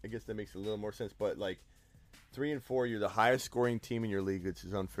 So I guess that makes a little more sense. But like 3-4, you're the highest scoring team in your league, which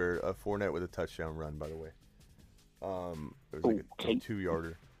is unfair. Fournette with a touchdown run, by the way. It was like a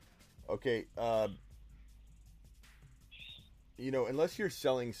 2-yarder. Okay, unless you're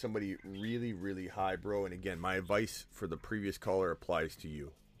selling somebody really, really high, bro, and again, my advice for the previous caller applies to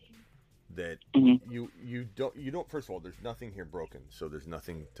you, that you don't, first of all, there's nothing here broken, so there's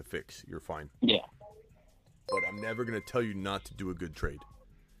nothing to fix. You're fine. Yeah. But I'm never going to tell you not to do a good trade.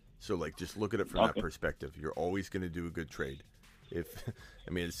 So, like, just look at it from that perspective. You're always going to do a good trade. It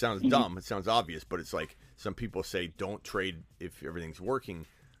sounds dumb, it sounds obvious, but it's like some people say don't trade if everything's working.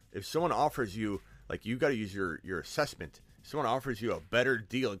 If someone offers you, like, you got to use your assessment. If someone offers you a better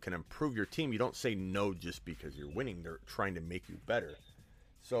deal and can improve your team, you don't say no just because you're winning. They're trying to make you better.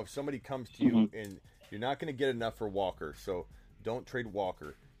 So if somebody comes to you and you're not going to get enough for Walker, so don't trade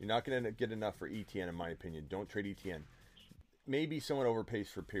Walker. You're not going to get enough for Etienne, in my opinion. Don't trade Etienne. Maybe someone overpays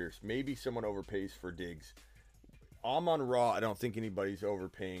for Pierce. Maybe someone overpays for Diggs. Amon-Ra, I don't think anybody's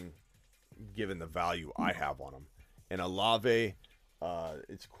overpaying given the value I have on him. And Olave,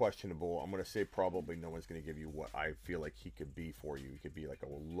 it's questionable. I'm going to say probably no one's going to give you what I feel like he could be for you. He could be like a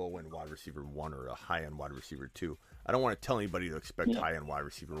low-end wide receiver 1 or a high-end wide receiver 2. I don't want to tell anybody to expect high-end wide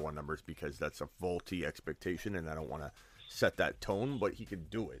receiver 1 numbers because that's a faulty expectation, and I don't want to set that tone, but he could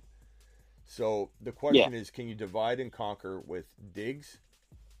do it. So the question is, can you divide and conquer with Diggs?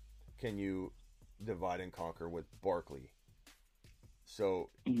 Can you divide and conquer with Barkley? So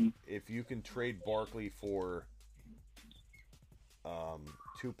if you can trade Barkley for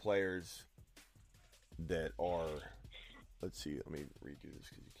 2 players that are, let's see, let me redo this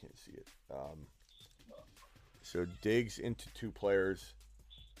because you can't see it. So Diggs into 2 players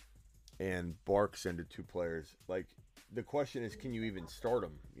and Barks into 2 players. Like, the question is, can you even start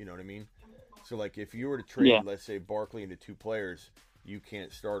them? You know what I mean? So, like, if you were to trade, let's say, Barkley into 2 players, you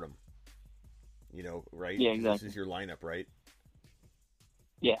can't start them. You know, right? Yeah, exactly. This is your lineup, right?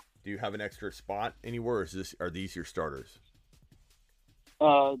 Yeah. Do you have an extra spot anywhere, or are these your starters?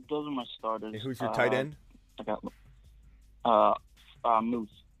 Those are my starters. And who's your tight end? I got Moose.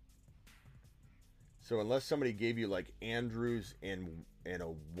 So unless somebody gave you like Andrews and a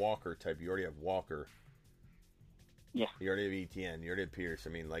Walker type, you already have Walker. Yeah. You already have Etienne. You already have Pierce. I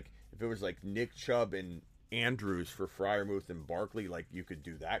mean, like, if it was like Nick Chubb and Andrews for Freiermuth and Barkley, like, you could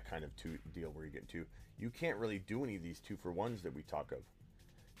do that kind of deal where you get 2. You can't really do any of these 2-for-1s that we talk of.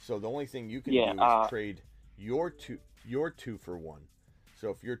 So the only thing you can do is trade your 2-for-1. So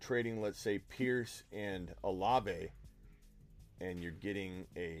if you're trading, let's say, Pierce and Olave, and you're getting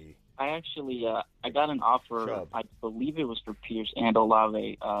a... I actually, I got an offer, Chubb. I believe it was for Pierce and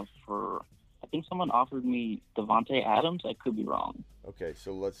Olave, for, I think someone offered me Devontae Adams. I could be wrong. Okay,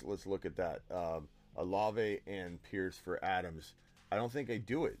 so let's look at that. Olave and Pierce for Adams. I don't think I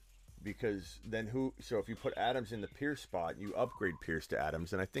do it, because then who... So if you put Adams in the Pierce spot, you upgrade Pierce to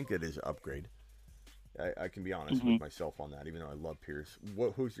Adams, and I think it is an upgrade. I can be honest with myself on that, even though I love Pierce.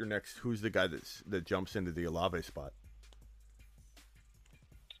 Who's your next... Who's the guy that jumps into the Olave spot?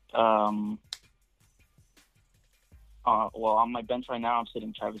 Well, on my bench right now, I'm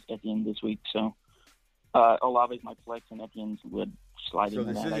sitting Travis Etienne this week, so Olave's my flex, and Etienne would slide So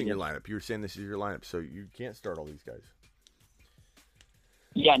into this that. isn't your lineup. You were saying this is your lineup, so you can't start all these guys.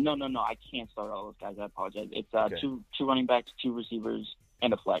 Yeah, no, I can't start all those guys. I apologize. It's Okay. two running backs, 2 receivers,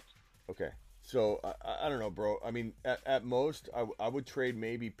 and a flex. Okay, So I don't know, bro. I mean, at most, I would trade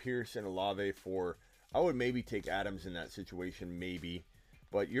maybe Pierce and Olave for. I would maybe take Adams in that situation, maybe.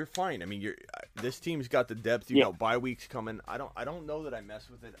 But you're fine. I mean, this team's got the depth. You know, bye weeks coming. I don't know that I mess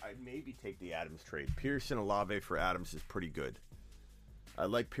with it. I'd maybe take the Adams trade. Pierce and Olave for Adams is pretty good. I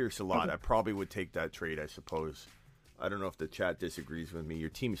like Pierce a lot. I probably would take that trade, I suppose. I don't know if the chat disagrees with me. Your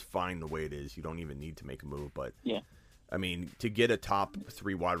team's fine the way it is. You don't even need to make a move. But, I mean, to get a top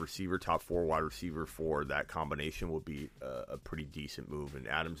 3 wide receiver, top 4 wide receiver for that combination would be a pretty decent move. And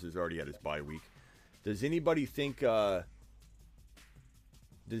Adams is already at his bye week. Does anybody think...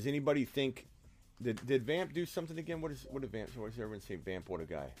 Did Vamp do something again? What did Vamp? So what does everyone say? Vamp, what a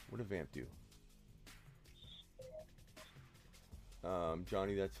guy. What did Vamp do?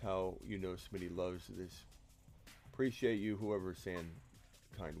 Johnny, that's how you know Smitty loves this. Appreciate you, whoever's saying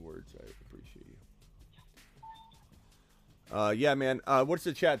kind words. I appreciate you. Yeah, man. What's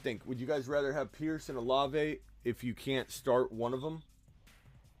the chat think? Would you guys rather have Pierce and Olave if you can't start one of them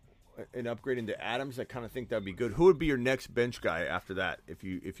and upgrade into Adams? I kind of think that'd be good. Who would be your next bench guy after that? If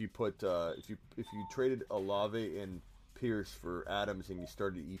you traded Olave and Pierce for Adams and you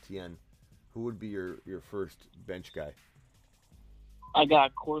started ETN, who would be your first bench guy? I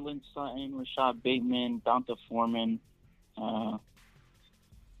got Cortland Sutton, Rashad Bateman, Donta Foreman on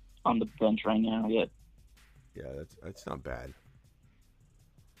the bench right now. Yeah, that's not bad.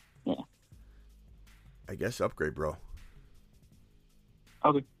 Yeah. I guess upgrade, bro.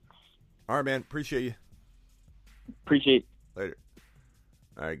 Okay. All right, man. Appreciate you. Appreciate it. Later.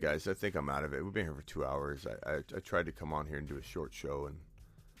 All right, guys. I think I'm out of it. We've been here for 2 hours. I tried to come on here and do a short show, and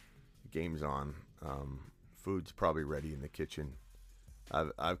the game's on. Food's probably ready in the kitchen.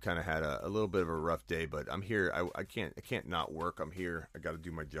 I've kind of had a little bit of a rough day, but I'm here. I can't not work. I'm here. I got to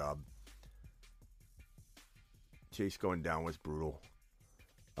do my job. Chase going down was brutal.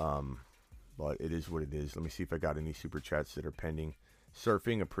 But it is what it is. Let me see if I got any super chats that are pending.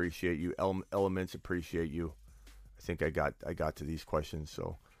 Surfing, appreciate you. Elements, appreciate you. I think I got to these questions,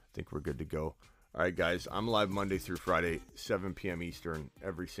 so I think we're good to go. All right, guys. I'm live Monday through Friday, 7 p.m. Eastern,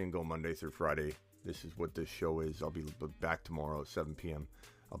 every single Monday through Friday. This is what this show is. I'll be back tomorrow at 7 p.m.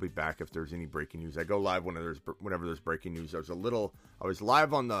 I'll be back if there's any breaking news. I go live whenever there's breaking news. I was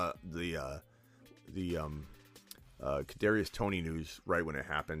live on the Kadarius Toney news right when it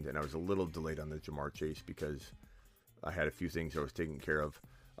happened, and I was a little delayed on the Jamar Chase because I had a few things I was taking care of.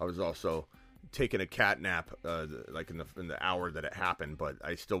 I was also taking a cat nap, like in the hour that it happened, but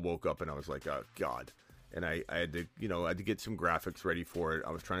I still woke up and I was like, oh God. And I had to get some graphics ready for it.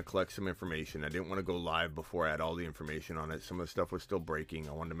 I was trying to collect some information. I didn't want to go live before I had all the information on it. Some of the stuff was still breaking.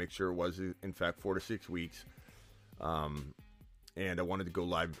 I wanted to make sure it was, in fact, 4 to 6 weeks. And I wanted to go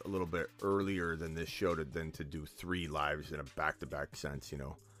live a little bit earlier than this show to do 3 lives in a back-to-back sense,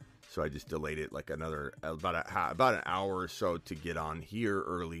 So I just delayed it like about an hour or so to get on here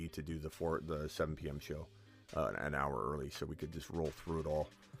early to do the 7 p.m. show, an hour early, so we could just roll through it all.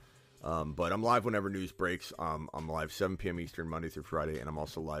 But I'm live whenever news breaks. I'm live 7 p.m. Eastern, Monday through Friday, and I'm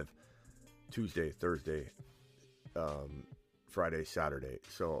also live Tuesday, Thursday, Friday, Saturday,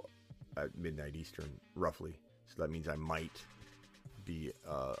 so at midnight Eastern, roughly. So that means I might be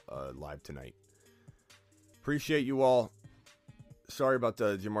live tonight. Appreciate you all. Sorry about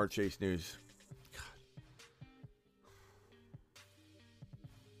the Jamar Chase news.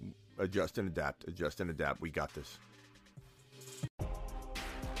 God. Adjust and adapt. We got this.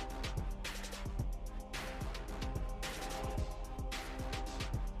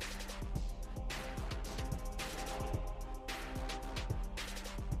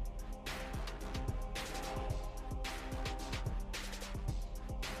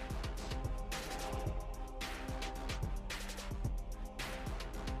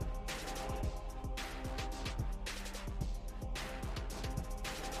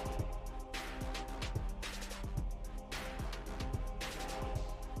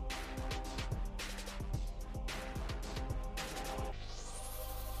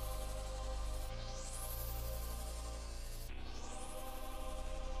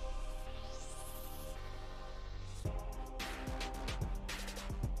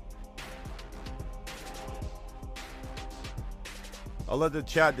 I'll let the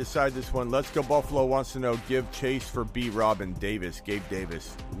chat decide this one. Let's Go Buffalo wants to know, give Chase for B. Robin Davis, Gabe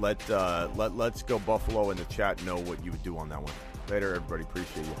Davis. Let's Go Buffalo in the chat know what you would do on that one. Later, everybody.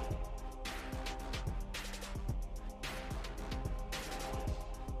 Appreciate you.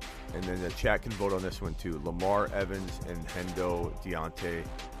 And then the chat can vote on this one too. Lamar, Evans, and Hendo, Deontay,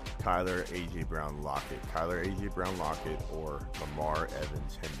 Kyler, A.J. Brown, Lockett. Kyler, A.J. Brown, Lockett, or Lamar,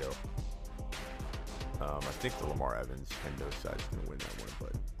 Evans, Hendo. I think the Lamar Evans Hendo side is going to win that one,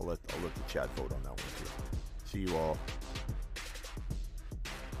 but I'll let the chat vote on that one too. See you all